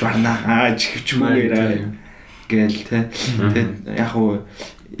алхаж барнаа чихвчгүйгээр гээл те тэгээд яг уу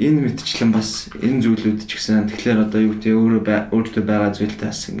энэ мэдчлэн бас энэ зүйлүүд ч гэсэн тэгэхээр одоо юу гэдэг өөртөө байгаа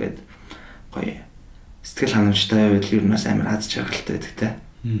зүйлтээс ингээд гоё сэтгэл ханамжтай байвал ер нь бас амар аз жаргалтай байдаг те.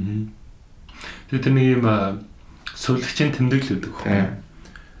 Тэгээд тэр нэг юм сувлагчийн тэмдэглэл өгдөг хөө.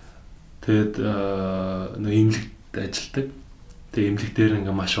 Тэгээд нэг имлэгт ажилдаг. Тэгээд имлэг дээр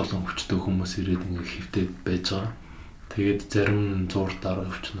ингээ маш олон хүчтэй хүмүүс ирээд ингээ хөвтэй байж байгаа. Тэгээд зарим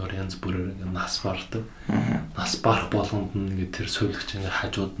зурдаар өвчнөр янз бүрээр ингээ нас бардаг. Нас барах болгонд нь ингээ тэр сувлагч ингээ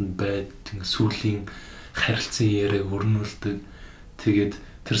хажууд нь байд ингээ сүлийн харилцан яриаг өрнүүлдэг. Тэгээд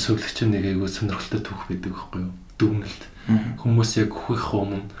тэр сувлагч нэг айгуу сонирхолтой түүх байдаг байхгүй юу? Дүгнэлт. Хүмүүс яг үхэх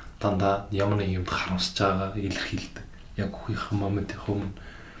өмнө дандаа ямар нэг юмд харамсаж байгаа илэрхийлдэг. Яг үхэх моментийн өмнө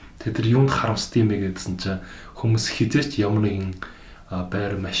тэгээд тэр юунд харамсдаг юм бэ гэдсэн чинь хүмүүс хизээч ямар нэгэн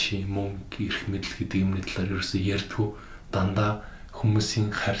байр машин мөнгө ирэх мэдл гэдэг юмны талаар ерөөсөө ярьдгүй дандаа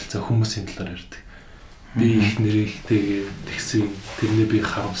хүмүүсийн харилцаа хүмүүсийн талаар ярьдаг. Би их нэрийхтэйгээ тэгсэн тэрнээ би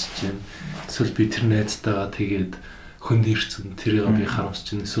харамсаж байна. Эсвэл би тэр найзтайгаа тэгээд хүнд ирсэн тэрийг би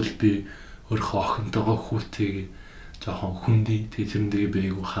харамсаж байна. Эсвэл би өөрийнхөө охинтойгоо хүүтэйгээ жоохон хүндий тэгээд тэрнээ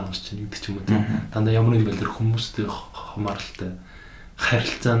би айгу харамсаж байна гэдэг ч юм уу. Дандаа ямар нэгэн байдлаар хүмүүстэй хомаарлалтай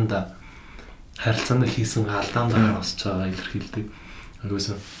харилцаанд хийсэн алдаанд харамсаж байгаа илэрхийлдэг.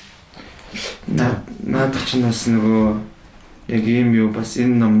 Агуулсан. Наад чинь бас нөгөө яг ийм юу бас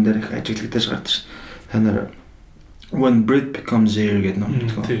энэ ном дээр их ажиглагдаж гардаг ш. Та нар When Bread Becomes Air гэдэг ном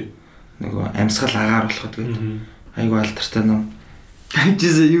гэдэг. Нөгөө амьсгал агаар болоход гэдэг. Айгу алдартай ном.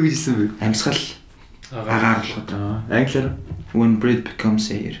 Жишээ юу гэсэн бэ? Амьсгал агаар болоход. Англиар When Bread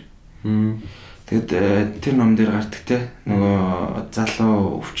Becomes Air. Тэгээд тэр ном дээр гардаг те нөгөө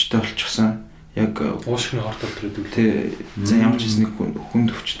залуу өвчтөй болчихсон. Яг уушгины хортол төрөдөг. Тэ за ямар ч нэг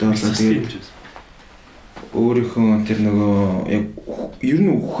хүнд өвчтөй болоо тэгээд өөрийнхөө тэр нөгөө яг ер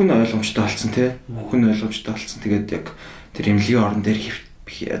нь үхэн ойлгомжтой болсон те үхэн ойлгомжтой болсон. Тэгээд яг тэр эмнэлгийн орон дээр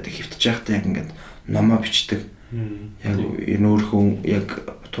хөвтөж байхдаа яг ингээд номоо бичдэг. Яг энэ өөрийнхөө яг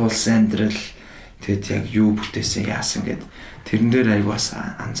туулсан амьдрал тэгээд яг юу бүтээсэн яасан гэд тэрэн дээр аяг бас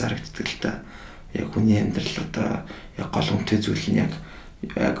анзаарэгддэг л та. Яг хүний амьдрал одоо яг гол үнэтэй зүйл нь яг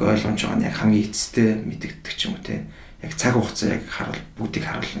ойлгомж байгаа нь яг хамгийн эцэстээ мэдэгддэг ч юм уу те. Яг цаг хугацаа яг харуул бүгдийг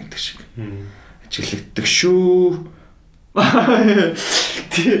харуулна гэдэг шиг. Ажиглагддаг шүү.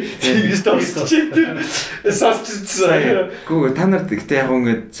 Тэгээс тооцч тэр сасчсан. Гүү та нарт гэхдээ яг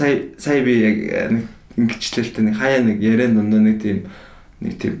ингээд сая би яг нэг ингэчлэлтэй нэг хаяа нэг яриан дундаа нэг тийм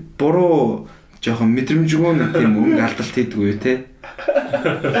буруу жоохон мэдрэмжгүй нэг тийм өнгө алдалт хийдэг үү те.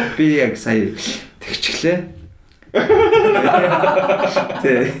 Би яг сая тэгчлээ.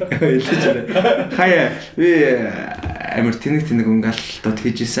 Хаяа би амар тэнэг өнгө алдалт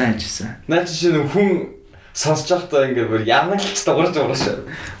хийж исэн ажилласан. Наа чи нэг хүн сонсож байхдаа ингээд бүр яанаглч дуурж байгаа шүү.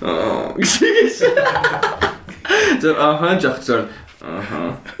 Тэр жоох зөр.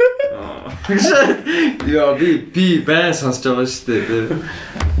 Яа би байн сонсож байгаа шүү дээ.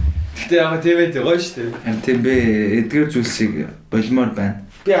 Гэтэ яг тийм ээ гоё шүү дээ. Харин тийм бэ эдгээр зүйлсийг болмоор байна.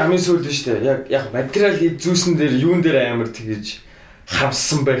 Би хамгийн сүүлд шүү дээ. Яг материал зүүсэн дээр юун дээр амар тэгэж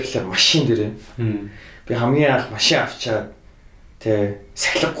хамссан байх гэхээр машин дээр. Би хамгийн анх машин авчаад тэ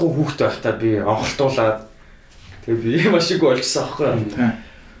сахилгагүй хүүхэд байхдаа би онголтуулаад тэгээ би машингүй олчихсан аахгүй.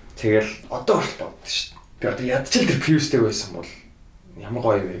 Тэгэл одоо хүртэл бодсон шүү дээ. Би одоо ядчил тэр Prius-тэй байсан бол ямар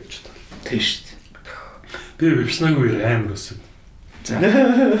гоё вэ гэж бодлоо. Тийм шүү дээ. Би вебснаагүй амар өсөв. За.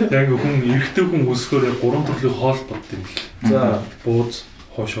 Яг хүн эрэгтэй хүн өсөхөөр 3 төрлийн хоол боддог юм л. За, бууз,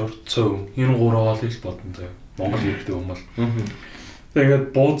 хошор, цөв. Энэ 3 хоолыг л бодно заяа. Монгол эрэгтэй хүн бол.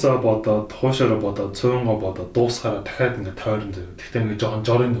 Тэгээд буузаа бодоод, хошороо бодоод, цөвнгоо бодоод дуусахаараа дахиад ингэ тойрон заяа. Тэгтээ ингэ жоохон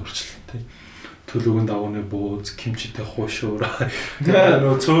жорын өөрчлөлт тий. Төлөвгөн давны бууз, кимчитэй хошор. Тэгээд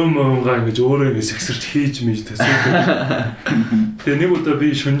нөө цөв мөнгө ингэ өөрөө ингэ сэгсэрч хийж мэж тэсээ. Тэгээ нэг удаа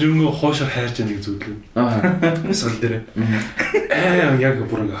би шүнжэнгөө хошор хайрч нэг зүйлээ. Эсвэл дээр. Яг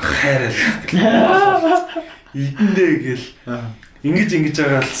бүр ингэ хайрал. Идэндээ гэл ингэж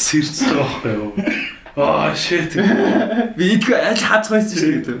байгаа л сэрчж байгаа байхгүй юу. Shit. Би идэх аль хааж байсан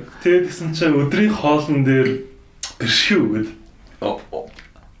шүү дээ. Тэгээд гэсэн чинь өдрийн хоолн дээр бэршүү гэдэг.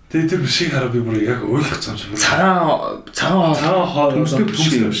 Тэгээд тэр бэршийг хараад би бүр яг ойлгох юм шиг. Цагаан хоол төмстэй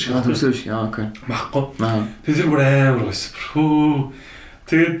бэршүү. Төмстэй бэршүү. Окей. Махгүй. Тэгээд тэр бүр амар байсан. Хөө.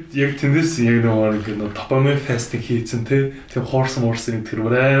 Тэгээд яг тэндээс яг нэг допамин фастинг хийцэн тийм хуурсан тэр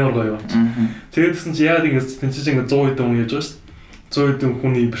бүр амар гоё юм. Тэгээд гэсэн чи яагаад ингэж тэнцэж ингэ 100 хэдэн хүн яаж байгаа шүү. 100 хэдэн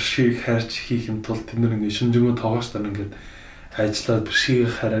хүний бэршийг хайрч хийх юм тул тэд нар ингэ шинжэнгөө тоогоос тань ингэ ажиллаад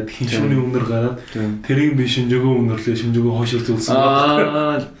бэршийг хараад хиншүүний өнөр гараад тэрийг би шинжэнгөө өнөрлөө шинжэнгөө хойшил зүйлсэн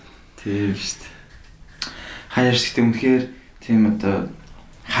байна. Тийм шүү дээ. Хаяаш гэхдээ үнэхээр тийм одоо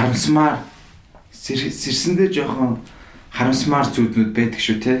харамсмаар сэрсэндээ жоохон харамсмаар зүуднүүд байдаг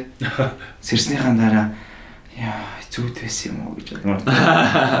шүү те. Сэрснийхаа дараа яа зүуд байсан юм уу гэж бодмоор.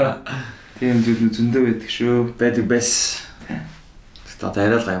 Тийм зүуднүүд зөндөө байдаг шүү. Байдаг байс. Одоо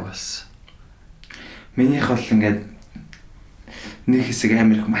арай л гай бас. Минийх бол ингээд нэг хэсэг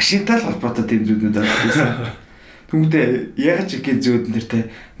амар их машинтай л холбоотой тийм зүуднүүд байна. Түнхдээ яг ч их зүудэн дээр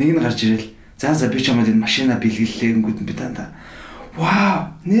те нэг нь гарч ирэл. За би чамд энэ машина бэлгэллээ гингүүд нь би дандаа.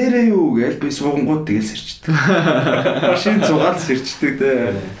 Вау, нэрээ юу гэж би суугангууд тэгэл сэрчдэг. Машин цугаал сэрчдэг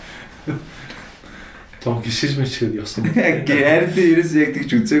те. Том гişж мэчгээд явсан. Ард ерөөс яг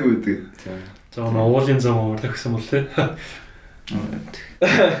тэгж үзээгүй гэдэг. За уулын зам өөр тэгсэн бол те.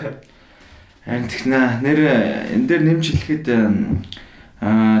 Харин техна нэр энэ дээр нэмж хэлэхэд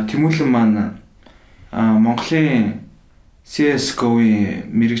Тэмүүлэн маань Монголын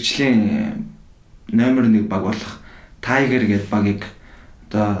CS:GO-ийн мэрэгжлийн номер 1 баг болох Tiger гэдэг багийг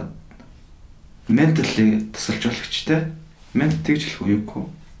одоо ментали тасалжуулагчтай. Мент тэгж хэлэх үегүй.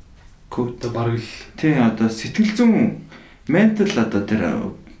 Код бараг л тий одоо сэтгэл зүйн ментал одоо тэр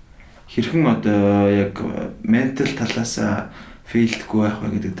хэрхэн одоо яг ментал талаас фейлдгүй байх вэ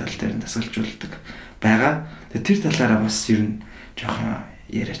гэдэг тал дээр тасалжуулдаг байгаа. Тэгээ тэр талаараа бас ер нь жоохон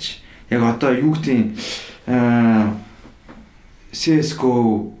яриач. Яг одоо юу гэдгийг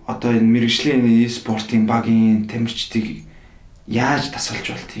CS:GO одоо энэ мэрэгжлийн e-спортын багийн тамирчдыг яаж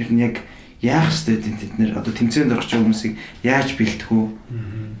тасалжуулт? Ер нь яг яах ёстой тэд нэр одоо тэмцээнд орох хүмүүсийг яаж бэлтэх үү?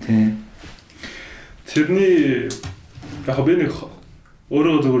 Тэ. Тэрний яг би нэг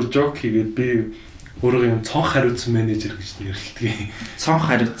өөрөө зөвхөн жок хийгээд би өөрөө юм цонх хариуцсан менежер гэж нэрлэдэг. Цонх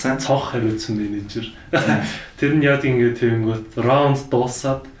хариуцсан менежер. Тэр нь яг ингэ тэгэнгүүт раунд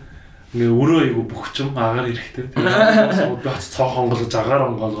дуусаад ингээ өрөө айгу бөхчм агаар ирэхтэй. Тэгээд бац цонх онголож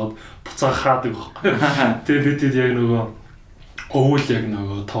агаар онголгоод буцаа хаадаг байхгүй. Тэгээд бид яг нөгөө өвөл яг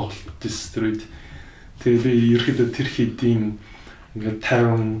нөгөө тоглолт дистрибьют. Тэгээд би ерөөдөө тэр хэдийн ингээ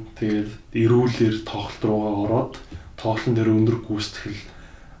 50 тэгээд эрүүлэр тоглолт руугаа ороод тоглолтын дээр өндөр гүйцэтгэл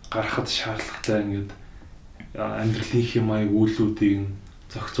гаргахад шаардлагатай ингээд амьдралын хэмжээ үйлүүдийг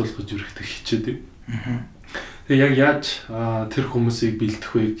зохицуулах зүрхтэй хичээдэг. Тэгээ яг яаж тэр хүмүүсийг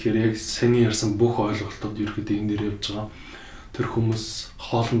бэлдэх вэ гэхээр яг саний ярьсан бүх ойлголтууд ерөөдөө энэ дээр явж байгаа. Тэр хүмүүс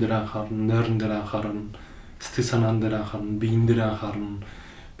хоолн дээр анхаарна, нойрон дээр анхаарна, сэтгэл санаан дээр анхаарна, биеийн дээр анхаарна.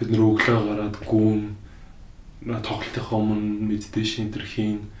 Бид нөр өглөө гараад гүн тоглолтынхаа өмнө медитейшн төр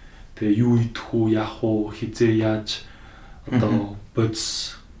хийн. Тэгээ юу идэх үү, яах уу, хизээ яаж одоо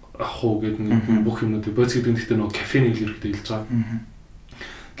бодис ах уу гэдэг бүх юмнуудыг бодис гэдэг нь гэхдээ нөгөө кофеин илэрхтэй хэлж байгаа.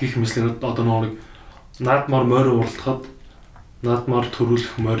 Гэх мэтлэн одоо нөгөө наадмаар морь уралдахад наадмаар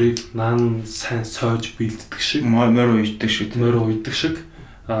төрүүлэх морийг наан сайн сойж бэлддэг шиг морь уйддаг шиг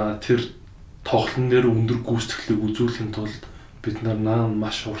тэр тоглолтын дээр өндөр гүйцэтгэлийг үзүүлэхийн тулд бид наан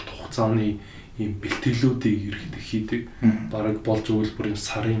маш урт хугацааны ийм бэлтгэлүүдийг ерөөхдөө хийдэг. Бараг болж өгвөл бүр юм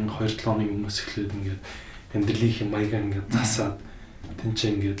сарын 2-7 хоногийн өмнөөс эхлээд ингээд амьдралын хэмжээгээ ингээд засаад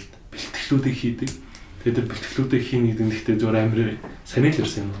тэнцээ ингээд бэлтгэлүүдийг хийдэг. Тэгээд бэлтгэлүүдийг хийнэ гэдэг нь гэхдээ зөв амир саний л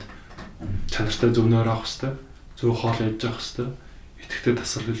ирсэн юм. Чанартай зөв нойр авах хэрэгтэй, зөв хоол ядж авах хэрэгтэй, идэвхтэй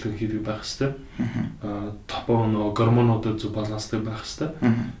тасалгалын хийдэг байх хэрэгтэй. Топон гормонуудад зөв баланстай байх хэрэгтэй.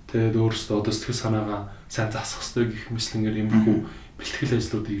 Тэгээд өөрөөсөө одоо сэтгэл санаагаа сайн засах хэрэгтэй гэх мэтлэнгээр иймэрхүү бэлтгэл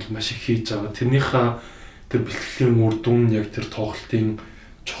ажлуудыг маш их хийж байгаа. Тэрнийхээ тэр бэлтгэлийн үр дүн яг тэр тоглолтын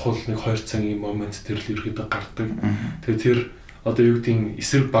чухал нэг 2 цагийн момент тэр л ерөөдөө гардаг. Тэгээд тэр одоо юу гэдгийг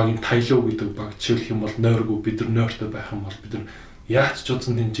эсрэг багийн тайлуу гэдэг баг жишээлх юм бол нойргүй бид нар нойртой байх юм бол бид нар яаж ч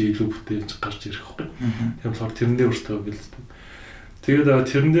удсан тэнцээ илүү бүтээлж гарч ирэх байхгүй. Тийм болохоор тэрэн дээр өөртөө бэлддэг. Тэгээд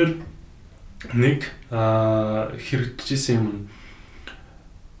тэрэн дээр нэг хэрэгжижсэн юм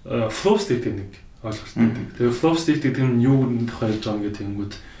flow state нэг ойлголттой. Тэгээд flow state гэдэг нь юу тухай ярьж байгаа гэдэг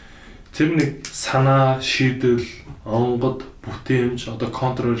юмгууд тэр нэг санаа, шийдэл, онгод, бүтээмж, одоо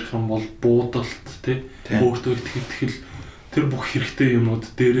контролрох юм бол буудалт тий өөртөө итгэл тэр бүх хэрэгтэй юмнууд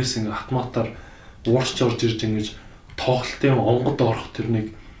дээрээс ингээ автоматар уурч орж ирж ингэж тоглолтын онгод орох тэр нэг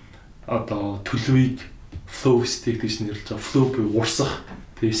одоо төлөвийг flow state гэж нэрлэж байгаа. Flow буюу урсах.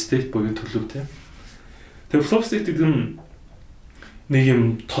 Тэгээ state буюу төлөв тийм. Тэгээ flow state гэдэг нь нэг юм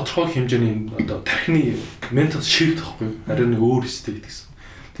тодорхой хэмжээний одоо тархины mental shift гэхгүй. Харин нэг өөр state гэсэн.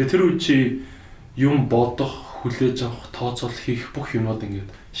 Тэгээ тэр үе чи юм бодох, хүлээж авах, тооцоолох хийх бүх юмнууд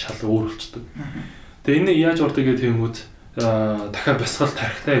ингээд шал өөр болчдөг. Тэгээ энэ яаж ордог гэх юмуд дахиад бясгал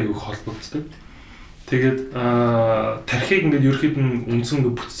тархитай аяг холбогддог. Тэгээд тархийг ингээд ерөөхдөө үндсэн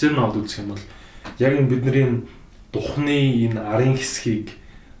бүтцээр нь аваад үзэх юм бол яг энэ бидний духны энэ арын хэсгийг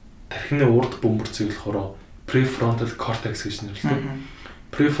тархины урд бөмбөрцөг болохоор prefrontal cortex гэж нэрлэдэг.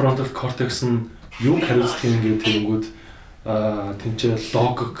 Prefrontal cortex нь юуг хариуцдаг юм гэдэг тэгэнгүүт тэнцээ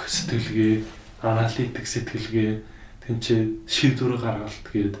логик сэтгэлгээ, аналитик сэтгэлгээ, тэнцээ шийдвэр гаргалт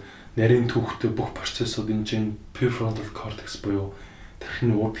гээд нарийн түүхтэй бүх процессууд энэ чинь prefrontal cortex буюу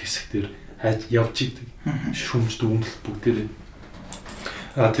тархины урд хэсэг дээр явж идэг. Шүмж дүгнэлт бүгдээрээ.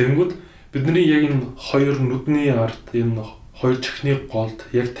 Тэгэнгүүт бидний яг энэ хоёр нүдний ард энэ хоёр чихний голд,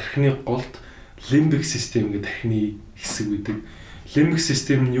 яг тархины голд лимбик систем гэдэг тархины хэсэг үүдэг. Лимбик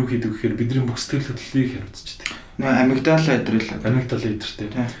систем нь юу хийдэг гэхээр бидний бүх сэтгэл хөдлөлийг хариуцдаг. Амигдала эдрэл. Амигдала эдэртэй.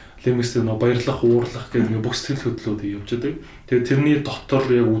 Лимбик систем нь баярлах, уурлах гэдэг бүх сэтгэл хөдлөлүүд явж байдаг. Тэгээд тэрний дотор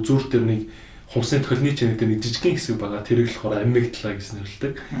яг үзүүр дээр нэг хумсны төлний чэнэгтэй нэг жижигхэн хэсэг байгаа. Тэрийг болохоор амигдала гэж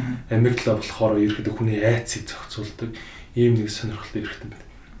нэрлэдэг. Амигдала болохоор ерөөхдөө хүний айцыг зохицуулдаг. Ийм нэг сонирхолтой эрхтэн байдаг.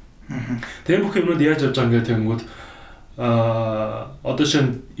 Тэр бүх юмнууд яаж явж байгаа гэдэг нь одоо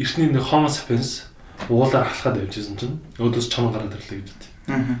шинэ эртний нэг Homo sapiens уулаар алхаад явжсэн чинь өөдөөс чон гараад ирлээ гэж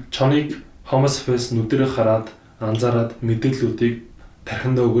байна. Чоныг Homo sapiens нүдэрээ хараад анзаараад мэдээллүүдийг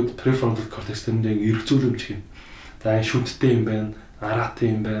тархиндаа өгöd prefrontal cortex дээр эргцүүлэмж хийнэ. За энэ шүдтэй юм байна,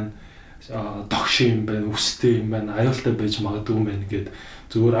 араатай юм байна, догшин юм байна, үстэй юм байна, аюултай байж магадгүй юм байна гэд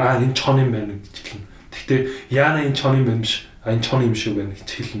зүгээр энэ чон юм байна гэж хэлнэ. Гэхдээ яана энэ чон юм байна биш, энэ чон юм шиг байна гэж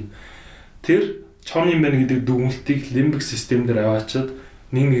хэлнэ. Тэр чон юм байна гэдэг дүгнэлтийг лимбик систем дээр аваачаад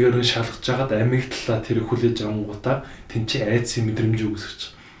нэг нэгээр нь шалгаж хагаад амигдалаа тэр хүлээж авангуудаа тэнцээ айдсын мэдрэмж үүсгэж.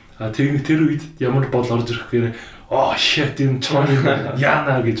 Тэр үед ямар бол орж ирэхээр shit энэ чон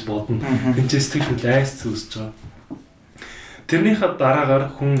яана гэж бодно. Тэнцээ сэтгэл айц үүсэж байгаа. Тэрнийхээ дараагаар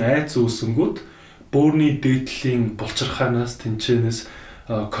хүн айц үүсэнгүүт бөөрийн дээдлийн булчирхаанаас тэнцэнээс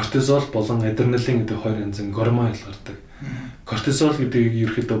кортизол болон адреналин гэдэг хоёр янзын гормон илгардаг. Кортизол гэдэг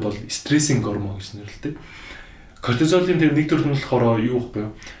ерөөхдөө бол стрессийн гормон гэж нэрлэдэг. Кортизолын тэр нэг төр нь болохоор юу вэ?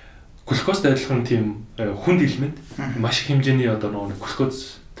 Глюкозтой адилхан тийм хүнд элемент. Маш их хэмжээний одоо нэг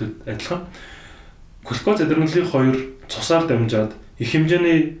глюкозтэй адилхан. Глюкоз адреналин хоёр цусаар дамжаад их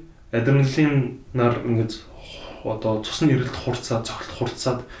хэмжээний адреналинаар ингэж одоо цусны эрэлт хурцаад, цогцолт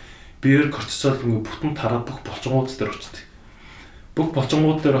хурцаад биеэр кортизол ингэ бүтэн тараад бүх болчингууд дээр очдог. Бүх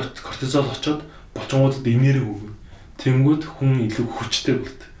болчингууд дээр кортизол очоод болчингуудад энерги өгнө. Тэнгүүд хүн илүү хүчтэй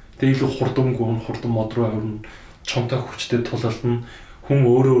болдог. Тэгээ илүү хурдан мод руу авирна. Чонтой хүчтэй тулална. Хүн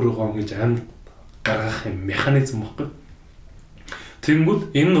өөрөөгөө ингэж амьд гаргах юм механизм баггүй.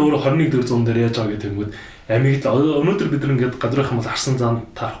 Тэнгүүд энэ өөрөө 21 дэх зуун дээр яаж байгаа гэх тэнгүүд амигдал өнөөдөр бид нэгээд гадрах юм бол арсан зам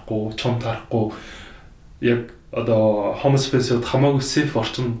тарахгүй, чон тарахгүй яг одоо Homo sapiens-д хамаагүй safe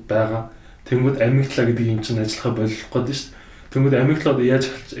орчин байгаа. Тэнгүүд амигдала гэдэг юм чинь ажиллахаа болох гэдэг шүү дээ. Тэнгүүд амигдал одоо яаж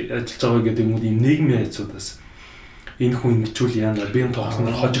ажиллаж байгаа гэдэг юм ийм нийгмийн хайцуудаас энэ хүн ингэчүүл яана, би энэ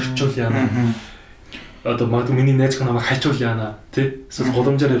тоглосноор хожигчүүл яана. Одоо магадгүй миний найз хүн намайг хачуул яана, тий? Эсвэл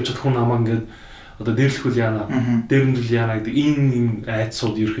голомжоор явж хүн намайг ингээд одоо дээрлэхүүл яана, дээрэмдүүл яана гэдэг ийм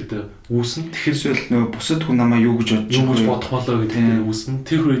айцууд ерөөхдөө үүснэ. Тэгэхээр нөгөө бусад хүн намайг юу гэж бодох болоо гэдэг үүснэ.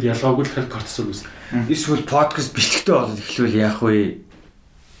 Тэр үед ялгаагүй л кортизол үүснэ. Эсвэл подкаст бэлтгэдэг болоод эхлүүл яах вэ?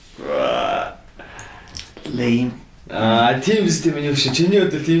 Лейм. Тийм үстэй миний хөшөө чиний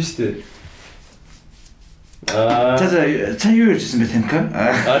өдөр тийм штэ. Цаа юу ярьжсэн бэ танька?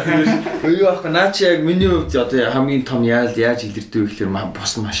 Тэгээд юу аахгүй наа чи яг миний хувьд одоо хамгийн том яаж илэрдэг вэ гэхээр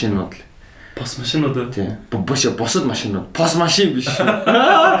бос машинууд л. Бос машинууд уу? Тийм. Босод машинууд. Бос машин биш.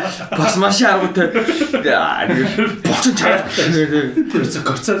 Бос машин аргуутай. Боцон чаад. Тэр зөв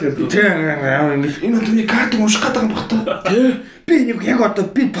горцол гэдэг. Тийм. Энэ хүний карт унших гэдэг юм багтаа. Тийм. Би нэг яг одоо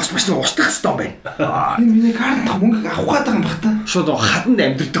би бос машин устгах хэрэгтэй юм байна. Энэ миний карт мөнгө авах гэдэг юм багтаа. Шууд хатанд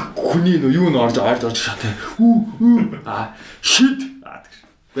амьдрдаг хүний юу н орж шатаа. Шид.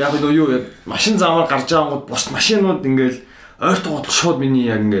 Яг нөгөө юу машин замаар гарч байгаангууд бос машинууд ингээл ойрт гот шууд миний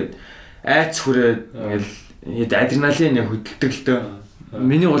яг ингээд айц хүрээд ингээл адреналин яг хөдөлдөг л дөө.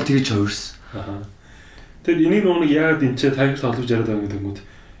 Миний бол тэгж хувирсан. Тэгэхээр энийг нэг яагаад энэ ч тайгт олж яриад байгаа гэдэг юм.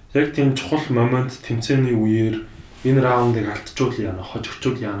 Яг тийм чухал момент тэмцээний үеэр энэ раундыг алдчихвол яана,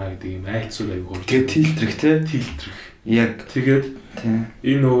 хожигчвол яана гэдэг юм айцуул аяг хурд. Тэгээ тилтрэх те. Тилтрэх. Яг тэгээд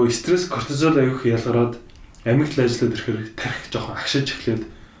энэ нөгөө стресс кортизол аяг ялгараад амигдал ажиллаад ирэхээр тарих жоохон агшиж эхлээд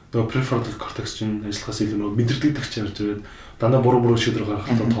нөгөө prefrontal cortex чинь ажиллахаас илүү нөгөө мэдрэлдэг тагч ярьж ирээд дандаа буруу шийдвэр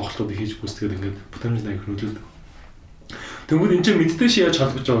гаргахад тоглолтууд хийж гүйцэтгээд ингээд бүтэмжийн аяг нөлөөлдөг. Тэгвэл энэ чинь meditation яаж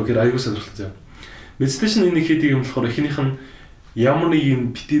холбож байгаа гэхээр аягүй сонирхолтой юм. Meditation энийг хийдэг юм болохоор эхнийх нь ямар нэг юм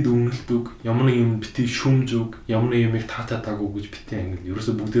битээ дүнэлдэг, ямар нэг юм битээ шүмжөг, ямар нэг юмыг таатаагүй гэж битээ ангил.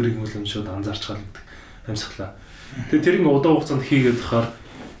 Ерөөсө бүгдээрийг нь шууд анзаарч гал гэдэг амьсгалаа. Тэгээ тэрийг удаан хугацаанд хийгээд хахаар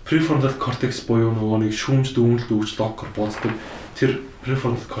prefrontal cortex буюу нөгөө нэг шүмж дүнэлт өгч локер боддог. Тэр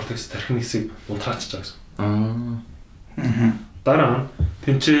prefrontal cortex тархины хэсэг унтраачж байгаа гэсэн. Дараа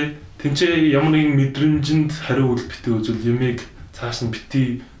нь тэнцээ ямар нэгэн мэдрэмжинд хариу үйлдэл битээ үзвэл юмыг цааш нь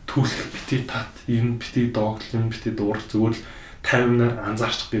битээ түлхэх, битээ тат, юм битээ доогдол, юм битээ дуурах зүгээр л таймнаар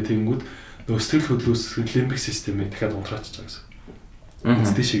анзаарчих гэх тэнгүүд нөгөө сэтгэл хөдлөлөөс лимбик системийг дахиад унтраачж байгаа гэсэн.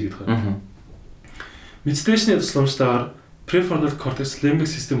 Meditation гэдэг байна. Meditation-ийн тусламжтайгаар prefrontal cortex limbic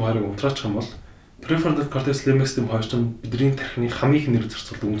system хоёрыг унтраачих юм бол prefrontal cortex limbic system хоёр ч бидний тархины хамгийн их нэр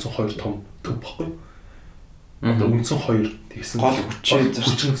зарцуулдаг үндсэн хоёр том төв баггүй. Одоо үндсэн хоёр тэгсэн гол хүчээр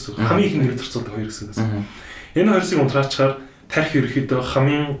зарчим гэсэн. Хамгийн их нэр зарцуулдаг хоёр гэсэн. Энэ хоёрыг унтраачаар тархи ерөөхдөө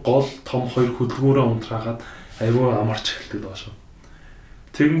хамгийн гол том хоёр хөдөлгөөрөө унтраагаад аюул амарч эхэлдэг доош.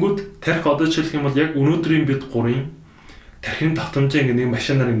 Тэгэнгүүт тархи одоо жишээлх юм бол яг өнөөдрийн бид гурийн тархины давтамжаа нэг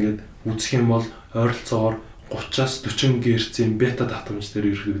машинаар ингээд үзэх юм бол ойролцоогоор 30-аас 40 Гц-ийн бета давтамж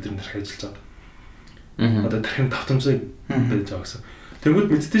дээр ерөөхдөө бидний тархи ажиллаж байгаа. Одоо тархины давтамжийг байж байгаа гэсэн.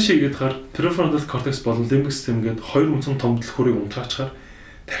 Тэгвэл meditation хийгээд prefrontal cortex болон limbic system гээд хоёр үндсэн том дэлгүүрийг унтраачаар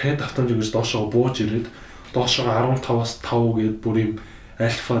тархины давтамж ингэж доошоо бууж ирээд доошоо 15-аас 5 гээд бүр юм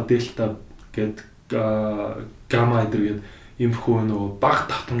альфа, дельта гээд гамма эдэр гээд иймэрхүү нөгөө бага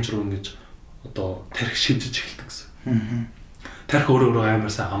давтамж руу ингэж одоо тархи шилжиж эхэлдэг гэсэн. Тархи өөрөө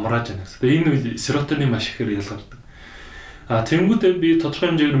амар сайн амрааж байна гэсэн. Тэгээ энэ үе серотонин маш ихээр ялгардаг. Тэнгүүдээ би тодорхой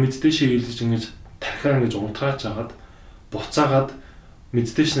хэмжээгээр meditation хийлгэж ингэж тархиа ингэж унтрааж агаад буцаагаад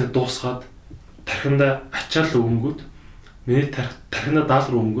медитейшнээ дуусгаад тархиндаа ачаал өнгөд миний тархинаа даал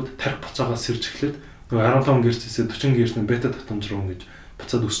руу өнгөд тархи буцаагаа сэрж эхлээд нөгөө 15 Гц-ээс 40 Гц-ийн бета давтамж руу ингэж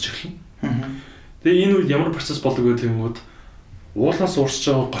буцаад өсөж эхэлнэ. Тэгээ энэ үед ямар процесс болдог вэ гэвэл уулнаас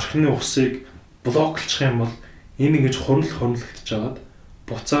урсж байгаа горхины усыг блоклчих юм бол энэ ингэж хурналгдэж жагаад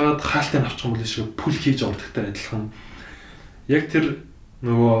буцаад хаалтыг авчих юм бол шиг пүл хийж ордогтой адилхан. Яг тэр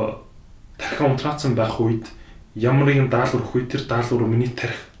нөгөө тархи унтраацсан байх үед ямар нэгэн даалгавар өгөх үед тэр даалгавар миний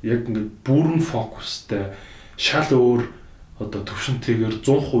тархи яг ингээд бүрэн фокустай шал өөр одоо төвшөнтэйгээр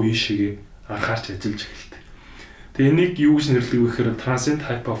 100% ийшээгээ анхаарч ажиллаж эхэлдэг. Тэгээ энийг юу гэж нэрлэдэг вэ гэхээр transient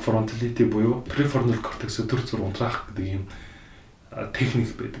hyperfrontality буюу prefrontal cortex төр зур унтраах гэдэг юм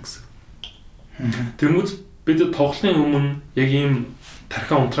техник байдаг гэсэн. Тэгмээс бид тоглолтын өмнө яг ийм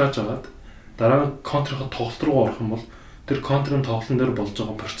тархиа унтрааж агаад дараа контрын тоглолт руу орох юм бол тэр контрын тоглолтын дээр болж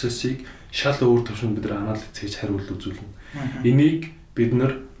байгаа процессыг шал өөр төвшөнд бид анализ хийж хариулт үзүүлнэ. Энийг бид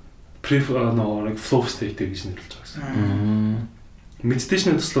нэр flow state гэж нэрлэж байгаа гэсэн.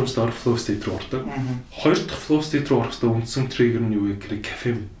 Meditation-ийн тусламжтайгаар flow state руу ордог. Хоёр дахь flow state руу орох гэсэн үндсэн триггер нь юу вэ гэхээр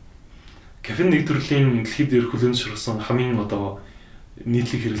кафеин. Кафеин нэг төрлийн дэлхийд ирэх хүлээн зөвшөөрсөн хамгийн одоо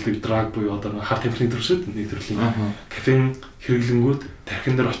нийтлэг хэрэглэдэг драг буюу одоо харт темперийн төршөд нэг төрлийн кафеин хэрэглэнгүүд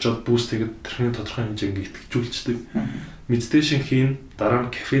тархин дээр очиод буст хийгээд тархины тодорхой хэмжээнд итгэжүүлждэг. Meditation хийн дараа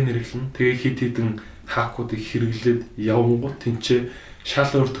нь кафеин хэрэглэн тэгээ хит хитэн хаакуудыг хэрэглээд явангууд тэнцээ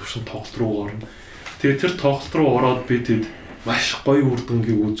шал өөр төвшин тоглолт руу орно. Тэгээ тэр тоглолт руу ороод бид маш гоё үр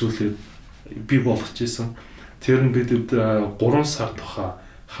дүнгийг үзүүлээд би болгож ийсэн. Тэр нь бидэд 3 сар тухай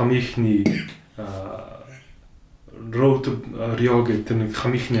хамгийн ихний Road to Rio гэдэг нэг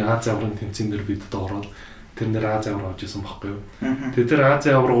хамгийн ихний Ази аврагын тэмцээн дээр бид ороод тэр нэр Ази авраг авч ирсэн байхгүй юу. Тэгээ тэр Ази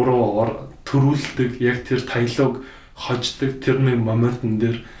авраг руу төрүүлдэг яг тэр таялог хождог тэр нэг моментн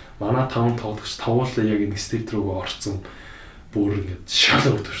дээр манай 5 тоглогч тавуулаа яг нэг стейт рүү орсон. Бүр ингээд шал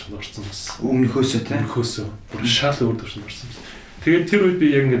өөр төвшөнд орсон бас. Өмнөхөөсөө тийм. Өмнөхөөсөө бүр шал өөр төвшөнд орсон. Тэгээд тэр үед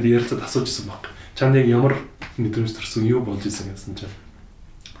би яг ингээд ярилцаад асууж ирсэн баг. Чанд яг ямар мэдрэмж төрсөн юу болж ирсэн гэсэн чинь.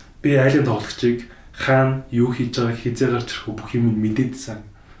 Би айлын тоглогчийг хаана юу хийж байгааг хизээ гарч ирэх бүх юм мэдээдсэн.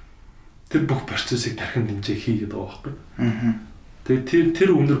 Тэр бүх процессыг тархинд тэмцээ хийгээд байгаа байхгүй. Тэгээд тэр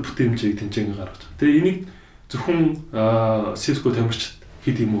өндөр бүтээмжийг тэмцээнгээ гаргаж. Тэгээд энийг зөвхөн Cisco тамирчид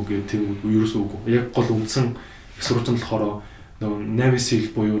хийх юм уу гэх тийм үү ерөөсөө үгүй. Яг гол үндсэн их сурвалжинд болохоор нөгөө Navy Seal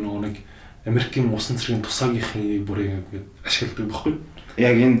буюу нөгөө нэг Америкийн усан цэргийн тусаагийнхын бүрийг ашигладаг байхгүй.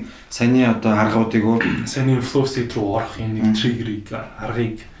 Яг энэ саяны одоо аргуудыг саяны flow state руу орох энэ нэг триггерийг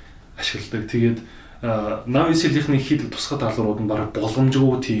аргыг ашигладаг. Тэгээд Navy Seal-ийн хийдэг тусгай даалгаврууд нь бараг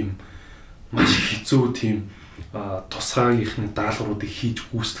боломжгүй тийм маш хэцүү тийм тусгайгийнхны даалгавруудыг хийж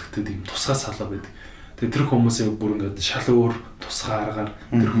гүйцэтгэдэг тийм тусгай салаа байдаг. Тэгээд тэр хүмүүсийг бүр ингээд шал өөр тусгай аргаар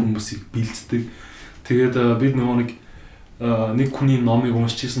тэр хүмүүсийг бэлддэг. Тэгээд бид нөгөө нэг нэг хүний номыг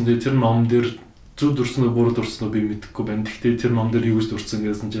уншижсэн. Тэр ном дээр зүг дурсан уу буруу дурсан уу би мэдэхгүй байна. Гэхдээ тэр ном дээр юу гэж дурсан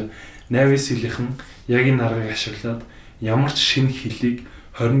гэсэн чинь Navy SEAL-ийн яг энэ аргыг ашиглаад ямар ч шинэ хэлийг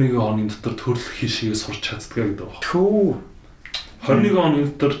 21 оны дотор төрөлх хийшээ сурч чаддгаа гэдэг байна. Түү 21 оны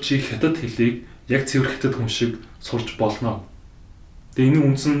дотор чи хятад хэлийг яг цэвэр хятад хүн шиг сурч болно. Тэгээ энэ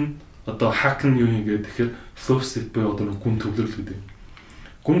үнс нь одоо хак нь юу юм гэхээр flow state буюу одоо гүн төвлөрөл гэдэг.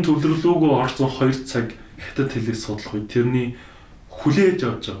 Гүн төвлөрлөөгөө орсон 2 цаг хятад хэлийг судлах үед тэрний хүлээж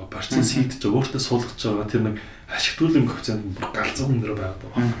авч байгаа, процесс хийдэж байгаа, өөртөө суулгаж байгаа тэр нэг ашигтуулын коэффициент бүр галзуу өндөр байдаг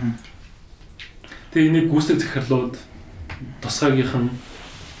байна. Тэгээ энийг гүйцэтгэх захирлууд тусгаагийнх нь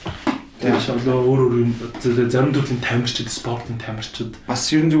шавлаа өөр зарим төрлийн тамирчид, спортын тамирчид бас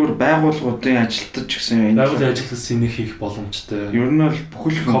ер нь зүгээр байгууллагуудын ажилтнууд ч гэсэн байгууллагын ажлаас энийг хийх боломжтой. Ер нь бол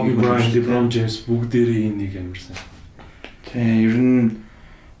бүхэл Kobe Bryant, LeBron James бүгдээрээ энийг амарсан. Тий, ер нь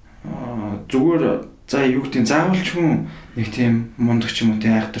зүгээр за юу гэдэг заавалч хүн нэг тийм мундаг ч юм уу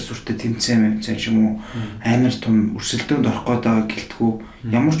тий айхтар сүртэй тэмцээн ч юм уу амар том өрсөлдөөнд орох гэдэг гэлтгүү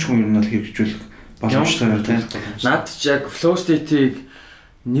ямар ч хүн ер нь бол хэрэгжүүлэх боломжтой байна тий. Наад чи яг flow state-ийг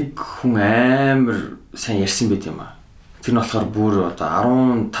нэг хүн амар сайн ярьсан байт юм аа. Тэр нь болохоор бүр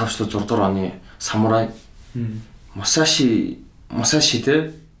одоо 15-6 дугаар оны самурай Musashi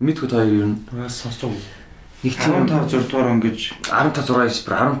те мэдгүй та хоёр нь сонсож байгаа. Нэг 15 6 дугаар он гэж 15 дугаар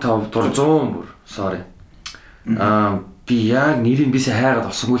 100 бүр sorry. Би яг нэрийг бисээ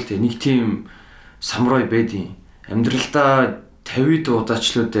хайгаад авсангүй л те нэг тийм самурай байдیں۔ Амьдралдаа 50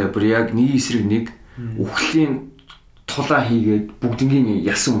 удаачлуудаа бүр яг нэг эсрэг нэг үхлийн тулаа хийгээд бүгднийг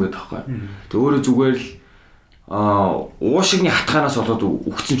ялсан үг байдаг байхгүй. Тэг өөрөө зүгээр л уушигны хатгаанаас болоод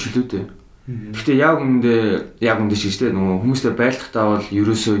үхсэн ч үлээ дээ. Гэхдээ яг үндэ ч гэжтэй нөгөө хүмүүстэй байлдахдаа бол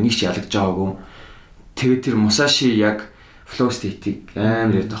ерөөсөө нэг ч ялагдж байгаагүй. Тэгээд тэр Musashi яг flow state-ийг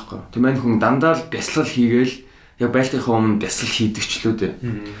амар яд байхгүй. Тэг мань хүн дандаа л бясалгал хийгээл яг байлдахын өмнө бясалгал хийдэг ч үлээ дээ.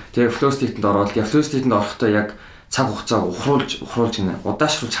 Тэгээд flow state-д ороод яг flow state-д орохдоо яг цаг хугацааг ухруулж гинэ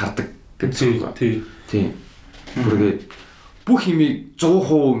удаашруулж хардаг гэдэг үг. Тийм. Бүргээд бүх юмыг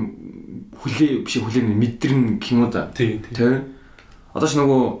 100% хүлээн мэдэрнэ гэх юм уу да. Тийм. Одоо ч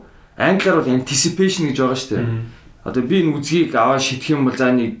нөгөө англиар бол anticipation гэж байгаа шүү дээ. Одоо би энэ үзгийг аваа шидэх юм бол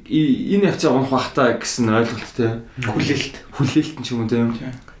за нэг энэ хавцаа унах бах та гэсэн ойлголт те. Хүлээлт ч юм уу те.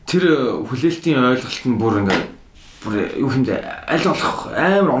 Тэр хүлээлтийн ойлголт нь бүр ингээд бүр юу хэмдэ аль болох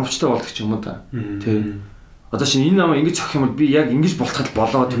амар оновчтой болдог ч юм уу да. Тэ. Одоо чинь энэ намаа ингэж зохих юм бол би яг ингэж болтоход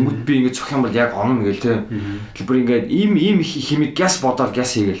болоо тэнгууд би ингэж зохих юм бол яг онно гээл те. Бүр ингээд ийм химик газ бодоод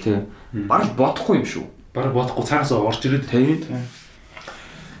газ хийгээл те. Бараг бодохгүй юм шүү. Бараг бодохгүй цаанаас орж ирээд те.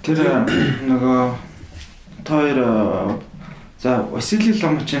 Тэр нөгөө тэр за Василий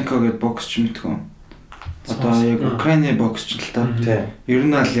Ломаченко гэдэг боксч мэдгүй. Одоо яг Украины боксч л та. Ер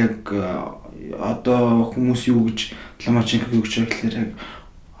нь аль яг одоо хүмүүс юу гэж Ломаченко юу гэж хэлэхээр яг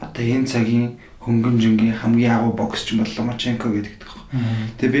одоо энэ цагийн хөнгөн жингийн хамгийн агуу боксч бол Ломаченко гэдэг.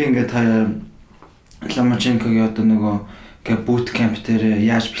 Тэгээ би ингээд Ломаченкогийн одоо нөгөө гэ бут камп дээр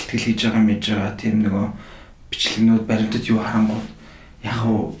яаж бэлтгэл хийж байгаа мэдж байгаа тийм нөгөө бичлэгнүүд баримтад юу харангууд яг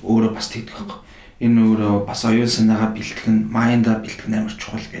өөрөө бас тэгдэг байхгүй. Энэ өөрөө бас оюун санаагаа бэлтгэн, майндаа бэлтгэн амар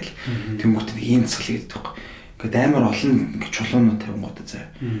чухал гээл. Тэнгүүт нэг ийм цэглэг гэдэг байхгүй. Ингээд амар олон ингээд чулуунууд тавингуудаа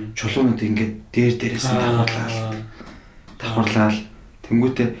заяа. Чулуунууд ингээд дээрээс давхарлаа.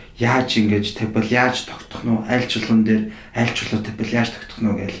 Тэнгүүтээ яаж ингэж тавьбал яаж тогтох нь аль чулуун дээр аль чулуу тавьбал яаж тогтох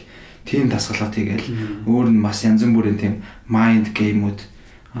нь гээл. Тийм дасгалаа тийгээл өөр нь бас янз бүрийн тийм майнд геймүүд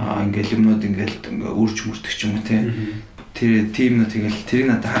ингээд юмнууд ингээд үрж мөрдөх ч юм уу те. Тэр тим нь тэгэл тэрийг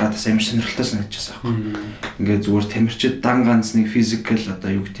надад хараад бас амар сонирхолтой санагдчихсан байхгүй. Ингээд зүгээр тамирчид дан ганц нэг физикал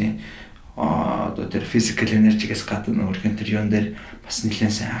одоо юу гэдэг одоо тэр физикал энержигээс гадна өөрхөн тэр юм дээр бас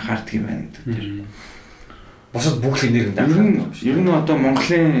нэлээд сайн анхаардаг юм байна гэдэг тэр. Босод бүх энерги анхаардаг. Ер нь одоо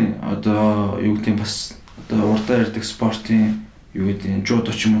Монголын одоо юу гэдэг бас одоо урдаа ярддаг спортын юу гэдэг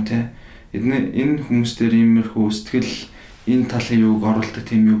жудо ч юм уу те. Энэ хүмүүс дээр иймэрхүү сэтгэл энэ талын юуг оруулдаг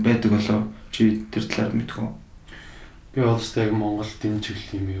тийм юу байдаг болоо чи тэр талаар мэдгүй. Би олстой яг Монголд энэ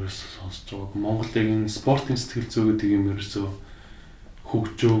чиглэлийн юм ерөөсөө сонсож байгааг. Монголыг энэ спортын сэтгэл зүй гэдэг юм ерөөсөө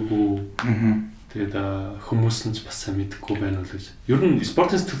хөгжөөгүй. Тэгээд хүмүүс нь ч бас сайн мэдэхгүй байна л гэж. Ер нь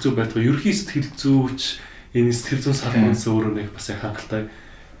спортын сэтгэл зүй байдаг. Ерхий сэтгэл зүйч энэ сэтгэл зүйн салбараас өөрөө нэг бас хангалттай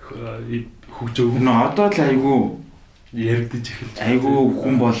хөгжөөгүй. Одоо л айгүй яригдж эхэлж. Айгүй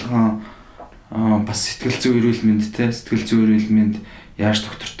хүн болгон бас сэтгэл зүй эрүүл мэндтэй сэтгэл зүй эрүүл мэнд яаж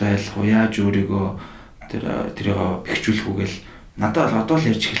доктортой айлах вэ? Яаж өөрийгөө тэрийг бэхжүүлэх үгээл надад одоо л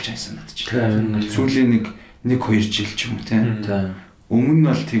ярьж эхэлж байсан надад ч. Сүүлийн нэг 2 жил ч юм уу те. Өмнө нь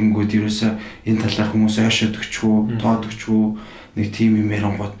бол тэгэнгүүт ерөөсөө энэ талаар хүмүүс ойшоод өгчвөө, тоод өгчвөө нэг тим юм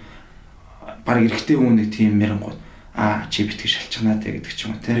ярингууд баг эрэгтэй хүн нэг тим ярингууд чи битгий шалчганаа гэдэг ч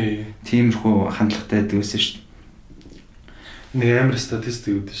юм уу те. Тиймэрхүү хандлагатай байдаг байсан шүү дээ. Нэг амар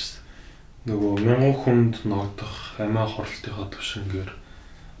статистик үүдэн шүү дээ. Нөгөө 1000 хүнд ногдох амиа хорлтынхаа түвшингээр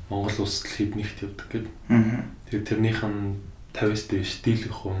Монгол улсад хэд нэгт явдаг гэдэг. Тэгээд тэрнийх нь 50-с дээш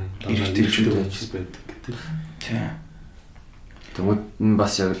дийлэх хүн эрэгтэйчүүд байдаг гэдэг. Тийм. Тэгвэл энэ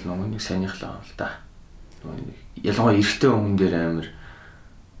бас яг л нэг сайнхлаа л да. Ялангуяа эрэгтэй хүн дээр амар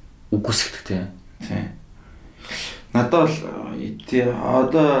үгүйсгдэг тийм. Надад бол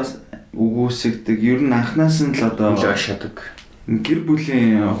одоо үгүйсгдэг ер нь анханаас нь л одоо ашаадаг. Гэр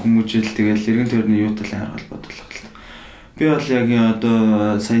бүлийн хүмүүжил тэгэл эргэн тойрны юутай харгалбаад болох л. Би бол яг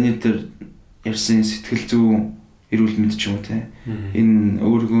одоо саяны дээр ярьсан сэтгэл зүй эрүүл мэнд ч юм уу те. Энэ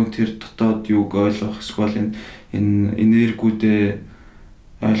өөргөө тэр дотоод юуг ойлгох эсвэл энэ энергиудээ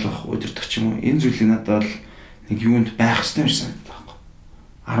ойлгох удирдах ч юм уу. Энэ зүйлийг надад бол нэг юунд байх хэрэгтэй юм шиг санагдав байхгүй.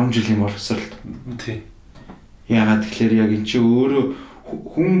 10 жилийн боловсролд. Тийм. Яагаад тэгэхээр яг эн чинь өөрөө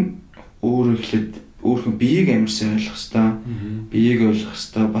хүн өөрөө ихлэд өөрхөн биеийг амарсан ойлгох хэрэгтэй. Биеийг ойлгох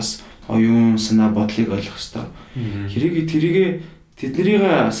хэрэгтэй. Бас оюун санаа бодлыг ойлгох хэрэгтэй. Тэрийг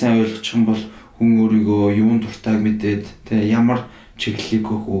тэднийг сайн ойлгочих юм бол хүн өөрийгөө юунд дуртайг мэдээд тэ ямар чиглэлийг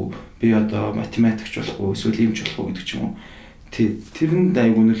өгөх үү? Би одоо математикч болох уу? Эсвэл эмч болох уу гэдэг ч юм уу. Тэрэнд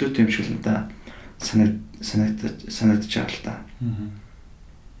айгу нөлөөтэй юм шиг л да санагдаж байгаа л да.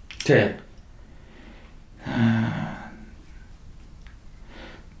 Тэ.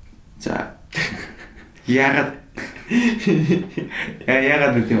 За яагаад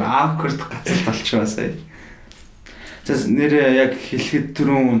гэвэл awkward гацалт болчихваа сая. За нэр яг хэлэхэд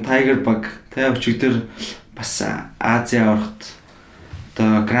түрүүн Tiger Bug тэ өчигдөр бас Азийн аврагт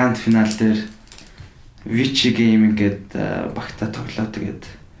одоо гранд финал дээр Vici Gaming гэдэг багтаа тоглоо тэгээд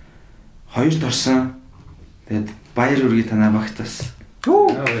хоёрт орсон. Тэгээд баяр үргээ танаа багтаас.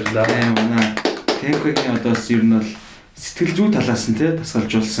 Баярлалаа. Тэнхгийн одоос ер нь бол сэтгэл зүй талаас нь тэ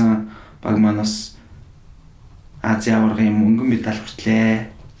тасгалжуулсан баг манаас Азийн аваргын мөнгөн медаль хүртлээ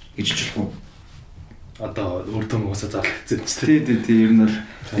гэж хэлж болох уу? Одоо үрдэн уусаа зарлагдсан ч тийм ер нь бол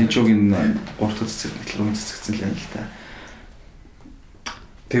энэ чугийн 3 дахь цэцэг мэтлэр цэцэгцэн л байна л та.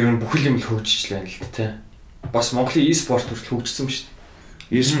 Тэр нь бүхэл юм л хөгжиж л байна л та. Бас Монголын e-спорт хүртэл хөгжсөн ба шүү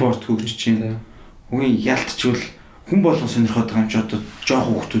дээ. E-спорт хөгжиж байна. Үгийн ялтчвал хүн болгон сонирхоод байгаа юм чи одоо жоох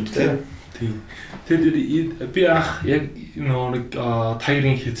хүүхдүүд тийм. Тэгээд би яг нэг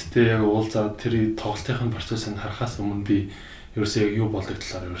Tiger-ийн хэдтэй яг уулзаад тэр тоглолтын процессыг харахаас өмнө би ерөөсөө яг юу болдог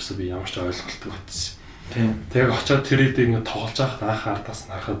талаар ерөөсөө би ямар ч ойлголтгүй байсан. Тийм. Тэгээд очиод тэрийг ингэ тоглож байхад анх ардаас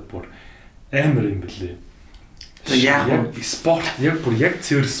харахад бүр амар юм бэлээ. Тэгээд яг спорт яг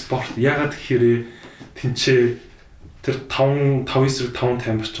цэвэр спорт ягаад гэхээр тэнцээ тэр 5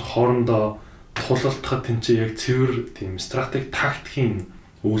 таймер чинь хоорондоо тулалдахад тэнцээ яг цэвэр тийм стратеги тактикийн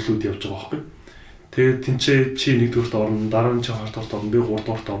үйлүүд явж байгаа байхгүй. Тэгээд тэнцээ чи 1-р орно, дараа нь чи 2-р орно, би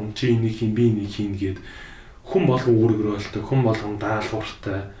 3-р орно, чи энийг хийн, би энийг хийн гээд хүн болгон үүрэгрэлтэй, хүн болгон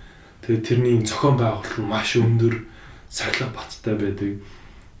даалгавартай. Тэгээд тэрний зохион байгуулалт нь маш өндөр сахилга баттай байдаг.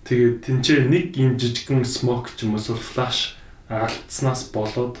 Тэгээд тэнцээ нэг юм жижигхэн смок ч юм уу флаш алдснаас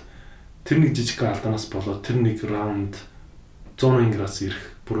болоод тэр нэг жижигхэн алдаанаас болоод тэр нэг раунд 100 градус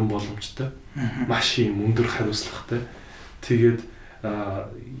ирэх бүрэн боломжтой. Маш юм өндөр хариуцлагатай. Тэгээд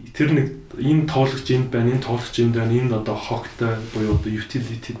тэр нэг энэ тоглогч энд байна, энэ тоглогч энд байна, энэ одоо хогтой буюу одоо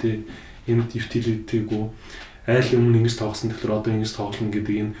utility-тэй энд utility-г айл өмнө ингэж тоглосон тэгэхээр одоо ингэж тоглоно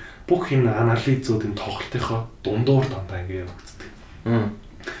гэдэг энэ бүх энэ анализууд энэ тоглолтынхоо дундуур дандаа ингэ явагддаг.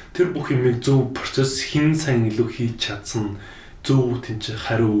 Тэр бүх юмыг зөв процесс хин сайн илүү хийж чадсан зөв тэнцээ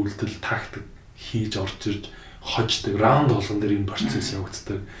хариу үйлдэл тактик хийж орж ирж хождог раунд болгон дээр энэ процесс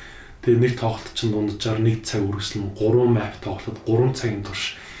явагддаг. Тэгээ нэг тоглолт чинь дунджаар 1 цаг үргэлжлэн 3 map тоглоход 3 цагийн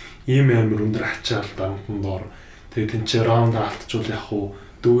турш ийм амар өндөр ачаал дамтан доор тэгээ тэнцээ раунд алдчихвал яах вэ?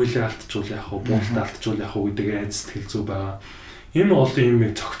 Дүүлээ алдчихвал яах вэ? Буулт алдчихвал яах вэ гэдэг айц сэтгэл зүй байгаа. Энэ олон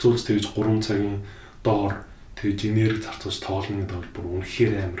юмыг зохицуулж тэгж 3 цагийн доор тэгж энерги зарцуулж тоглоно гэдэг бол бүр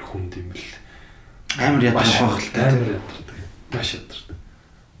үнэхээр амар хүнд юм бэл. Амар ядарч байх л та. Амар ядардаг. Маш ядардаг.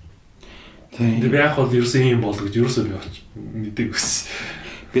 Тэгээ яг бол ерөөсөө юм болов гэж ерөөсөө би мэдээг өссөн.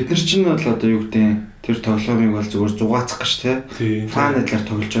 Бид нар чинь бол одоо юу гэдэг тэр тоглоомыг бол зүгээр зугаацах гэж тий. Фан эдлэр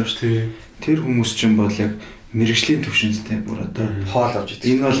тоглож байгаа шүү тий. Тэр хүмүүс чинь бол яг мэрэгжлийн төвшөнтэй бүр одоо хоол авч идэх.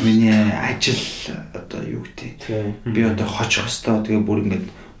 Энэ бол миний ажил одоо юу гэдэг. Би одоо хочих хэвээр тэгээ бүр ингэж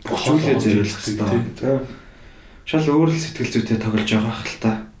бүх зүйлээ зориулах хэвээр. Шал өөр л сэтгэл зүйтэй тоглож байгаа хэл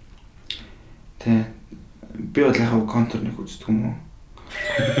та. Тий. Би бол яг контр нэг үздэг юм уу?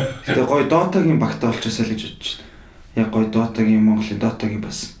 Гэтэ гоё Dota-гийн багтаа болчихсоо л гэж бодож байна. Яг гоё Dota-гийн Монголын Dota-гийн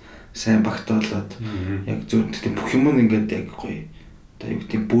бас сайн багтаа болоод яг зөв тийм бүх юм ингээд яг гоё одоо юу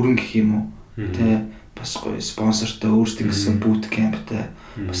гэдэг бүрэн гэх юм уу? Тэ бас гоё спонсортой өөрсдийн гэсэн boot campтай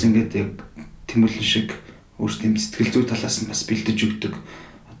бас ингээд яг тэмүүлэн шиг өөрсдийн сэтгэл зүй талаас нь бас бэлдэж өгдөг.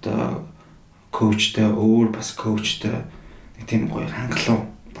 Одоо коучтой өөр бас коучтой нэг тийм гоё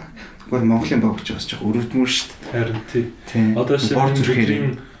хангалуун. Тэгвэл Монголын багч бас жоох өрөвдмөр шүү дээ. Харин тий. Одоо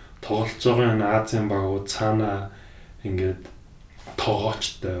шинэ тоглож байгаа энэ Азийн багууд цаана ингээд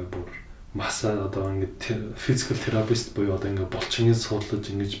тоогоочтой бүр маса одоо ингээд физикал терапевт буюу одоо ингээд булчингийн судлаж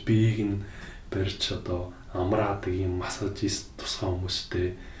ингэж биеийг нь барьж одоо амраадаг юм массажист тусгай хүмүүстэй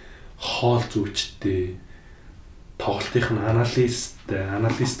хоол зүйчтэй тоглолтын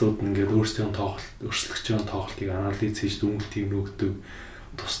аналистууд ингээд өөрсдийн тоглолт өрсөлдөгчийн тоглолтыг анализ хийж дүнэлтийг нөгдөг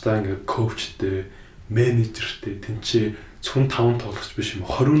тусдаа ингээд коучтэй менежертэй тэнцээ зөвхөн 5 тоглогч биш юм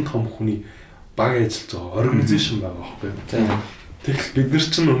 25 хүний баг ажиллаж байгаа организашн байгаа байхгүй. Тэгэхээр бид нар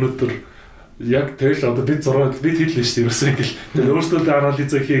чинь өнөөдөр яг тэгэл одоо бид хэллээ шүү дээ ерөөсөө ингээл тэгэл өөрсдөө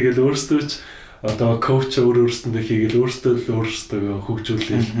анализ хийгээл өөрсдөө ч одоо коуч өөрөөсөндөө хийгээл өөрсдөө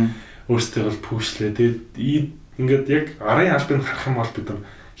хөгжүүлээл өөрсдөө бол пүүшлээ. Тэгээд ингээд яг арын албыг харах юм бол бид нар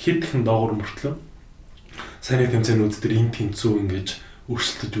хэд ихэнх доогуур мөртлөө сайн тэмцээнүүд дээр энэ тэнцүү ингэж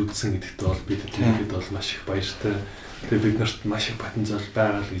өрсөлдөж үзсэн гэдэгт бол бид бол маш их баяртай. Тэгээд бид нарт маш их потенциал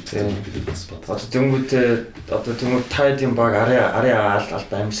байгаа л гэж бид бас бодлоо. Одоо тэнгууд тайдын баг арын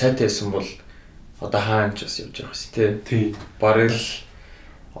алт аим сайтай байсан бол одоо хаанч бас явж байгаа шүү тий. Бараг л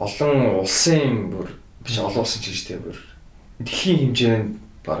олон улсын бүр биш олон улсын ч гэж тий бүр дэлхийн хэмжээнд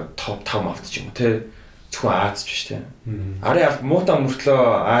бараг топ 5 авт ч юм уу тий. Зөвхөн Аз ч биш тий. Арын алт муута мөртлөө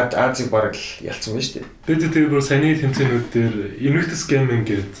Азийг бараг л ялцсан байна шүү дээ. Бид тэр бүр саяны тэмцээнүүд дээр Invictus Gaming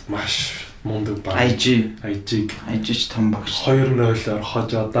гээд маш мундаг баг. IG ч том багш. 2-0-оор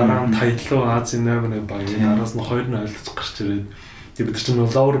хожоо дараа нь таялуу Азийн 8-1 баг. Араас нь 2-0-д гарч ирээд бид нар чинь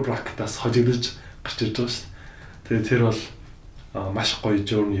lower bracket-аас хожигдож гарч ирж байгаа шүү дээ. Тэгээд тэр бол маш гоё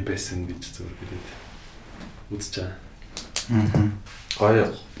journey байсан гэж зүгээр хэлээд үзэж байгаа. Гоё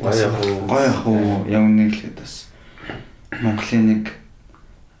яг нэг л бас Монголын нэг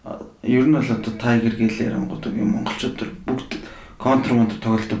ер нь бол одоо Tiger гэлээр ангууд юм монголчууд төр бүгд контр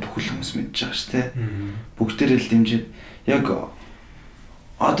тоглолтод бүх хүмүүс мэдж байгаа шүү дээ. Бүгдээрээ л дэмжиж яг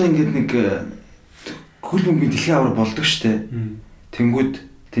одоо ингээд нэг хөл бөмбөгийн дэлхийн авар болдог шүү дээ. Тэнгүүд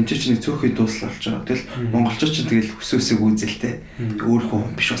тэнцээч нэг цөөхөй дуусал болж байгаа. Тэгэл монголчууд ч тэгэл хүсөөсөг үзэлтэй.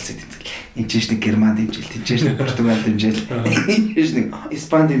 Өөрөө биш улсыг тэмцэл. Энд ч нэг Герман дэмжил, тэнцээч нэг Португал дэмжил, энд ч нэг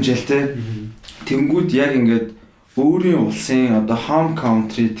Испани дэмжилтэй. Тэнгүүд яг ингээд өөрийн улсын одоо home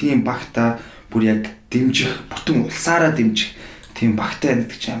country team багта бүр яг дэмжих, бүтэн улсаараа дэмжих team багтай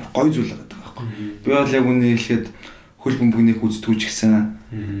гэдэг чинь амар гоё зүйл байгаа байхгүй. Би бол яг үнэ хэлэхэд хөл бөмбөгнийг үздэгч гэсэн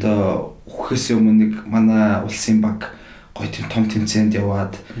одоо үхэхээс өмнө нэг манай улсын баг гоё тийм том тэмцээнд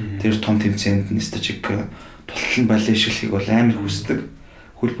яваад тэр том тэмцээнд нэстэж тултал балет шилхийг бол амар хүсдэг.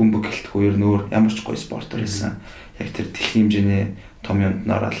 Хөл бөмбөг гэлтгүй ер нь өөр ямар ч гоё спортоор байсан. Яг тэр дэлхийн хэмжээний том юмд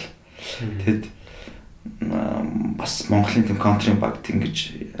норол. Тэгэд бас Монголын тийм контрын багт ингэж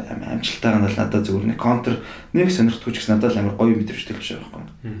амжилттайгаа надад зүгээр нэг контр нэг сонирхтгүй ч гэсэн надад амар гоё мэдрэмж төлж байгаа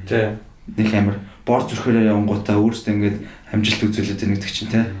байхгүй. Тий. Нэг амар бор зүрхээрээ явангуудаа өөрсдөө ингэж амжилт үзүүлээд нэгдэг чинь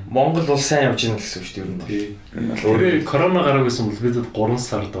тий. Монгол бол сайн явж байна гэсэн үг шүү дээ ер нь. Тэр корона гараг байсан бол бид 3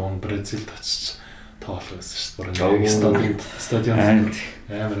 сар даван Бразилд очиж тоглох байсан шүү дээ. Стадион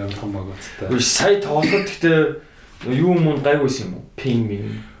амар том багуудтай. Сая тоглоход гэхдээ юу юм гайвсан юм уу? Пинг.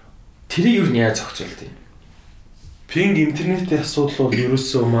 Тэрийг юу яаж зохицуулд юм? Пинг интернетийн асуудал бол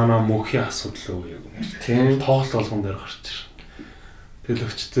ерөөсөө манай мөнхийн асуудал уу яг юм. Тийм тоглолт болгон дээр гарч ирсэн. Тэгэл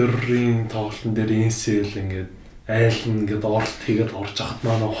өчтөрийн тоглолтын дээр инсэл ингээд айл ингээд оролт хийгээд орж ахад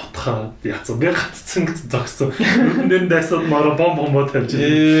манай утхаа яцсан. Би гаццсан гэж зогссон. Өргөн дээр дайсаад мараа бомбоо тавьж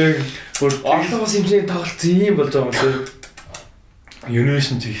ирсэн. Орлого бас хэмжээний тоглолт юм болж байгаа юм шиг.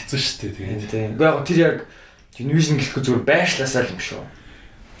 Univision ч хэцүү шүү дээ тэгээд. Яг тэр яг Univision гэлэхгүй зүгээр байршлаасаа л юм шүү.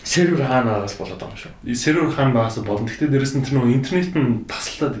 Сервер хаанаас болоод байгаа юм шүү. Сервер хаан байгаас болно. Гэхдээ дээрэс нь тэр нөгөө интернет нь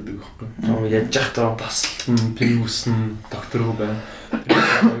таслаад идэг байхгүй. Яаж яах таа таслан, пинг үснэ, докторгүй байна.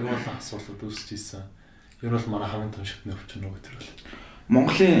 Аюул асуудал үүсэж ийсэн. Ер нь манай хамгийн том шигтний өвчин нөгөө тэр бол.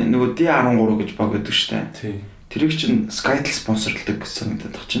 Монголын нөгөө D13 гэж баг гэдэг шүү дээ. Тий. Тэрийг чинь Skytel спонсорлдог гэсэн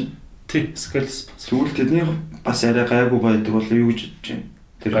санагдаад байгаа чинь. Тий, Skytel спонсор. Тэгвэл тэдний бас арай гайгүй байдаг бол юу гэж бодож байна?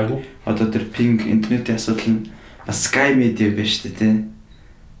 Тэр гайгүй. Одоо тэр пинг интернетийн асуудал нь бас Sky Media байна шүү дээ, тий.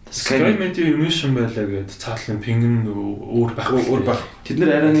 Sky Media Univision байлаа гэдэг цаатлын пинг нь өөр байх. Тэд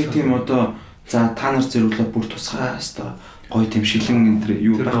нар арай нэг тийм одоо за та нар зэрүүлээ бүр тусгай хэвээр гоё тийм шилэн энэ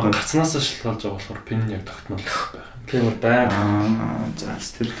юу байхгүй. Гацнаас шалтгаалж байгаа болохоор пин яг тогтмол байх. Тийм байна. За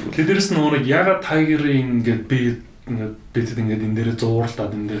тэр тэгвэл. Тэдэрс нь өөрөө ягаад Tiger-ийн ингээд бид ингээд энэ дээрээ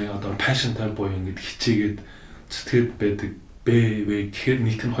зуурлаад энэ дээрээ одоо passion type боё ингээд хичээгээд зүтгээд байдаг. Гэхээр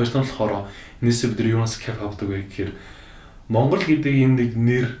нийт нь хоёр тань болохоор Нийсээ бид юунаас кэп авдаг вэ гэхээр Монгол гэдэг энэ нэг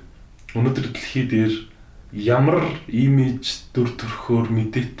нэр өнөөдөр дэлхий дээр ямар имиж дүр төрхөөр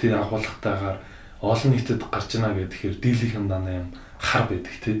мэдээтэй агуулгатайгаар олон нийтэд гарч ийна гэхээр дийлийнхэн дана юм хар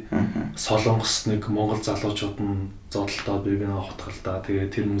байдаг тий. Солонгос нэг Монгол залуучууд нь зодолтоод бивээ хотголдаа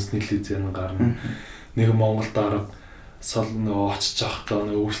тэгээ тэр хүмүүс нийлээ гарна. Нэг Монгол дарга сол нөгөө очиж явахдаа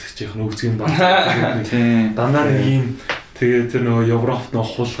нөгөө үйлчлэгчийн үзгийн баг дандаа нэг юм тэгээ тэр нөгөө Европт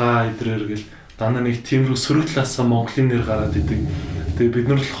нөгөө хулгай идрээр гэл дандаа нэг тиймэрхүү сөрөг талаасаа Монголын нэр гараад идэг. Тэгээ бид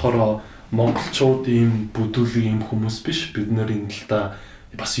нар болохоор монголчууд ийм бүдүүлэг ийм хүмүүс биш. Бид нар энэ талдаа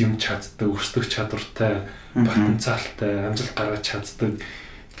бас юм чаддаг, өрсөлдөх чадвартай, потенциалтай, амжилт гаргаж чаддаг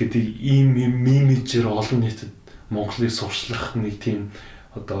гэдэг ийм имижээр олон нийтэд Монголыг сурчлах нэг тийм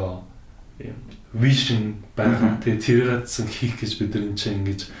одоо vision байгаа. Тэгээ тэрэгдсэн хийх гэж бид нар энэ чинь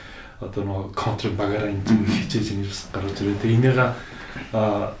ингэж одоо нөгөө контр багаараа энэ хичээж ингэж бас гаргаж ирээ. Тэгээ энийгээ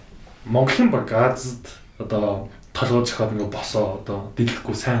Монголын баг Азад одоо толгой зохиод ингээ босоо одоо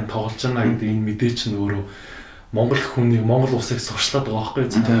дэлгэхгүй сайн тоглож байна гэдэг энэ мэдээ чинь өөрөө Монгол хүнийг Монгол улсыг сурчлаад байгаа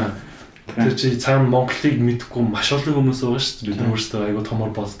байхгүй. Тэр чи цаана Монголыг мэдгүй маш олон хүмүүс байгаа шүү дээ. Бид нар өөрсдөө аягүй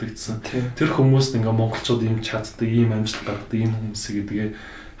томор боддогдсон. Тэр хүмүүс ингээ монголчууд юм чаддаг, ийм амжилт гаргадаг ийм хүмүүсийг гэдгээ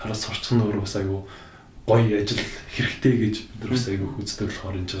хараа сурчих нь өөрөө бас аягүй гоё ажил хэрэгтэй гэж бид нар бас аягүй хүздэг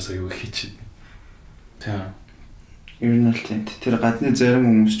болохоор энэ ч бас аягүй хийчих. Тийм. Ер нь л тийм. Тэр гадны зарим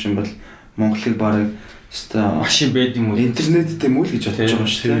хүмүүс ч юм бол Монголыг барыг өстой машин байд юм уу? Интернеттэй мөл гэж бодож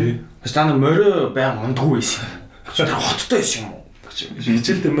байгаа шүү дээ. Бас та нар морио байнг ундгүй байсан. Тэр хоттой байсан юм уу?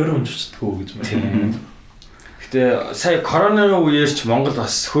 Хичээлдээ морио унжчихдаггүй гэж байна. Гэтэ сая коронавигийн үеэр ч Монгол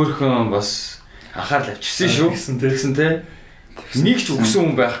бас хөөрхөн бас анхаарал авчихсан шүү. Тэгсэн те. Нэг ч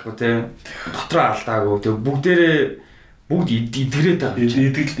өгсөн хүн байхгүй те. Дотроо алдаагүй. Тэг бүгд идэрээд байгаа.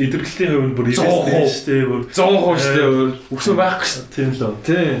 Идэргэлтийн хувьд бүр 100% шүү дээ. Өгсөн байхгүй шүү. Тийм л.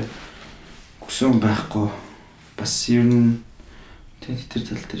 Тийм. Өгсөн байхгүй. Бас ер нь тэр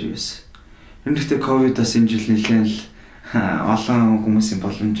тал дээр юу байсан. Ер нь гэхдээ ковидос энэ жил нэлээд л олон хүмүүсийн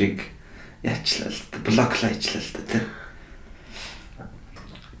боломжийг яачлаа л да. Блоклаа хийчлаа л да тий.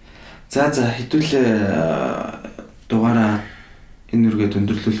 За хэдүүлээ дугаараа энэ үргээд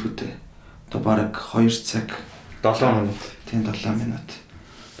өндөрлүүлэх үү. Одоо бараг 2 цаг 7 минут. Тийм 7 минут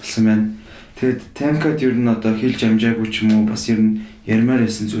болсон байна. Тэгэд тамкад ер нь одоо хэлж амжаагүй ч юм уу бас ер нь ярмаар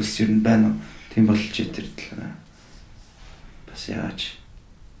байсан зүйлс ер нь байна уу? Тийм болж идэрлээ. Бас яаж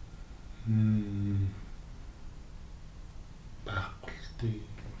байхгүй.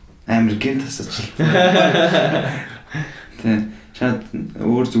 Америкийн тасч. Тийм. Чад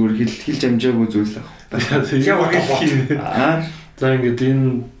өөр зүгээр хэлж амжаагүй зүйл аа. За ингээд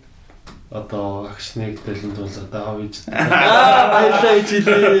энэ одоо агшныг дэлгэн тулаад аав ээж. Баярлалаа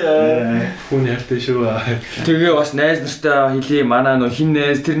ичилээ. Хүн ярьтай шүү. Тэгээ бас найз нартай хэлий манаа нөө хин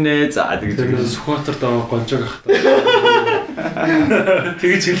найз тэр найз за тэгээд Сүхбаатарт аваа гонжог ахтай.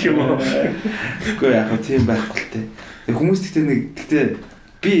 Тэгэж хэлэх юм уу? Үгүй яг тийм байхгүй л те. Хүмүүс гэхдээ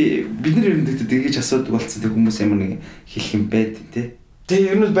бид нар ер нь тэгэж асуудаг болсон тэг хүмүүс ямар нэг хэлэх юм байд те.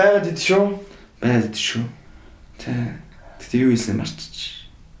 Тэг ер нь байгаад идэв шүү. Байгаад шүү. Тэ. Тэгтээ юу хийсэн марччих.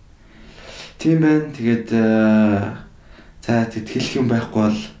 Тийм байна. Тэгээд за тэгэд хэлэх юм байхгүй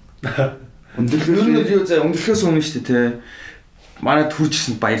бол өндөрлөхөөс өмнө шүү дээ те. Манайд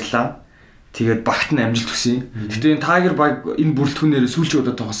хүрчсэн баярлаа. Тэгээд багт нь амжилт хүсье. Гэтэ энэ Tiger баг энэ бүрэлдэхүүнээр сүүлчийн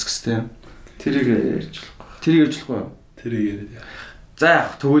удаа тоглох гэсэн. Тэрийг ярьж болохгүй. Тэрийг ярьж болохгүй юу? Тэрийг яриад. За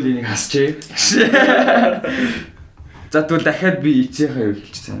яг тэгвэл энийг хасчээ. За тэгвэл дахиад би эцээхээ юу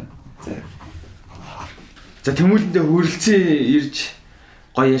хэлчихсэн. За тэмүүлэндээ хөрөлцөн ирж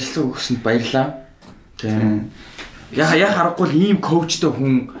гоё ярьслаг өгсөнд баярлаа. Тийм. Яг харахгүй л ийм коучтой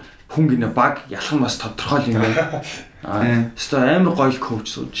хүн гинэ баг ялхан бас тодорхой юм байна. Өстой амар гоё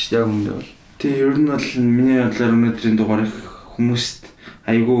коуч сууж шүү дээ яг өмнө бол. Тийм ер нь бол миний бодлоор өнөөдрийн дугаар их хүмүүст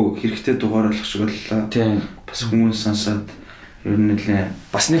айгүй хэрэгтэй дугаар болох шиг боллоо. Тийм. Бас хүмүүс сонсоод ер нь нэлээ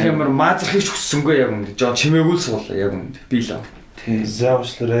бас нэг амар маазрахыг хүссэнгүй яг өмнө. Жоо чимээгүй л суулаа яг өмнө. Би л. Тийм.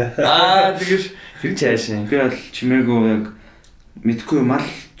 Заавчлаарэ. Тэгэж тэр чаашаа. Би бол чимээгүй яг мэдгүй мал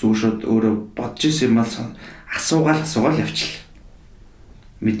зүүшүүд өөрөө бодож исэн юм бол асуугаал явчихлаа.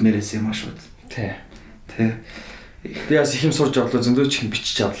 Мэднээрээс юм ашууд. Тий. Би бас их юм сурж авлаа зөндөө ч юм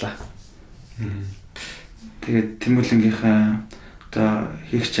бичиж авлаа. Тэгээд Тэмүүлэнгийнхаа одоо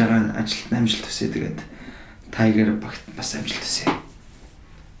хийх байгаа ажилд амжилт төсөө тэгээд Tiger багт бас амжилт төсөө.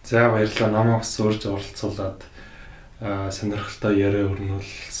 За баярлалаа. Намайг бас урьж оролцуулаад сонирхолтой яриа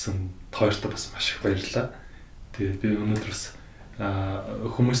өрнүүлсэн хоёртоо бас маш их баярлалаа. Тэгээд би өнөөдөр бас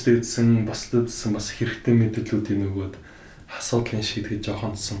хүмүүстэй эдсэн бусдадсан бас хэрэгтэй мэдээллүүдийн нөгөөд асуудлын шийдэж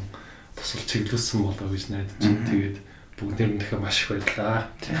жоохонсон тусал чиглүүлсэн болоо гэж найдаж байна. Тэгээд бүгдээр нь дахиад маш их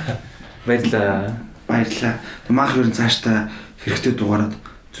баярлалаа. Баярлалаа. Тэг маах юу цаашдаа хэрэгтэй дугаараад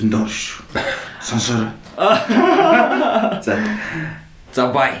зөндөө орш. Сонсоор. За. За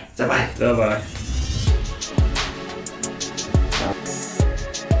бай. За бай.